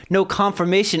receive no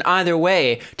confirmation either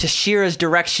way to Shira's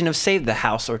direction of save the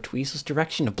house or Tweezer's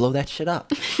direction to blow that shit up.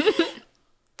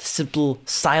 The simple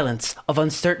silence of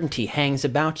uncertainty hangs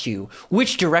about you.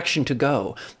 Which direction to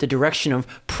go? The direction of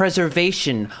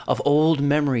preservation of old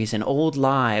memories and old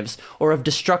lives, or of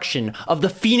destruction of the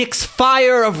phoenix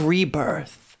fire of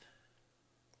rebirth?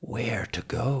 Where to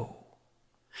go?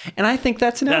 And I think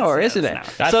that's an hour, isn't it?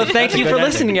 So thank you for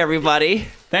listening, everybody.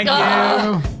 Thank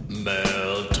you.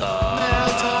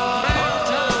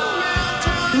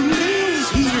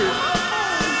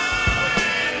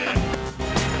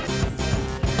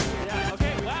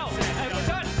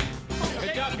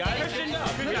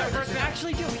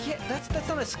 Actually, do it. Yeah, that's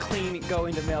not a clean go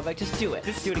into mailbag. Just do it.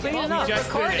 Just do it again. Well, not just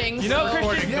did it. recording. You know, so-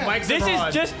 Christian, The mics this are is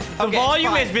on. just the Okay,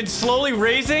 volume fine. has been slowly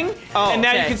raising, Oh, and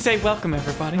now okay. you can say, "Welcome,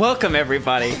 everybody." Welcome,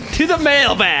 everybody, to the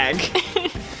mailbag.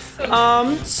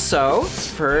 So,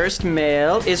 first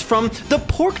mail is from the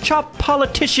pork chop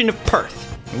politician of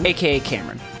Perth, aka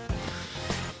Cameron.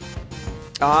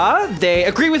 They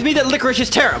agree with me that licorice is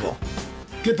terrible.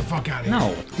 Get the fuck out of here.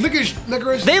 No.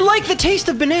 Licorice. They like the taste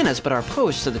of bananas, but are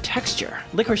opposed to the texture.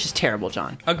 Licorice is terrible,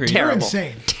 John. Agreed. Terrible. You're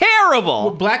insane.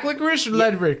 Terrible. Black licorice or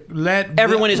lead?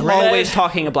 Everyone is red? always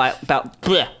talking about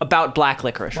black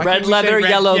licorice. Why Red can't we leather, say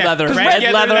yellow leather. Red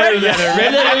leather.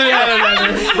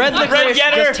 Red licorice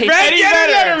getter, just tastes red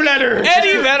getter. letter.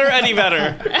 Eddie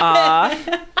better.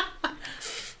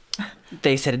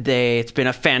 They said it's been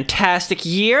a fantastic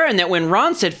year, and that when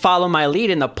Ron said follow my lead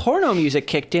and the porno music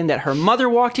kicked in, that her mother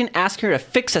walked in asking her to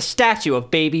fix a statue of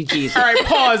baby Jesus. All right,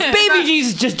 pause. Baby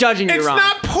Jesus just judging you, It's Ron.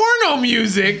 not porno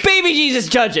music. Baby Jesus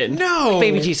judging. No.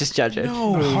 Baby Jesus judging.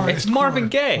 It's Marvin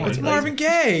Gaye. It's Marvin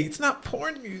Gaye. It's not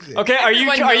porn music. Okay, are you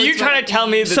Everyone knows trying what to tell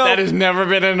me that So- that has never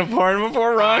been in a porn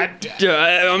before, Ron?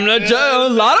 I'm not a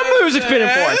lot of music's been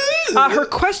important. Her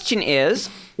question is,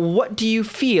 what do you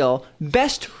feel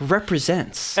best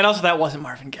represents And also, that wasn't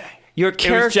Marvin Gaye. your It was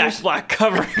character's... Jack Black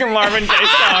covering a Marvin Gaye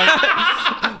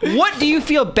song. What do you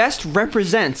feel best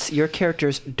represents your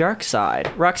character's dark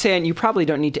side? Roxanne, you probably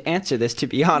don't need to answer this, to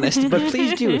be honest, but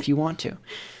please do if you want to.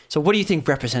 So what do you think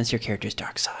represents your character's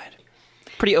dark side?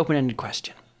 Pretty open-ended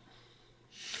question.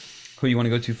 Who do you want to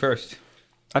go to first?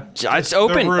 It's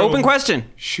open. room. Open question.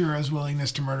 Shira's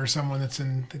willingness to murder someone that's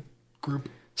in the group.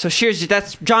 So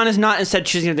that's John is not instead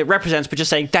choosing that represents, but just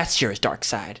saying that's Shira's dark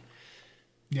side.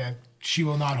 Yeah, she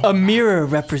will not hold. Mirror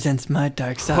represents my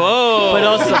dark side, but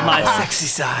also my sexy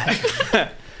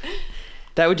side.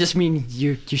 That would just mean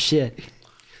you're shit.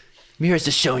 Mirror's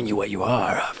just showing you what you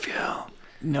are, I feel.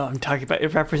 No, I'm talking about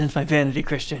it represents my vanity,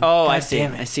 Christian. Oh, God I see.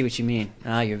 damn it. I see what you mean.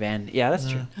 Your van. Yeah, that's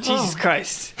true. Jesus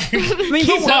Christ. I mean,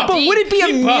 up. but would it be a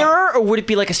Keep up. mirror or would it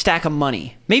be like a stack of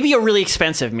money? Maybe a really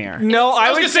expensive mirror. No, I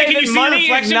was would gonna say, say can you that see a money is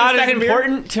reflection not in the as stack of mirror?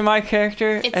 important to my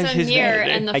character It's as a his mirror,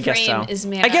 vanity. and the I guess frame so. is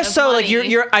made I guess out so. of Like money.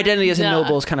 your identity as a Duh.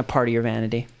 noble is kind of part of your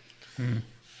vanity.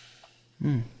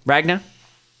 Ragnar?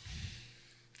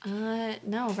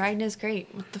 No, Ragna's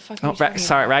great. What the fuck? Are Oh, you talking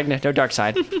sorry, about? Ragnar. No dark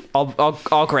side.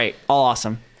 all great. All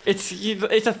awesome. It's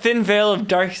a thin veil of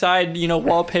dark side,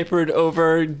 wallpapered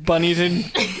over bunnies and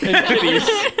kitties.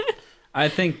 I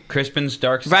think Crispin's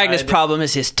dark side. Ragnar's problem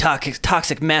is his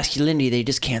toxic masculinity that he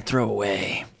just can't throw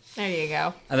away. There you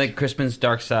go. I think Crispin's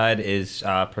dark side is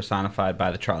personified by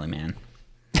the Trolley Man.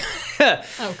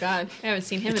 Oh God, I haven't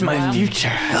seen him in a while.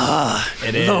 Future.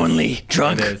 It is Lonely,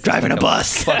 drunk, It is. driving Like a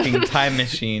bus. fucking time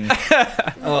machine.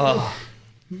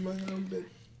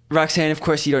 Roxanne, of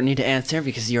course, you don't need to answer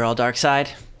because you're all dark side.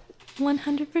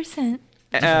 100%.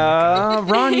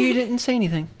 Ron, you didn't say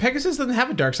anything. Pegasus doesn't have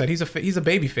a dark side. He's a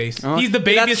baby face. Oh, He's the that's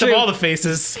babiest of true. all the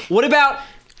faces. What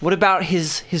about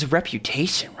his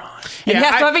reputation, Ron? And Yeah, he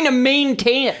has to I- having to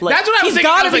maintain it. Like, That's what I was he's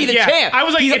thinking. I got to was be like, the yeah. champ. I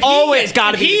was like, he's if always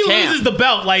got to be he the champ. loses the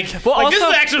belt, like this is also-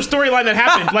 the actual storyline that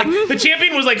happened. Like the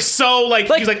champion was like so like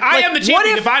he's like I am the what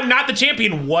champion. if- If I'm not the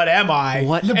champion, what am I?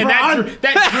 What? And that drew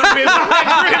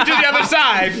him to the other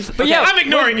side. But yeah, I'm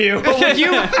ignoring you.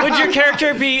 Would your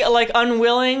character be like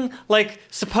unwilling? Like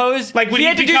suppose Like, would he he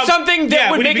had to become- do something that yeah,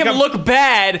 would would he make him become- look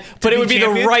bad, but it be would be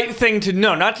champion? the right thing to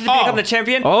know, not to become the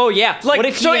champion. Oh yeah. Like what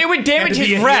if so, he, it would Had damage to be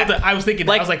his a rep. heel that- I was thinking.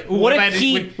 like, I was like, ooh, what if I if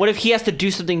did- he has to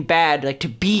do something bad, like to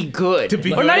be good? To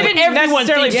be Or not good. even Everyone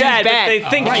necessarily thinks he's bad, but bad. they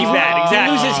think he's bad.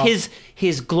 Exactly. He loses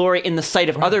his glory in the sight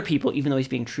of other people, even though he's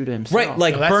being true to himself. Right,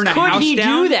 like So that's- burn a could house he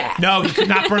down. do that? No, he could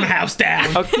not burn a house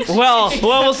down. Well,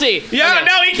 we'll see. Yeah,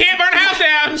 no, he can't burn a house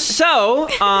down. So,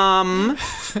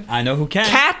 I know who can.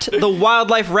 Kat, the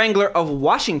wildlife wrangler of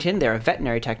Washington, they're a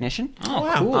veterinary technician,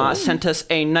 Oh, cool. sent us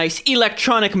a nice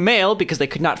electronic mail because they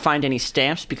could not find any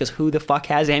stamps because who the fuck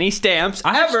has any stamps?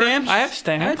 I have ever? stamps. I have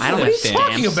stamps. I don't What have are you stamps.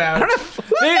 talking about?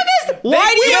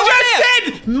 Why do We you have just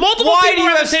stamps? said multiple Why people do you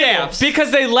at have the table. stamps?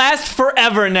 Because they last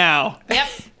forever now. Yep.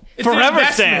 It's an Forever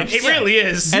investment. stamps. It really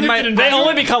is. And It's an they investment.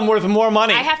 only become worth more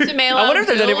money. I have to mail I out wonder if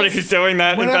there's anybody bills. who's doing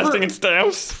that, Whenever- investing in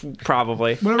stamps.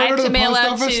 Probably. Whenever I I go have to to the mail post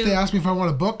out office, to- they ask me if I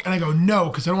want a book, and I go no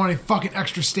because I don't want any fucking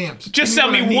extra stamps. Just Give sell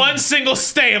what me I need. one single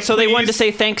stamp. So they wanted to please.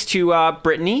 say thanks to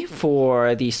Brittany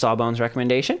for the Sawbones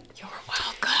recommendation. You're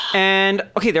welcome. And,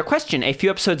 okay, their question. A few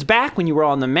episodes back, when you were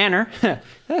all in the manor,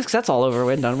 that's all over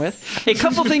and done with, a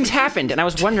couple things happened, and I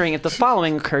was wondering if the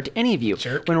following occurred to any of you.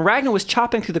 Sure. When Ragnar was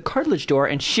chopping through the cartilage door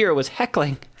and Shira was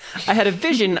heckling, I had a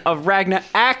vision of Ragnar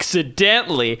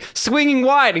accidentally swinging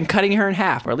wide and cutting her in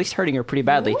half, or at least hurting her pretty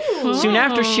badly. Soon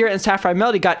after Shira and Sapphire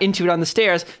Melody got into it on the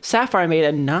stairs, Sapphire made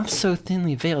a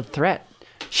not-so-thinly veiled threat.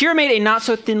 Shira made a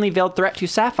not-so-thinly veiled threat to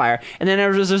Sapphire, and then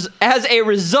as a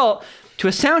result, to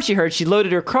a sound she heard, she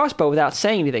loaded her crossbow without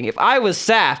saying anything. If I was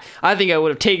Saf, I think I would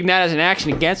have taken that as an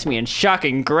action against me and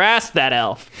shocking grasped that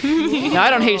elf. Now, I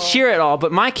don't hate Shira at all,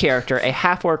 but my character, a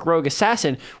half-orc rogue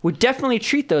assassin, would definitely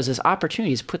treat those as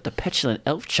opportunities to put the petulant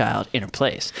elf child in her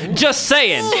place. Just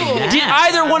saying. Did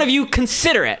either one of you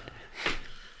consider it?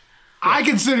 I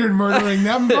considered murdering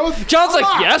them both. John's like, a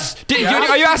lot. yes.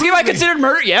 Are you asking if I considered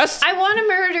murder? Yes. I want to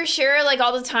murder Shira like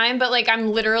all the time, but like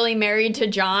I'm literally married to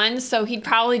John, so he'd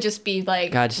probably just be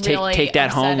like, God, just really take that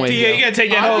home upset with at you. Yeah, you gotta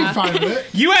take that I'd be home. fine with it.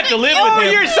 You have to live Oh, with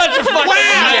him. you're such a fucking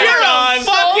Wow, idiot, you're Ron. a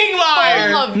fucking liar.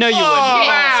 Full of No, you shit. wouldn't.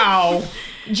 Wow.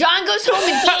 John goes home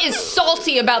and he is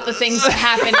salty about the things that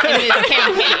happen in his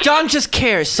campaign. John just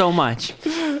cares so much.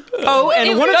 Oh, and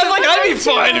It one of was the like, I'd be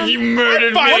fine if you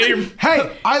murdered me.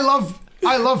 Hey, I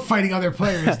love fighting other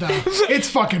players now. It's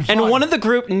fucking fun. And one of the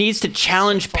group needs to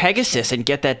challenge Pegasus and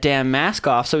get that damn mask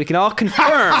off so we can all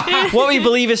confirm what we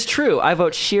believe is true. I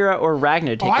vote Shira or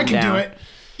Ragnar to take I him can down. do it.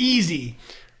 Easy.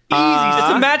 It's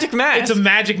a magic mask. It's a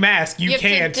magic mask. You You have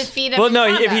can't. to defeat him. Well, in no,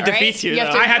 if combat, he right? defeats you, have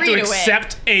though. to I have to agree win.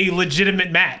 accept a legitimate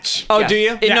match. Oh, do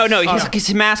you? No, Yes. Oh,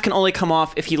 his mask can only come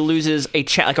off if he loses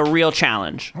like a real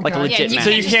challenge, like a Okay. legit Yeah, you match. So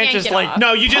you just can't yank just it like off.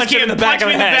 No, you just punch him can't in the back punch of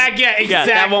me in the the head. back. Yeah, exactly. Yeah,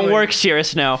 that won't work, Shira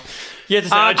Snow. You have to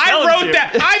say, I challenge wrote you.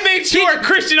 that. I made sure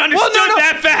Christian understood no.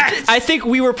 that fact. I think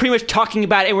we were pretty much talking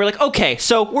about it, and we're like, okay,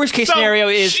 so worst case So, scenario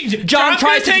is John's John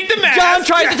tries gonna take the mask. John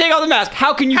tries Yeah. to take off the mask.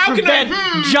 How can you How can I-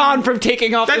 prevent John from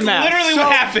taking off That's the mask? literally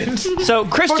what happened. So,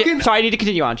 Christian, Fucking- sorry, I need to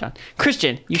continue on, John.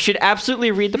 Christian, you should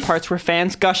absolutely read the parts where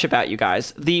fans gush about you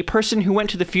guys. The person who went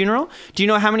to the funeral, do you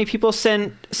know how many people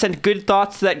sent good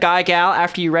thoughts to that guy, gal,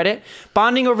 after you read it?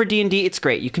 Bonding over D&D, it's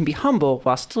great. You can be humble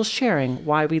while still sharing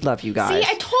why we love you guys. See,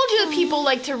 I told do the people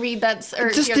like to read that? Or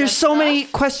Just hear there's that so stuff? many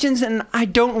questions, and I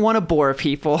don't want to bore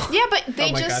people. Yeah, but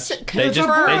they my just gosh. They just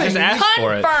ask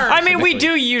for it. Confirm. I mean, we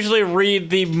do usually read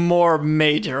the more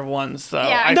major ones, though.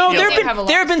 Yeah, I No, feel there like-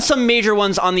 have been some major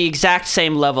ones on the exact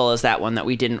same level as that one that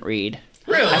we didn't read.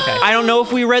 Really? Okay. I don't know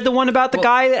if we read the one about the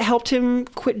guy that helped him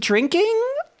quit drinking.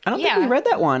 I don't think we Yeah. read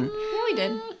that one. Yeah, we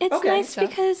did. It's Okay. nice So-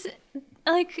 because,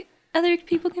 like, other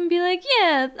people can be like,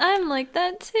 yeah, I'm like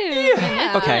that too.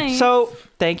 Yeah. Okay, so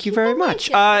thank you very much.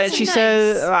 It's She nice.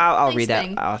 says, I'll Nice read that.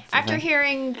 thing. I'll- After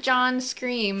hearing John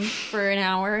scream for an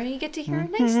hour, you get to hear a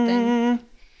nice Mm-hmm. thing.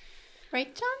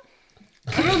 Right,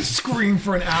 John? I don't scream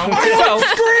for an hour.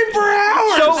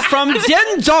 So from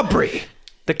Den Dobry,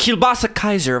 the Kielbasa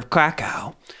Kaiser of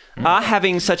Krakow,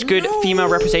 having such good female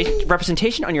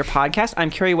representation on your podcast, I'm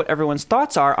curious what everyone's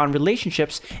thoughts are on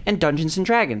relationships and Dungeons and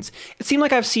Dragons. It seemed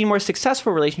like I've seen more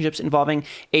successful relationships involving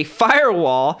a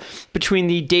firewall between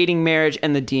the dating, marriage,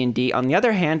 and the D&D. On the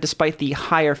other hand, despite the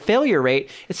higher failure rate,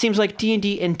 it seems like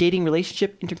D&D and dating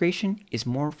relationship integration is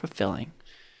more fulfilling.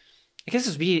 I guess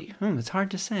it's hard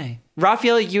to say.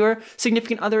 Raphael, your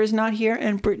significant other is not here,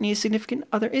 and Brittany's significant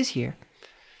other is here.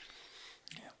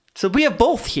 So we have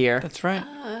both here. That's right.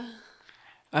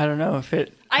 I don't know if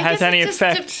it I has guess any it just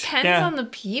effect. depends Yeah. on the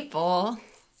people.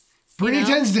 Brittany know?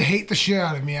 tends to hate the shit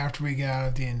out of me after we get out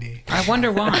of D&D. I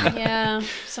wonder why. Yeah,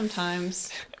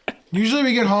 sometimes. Usually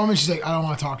we get home and she's like, I don't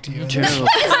want to talk to you.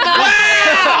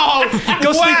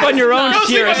 Go sleep on your own,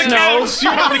 Kira Snow.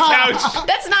 Sleep on the couch.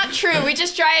 That's not true. We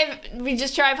just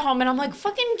drive home, and I'm like,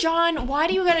 "Fucking John, why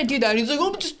do you gotta do that?" And he's like,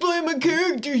 "I'm just playing my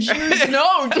character."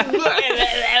 No.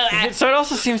 So it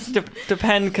also seems to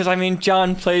depend because I mean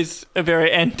John plays a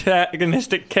very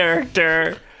antagonistic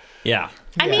character. Yeah.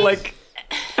 I mean, Like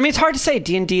I mean, it's hard to say.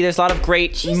 D&D, there's a lot of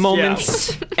great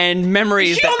moments and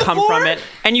memories that come from it,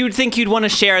 and you'd think you'd want to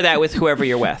share that with whoever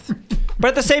you're with. But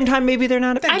at the same time, maybe they're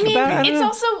not. I mean, about it. I don't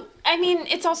know.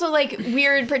 it's also like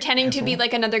weird pretending to be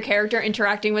like another character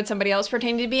interacting with somebody else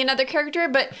pretending to be another character.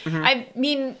 But I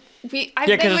mean, I've yeah,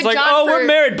 been because with it's like, John oh, for we're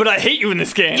married, but I hate you in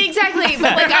this game. exactly.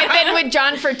 But like I've been with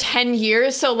John for 10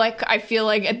 years, so like I feel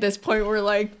like at this point we're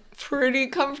like pretty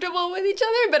comfortable with each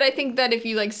other. But I think that if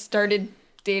you like started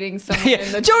dating someone in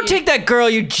Yeah, the don't take that girl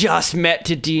you just met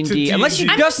to D&D, unless you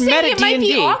I'm just just met saying at it might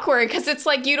D&D. be awkward because it's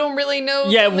like you don't really know.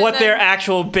 Yeah, them and what their then-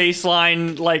 actual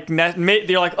baseline like?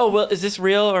 They're like, oh well, is this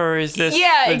real or is this?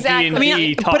 Yeah, the exactly. D&D I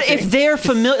mean, but talking? if they're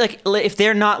familiar, like if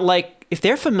they're not like. If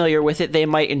they're familiar with it, they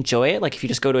might enjoy it. Like if you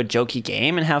just go to a jokey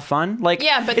game and have fun. Like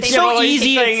Yeah, but it's they so don't take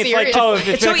easy. it It's like, serious. oh, if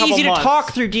It's been so a couple easy to months.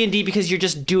 talk through D&D because you're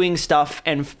just doing stuff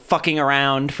and fucking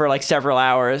around for like several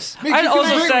hours. Makes I'd you feel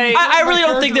also great say- when you I fuck my really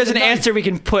don't think character there's an with a knife. answer we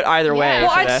can put either way. Yeah. for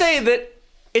Well, I'd this. say that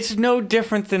it's no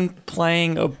different than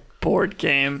playing a board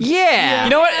game. Yeah. You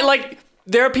know what? Like,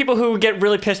 there are people who get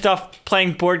really pissed off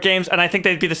playing board games, and I think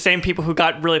they'd be the same people who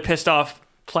got really pissed off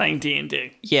playing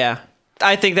D&D. Yeah.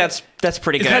 I think that's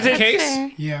pretty Is good. that the That's case?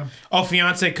 fair. Yeah. Oh,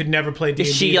 fiance could never play D&D.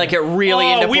 Is she like get really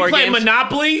into we board play games?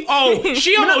 Monopoly. Oh,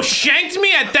 she almost shanked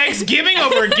me at Thanksgiving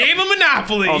over a game of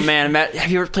Monopoly. Oh man, Matt,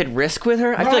 have you ever played Risk with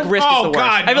her? I feel like Risk is Oh, the worst.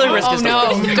 God, I feel like no. Risk Oh is the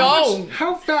worst. no, don't.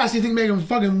 How fast do you think Megan would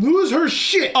fucking lose her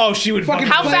shit? Oh, she would Fucking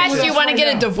How play fast with do you us want to right get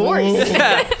a now.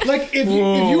 divorce? Like if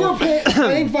you were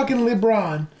playing fucking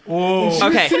LeBron, and she was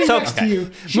Okay, sitting so- next to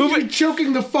you, she'd be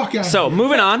choking the fuck out. So of you.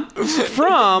 moving on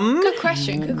from. Good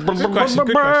question. Good question. Good question.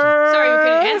 Good question. Sorry, we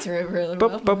couldn't answer it really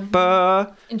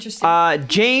well. Interesting.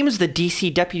 James, the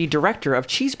DC deputy director of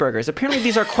Cheeseburgers. Apparently,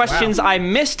 these are questions I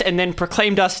missed and then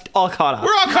proclaimed us all caught up.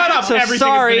 We're all caught up. So Everything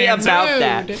sorry has been about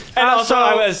answered. that. And also, so-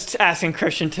 I was asking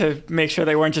Christian to make sure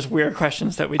they weren't just weird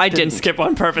questions that we I didn't didn't. skip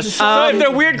on purpose. So if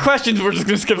they're weird questions, we're just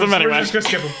going to skip them We're anyway. just gonna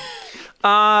skip them.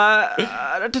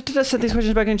 Sent these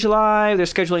questions back in July. Their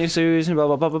scheduling issues and blah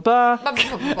blah blah blah blah.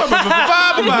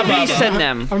 Resend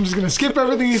them. I'm just gonna skip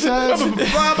everything he says.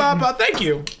 Thank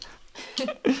you.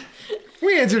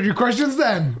 We answered your questions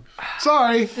then.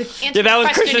 Sorry. Yeah, that was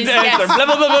Christian's answer. Blah,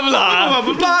 blah, blah,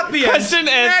 blah, blah. Question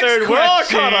answered. We're all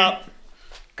caught up.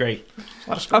 Great.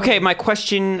 Okay, my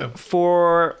question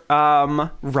for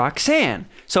Roxanne.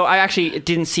 So I actually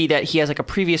didn't see that he has like a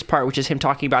previous part, which is him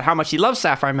talking about how much he loves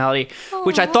Sapphire Melody,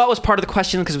 which I thought was part of the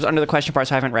question because it was under the question part,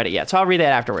 so I haven't read it yet. So I'll read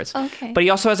that afterwards. Okay. But he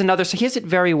also has another, so he has it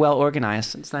very well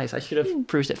organized. It's nice. I should have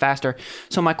perused it faster.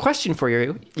 So my question for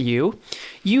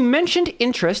you mentioned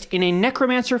interest in a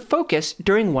necromancer focus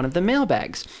during one of the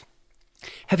mailbags.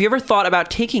 Have you ever thought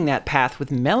about taking that path with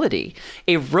Melody,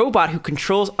 a robot who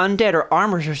controls undead or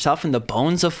armors herself in the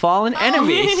bones of fallen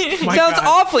enemies? My Sounds God.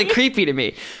 awfully creepy to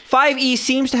me. 5e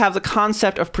seems to have the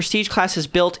concept of prestige classes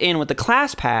built in with the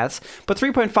class paths, but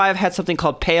 3.5 had something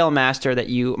called Pale Master that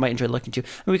you might enjoy looking to.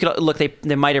 We could look;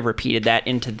 they might have repeated that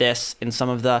into this in some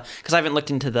of the, because I haven't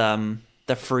looked into the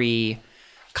free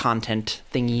content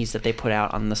thingies that they put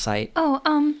out on the site. Oh,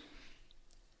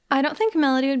 I don't think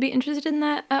Melody would be interested in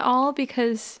that at all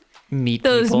because Meat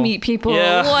those people. meat people,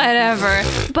 Yeah. whatever.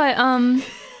 But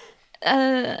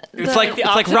It's like the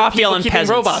It's like opposite of Raphael people and keeping peasants.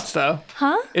 robots, though.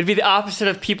 huh? It'd be the opposite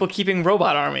of people keeping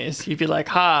robot armies. You'd be like,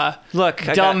 ha, Look,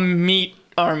 I dumb meat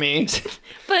army.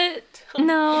 But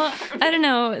no, I don't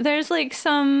know. There's like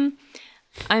some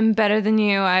I'm better than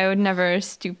you. I would never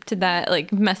stoop to that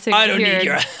like messing I don't with need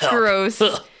your your help. gross.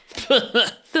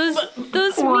 Those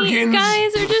meat Organs.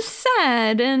 guys are just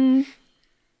sad and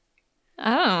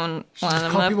I don't want to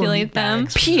call people manipulate them.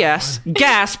 meatbags. P.S.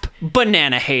 Gasp,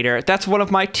 banana hater. That's one of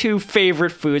my 2 favorite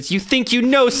foods. You think you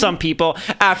know some people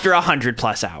after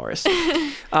 100+ hours.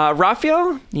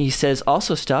 Raphael, he says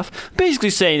also stuff, basically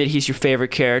saying that he's your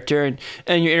favorite character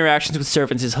and your interactions with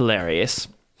servants is hilarious.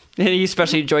 And he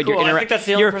especially enjoyed Cool, your I think that's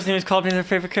the only person who's called me their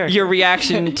favorite character. your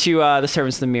reaction to the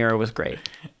servants in the mirror was great.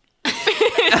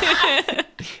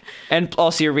 And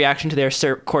also your reaction to their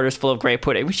quarters full of gray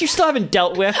pudding, which you still haven't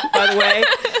dealt with, by the way.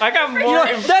 I got more. You know,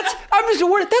 I'm just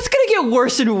worried. That's gonna get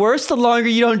worse and worse the longer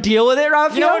you don't deal with it,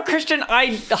 Raphael. You know what, Christian?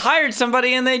 I hired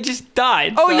somebody and they just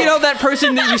died. Oh, so- you know that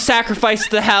person that you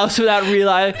sacrificed the house without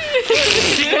realizing.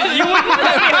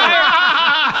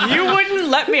 You wouldn't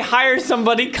let me hire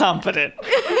somebody competent.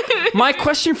 My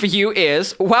question for you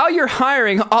is: while you're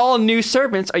hiring all new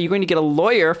servants, are you going to get a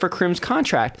lawyer for Krim's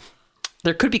contract?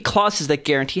 There could be clauses that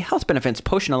guarantee health benefits,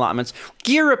 potion allotments,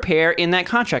 gear repair in that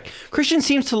contract. Christian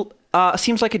seems like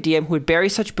a DM who would bury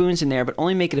such boons in there, but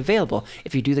only make it available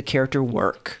if you do the character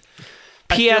work.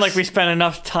 I feel like we spent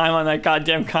enough time on that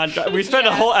goddamn contract. We spent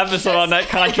a whole episode on that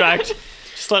contract.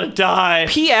 Just let it die.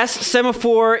 P.S.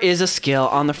 Semaphore is a skill.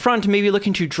 On the front, maybe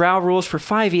looking to drow rules for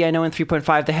 5e. I know in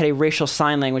 3.5 they had a racial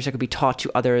sign language that could be taught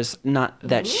to others. Not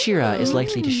that Shira is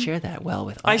likely to share that well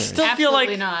with I others. still feel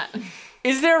Absolutely like. not.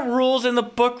 Is there rules in the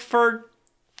book for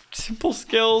simple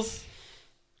skills?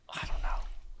 I don't know.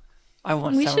 I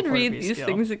want. We Semaphore should to read be a these skill.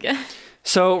 things again.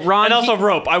 So Ron, And also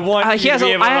rope. I want. he you to has. be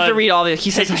able I have to read all this.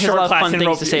 He says take he a has a short lot of class fun in things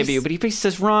rope to say use. to you, but he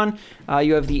basically says, Ron,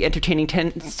 you have the entertaining,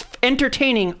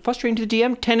 frustrating to the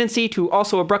DM tendency to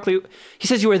also abruptly. He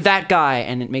says you are that guy,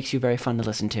 and it makes you very fun to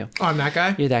listen to. Oh, I'm that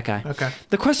guy? You're that guy. Okay.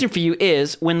 The question for you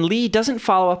is: when Lee doesn't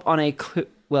follow up on a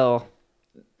well,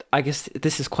 I guess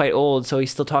this is quite old, so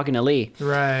he's still talking to Lee.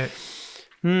 Right.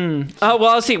 Oh,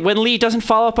 well, let's see. When Lee doesn't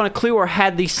follow up on a clue or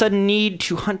had the sudden need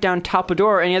to hunt down Talpador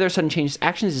or any other sudden changes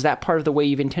actions, is that part of the way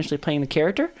you've intentionally playing the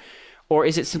character? Or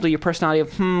is it simply your personality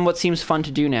of, what seems fun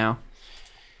to do now?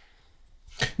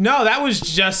 No, that was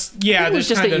just, yeah. It was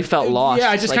just kinda, that you felt lost,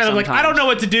 Yeah, I just like, kind of like, I sometimes. don't know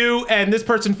what to do, and this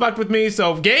person fucked with me,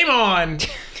 so game on.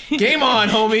 Game on,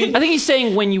 homie. I think he's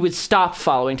saying when you would stop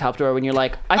following Talpador when you're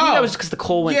like, I think Oh. that was because the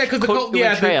cold wind. Yeah, because the cold,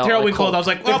 yeah, the trail. Tailwind like cold. I was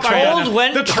like, The oh, cold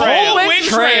wind the trail. cold wind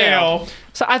trail.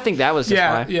 So I think that was just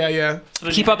Yeah, why. yeah.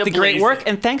 Keep up the great work,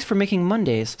 and thanks for making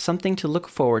Mondays something to look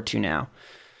forward to now.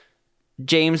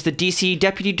 James, the DC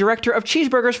Deputy Director of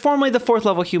Cheeseburgers, formerly the 4th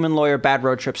level human lawyer, bad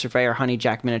road trip surveyor, Honey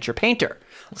Jack miniature painter.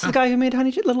 That's the guy who made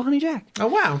Little Honey Jack. Oh,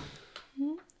 wow.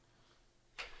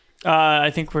 I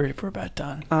think we're about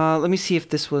done. Let me see if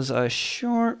this was a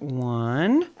short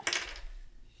one.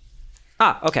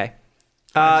 Okay.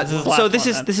 This is the So last this one,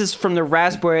 is then. this is from the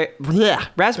Raspberry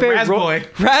Raspberry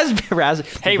Raspboy.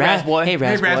 Hey, Raspboy. Hey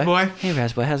Raspboy. Hey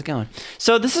Raspboy, how's it going?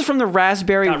 So this is from the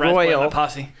Raspberry Got Raspboy in Royal my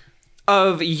posse.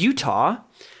 of Utah.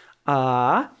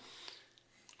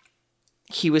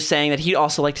 He was saying that he'd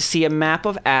also like to see a map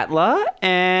of Atla,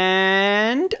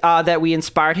 and that we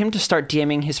inspired him to start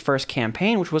DMing his first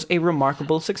campaign, which was a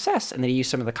remarkable success, and that he used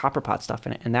some of the Copperpot stuff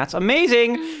in it, and that's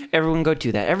amazing. Everyone go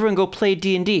do that. Everyone go play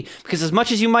D&D, because as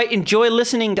much as you might enjoy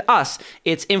listening to us,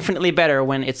 it's infinitely better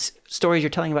when it's stories you're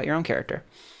telling about your own character.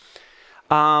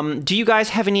 Do you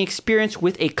guys have any experience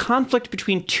with a conflict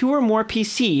between 2 or more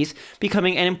PCs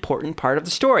becoming an important part of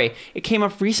the story? It came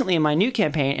up recently in my new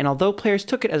campaign, and although players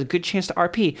took it as a good chance to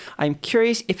RP, I'm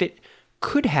curious if it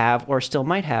could have, or still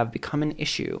might have, become an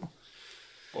issue.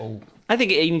 Oh. I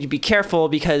think you need to be careful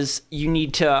because you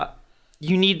need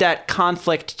that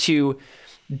conflict to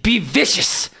be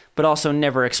vicious, but also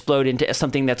never explode into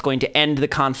something that's going to end the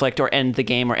conflict or end the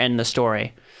game or end the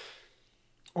story.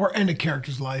 Or end a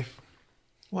character's life.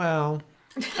 Well,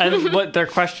 And what their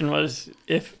question was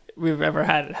if we've ever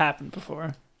had it happen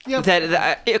before. Yep.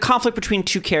 that a conflict between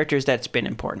two characters that's been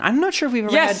important. I'm not sure if we've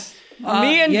ever Yes.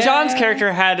 Me and yeah. John's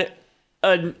character had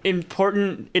an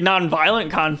important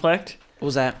non-violent conflict had. What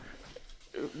was that?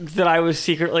 that I was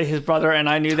secretly his brother, and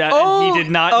I knew that, Oh! and he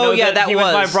did not Oh, know yeah, that he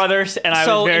was my was. brother, and I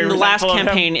So was very in the last resentful of him.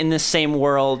 campaign in this same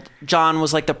world, John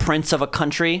was like the prince of a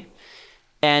country.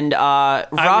 And was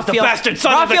the Raphael, bastard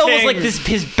son of the Raphael was king. like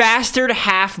his bastard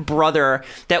half brother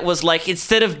that was like,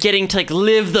 instead of getting to like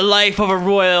live the life of a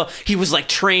royal, he was like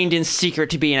trained in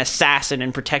secret to be an assassin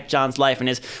and protect John's life, and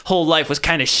his whole life was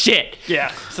kind of shit.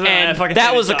 Yeah. So then I And fucking that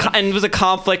hated was John. was a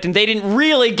conflict, and they didn't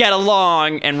really get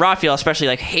along. And Raphael especially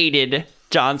like hated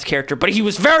John's character, but he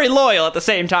was very loyal at the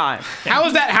same time. How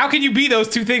is that? How can you be those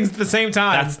two things at the same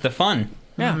time? That's the fun.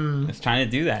 Yeah. It's trying to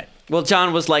do that. Well,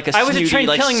 John was like I was a snooty, trained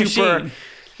like killing super, machine.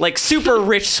 like super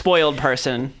rich, spoiled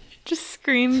person Just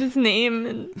screamed his name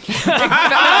and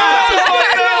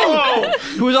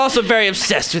who was also very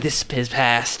obsessed with his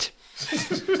past.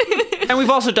 And we've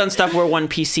also done stuff where one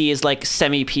PC is like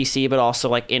semi PC, but also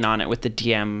like in on it with the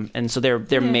DM, and so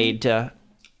they're made to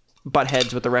butt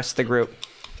heads with the rest of the group.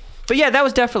 But yeah, that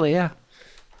was definitely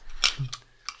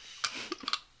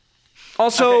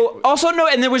Also no,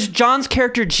 and there was John's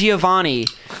character Giovanni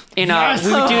in Yes.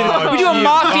 we would do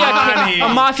Giovanni. a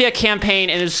mafia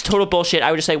campaign, and it's total bullshit. I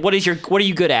would just say, what are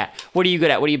you good at? What are you good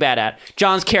at? What are you bad at?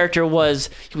 John's character was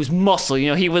muscle,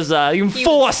 he was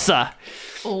enforcer.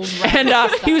 Old And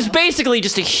he was basically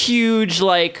just a huge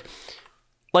like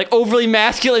overly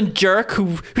masculine jerk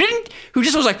who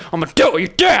just was like, I'm gonna do it, you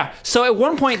dare. So at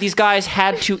one point these guys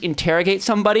had to interrogate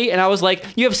somebody, and I was like,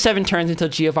 you have 7 turns until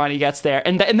Giovanni gets there,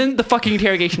 and then the fucking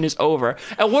interrogation is over.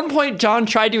 At one point John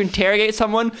tried to interrogate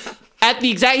someone at the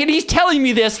exact, and he's telling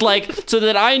me this like so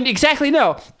that I exactly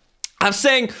know. I'm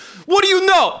saying, what do you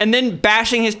know? And then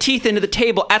bashing his teeth into the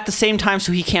table at the same time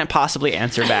so he can't possibly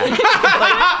answer back.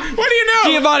 What do you know?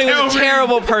 Giovanni Tell was a me.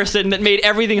 terrible person that made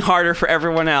everything harder for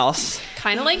everyone else.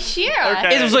 Kind of like Shira.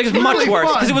 Okay. It was like much really worse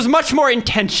fun. because it was much more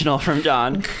intentional from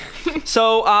John.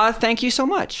 So thank you so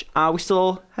much. We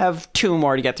still have 2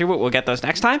 more to get through, but we'll get those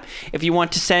next time. If you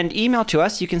want to send email to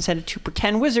us, you can send it to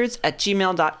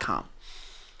pretendwizards@gmail.com.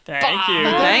 Thank you.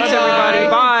 Thanks, everybody.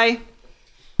 Bye.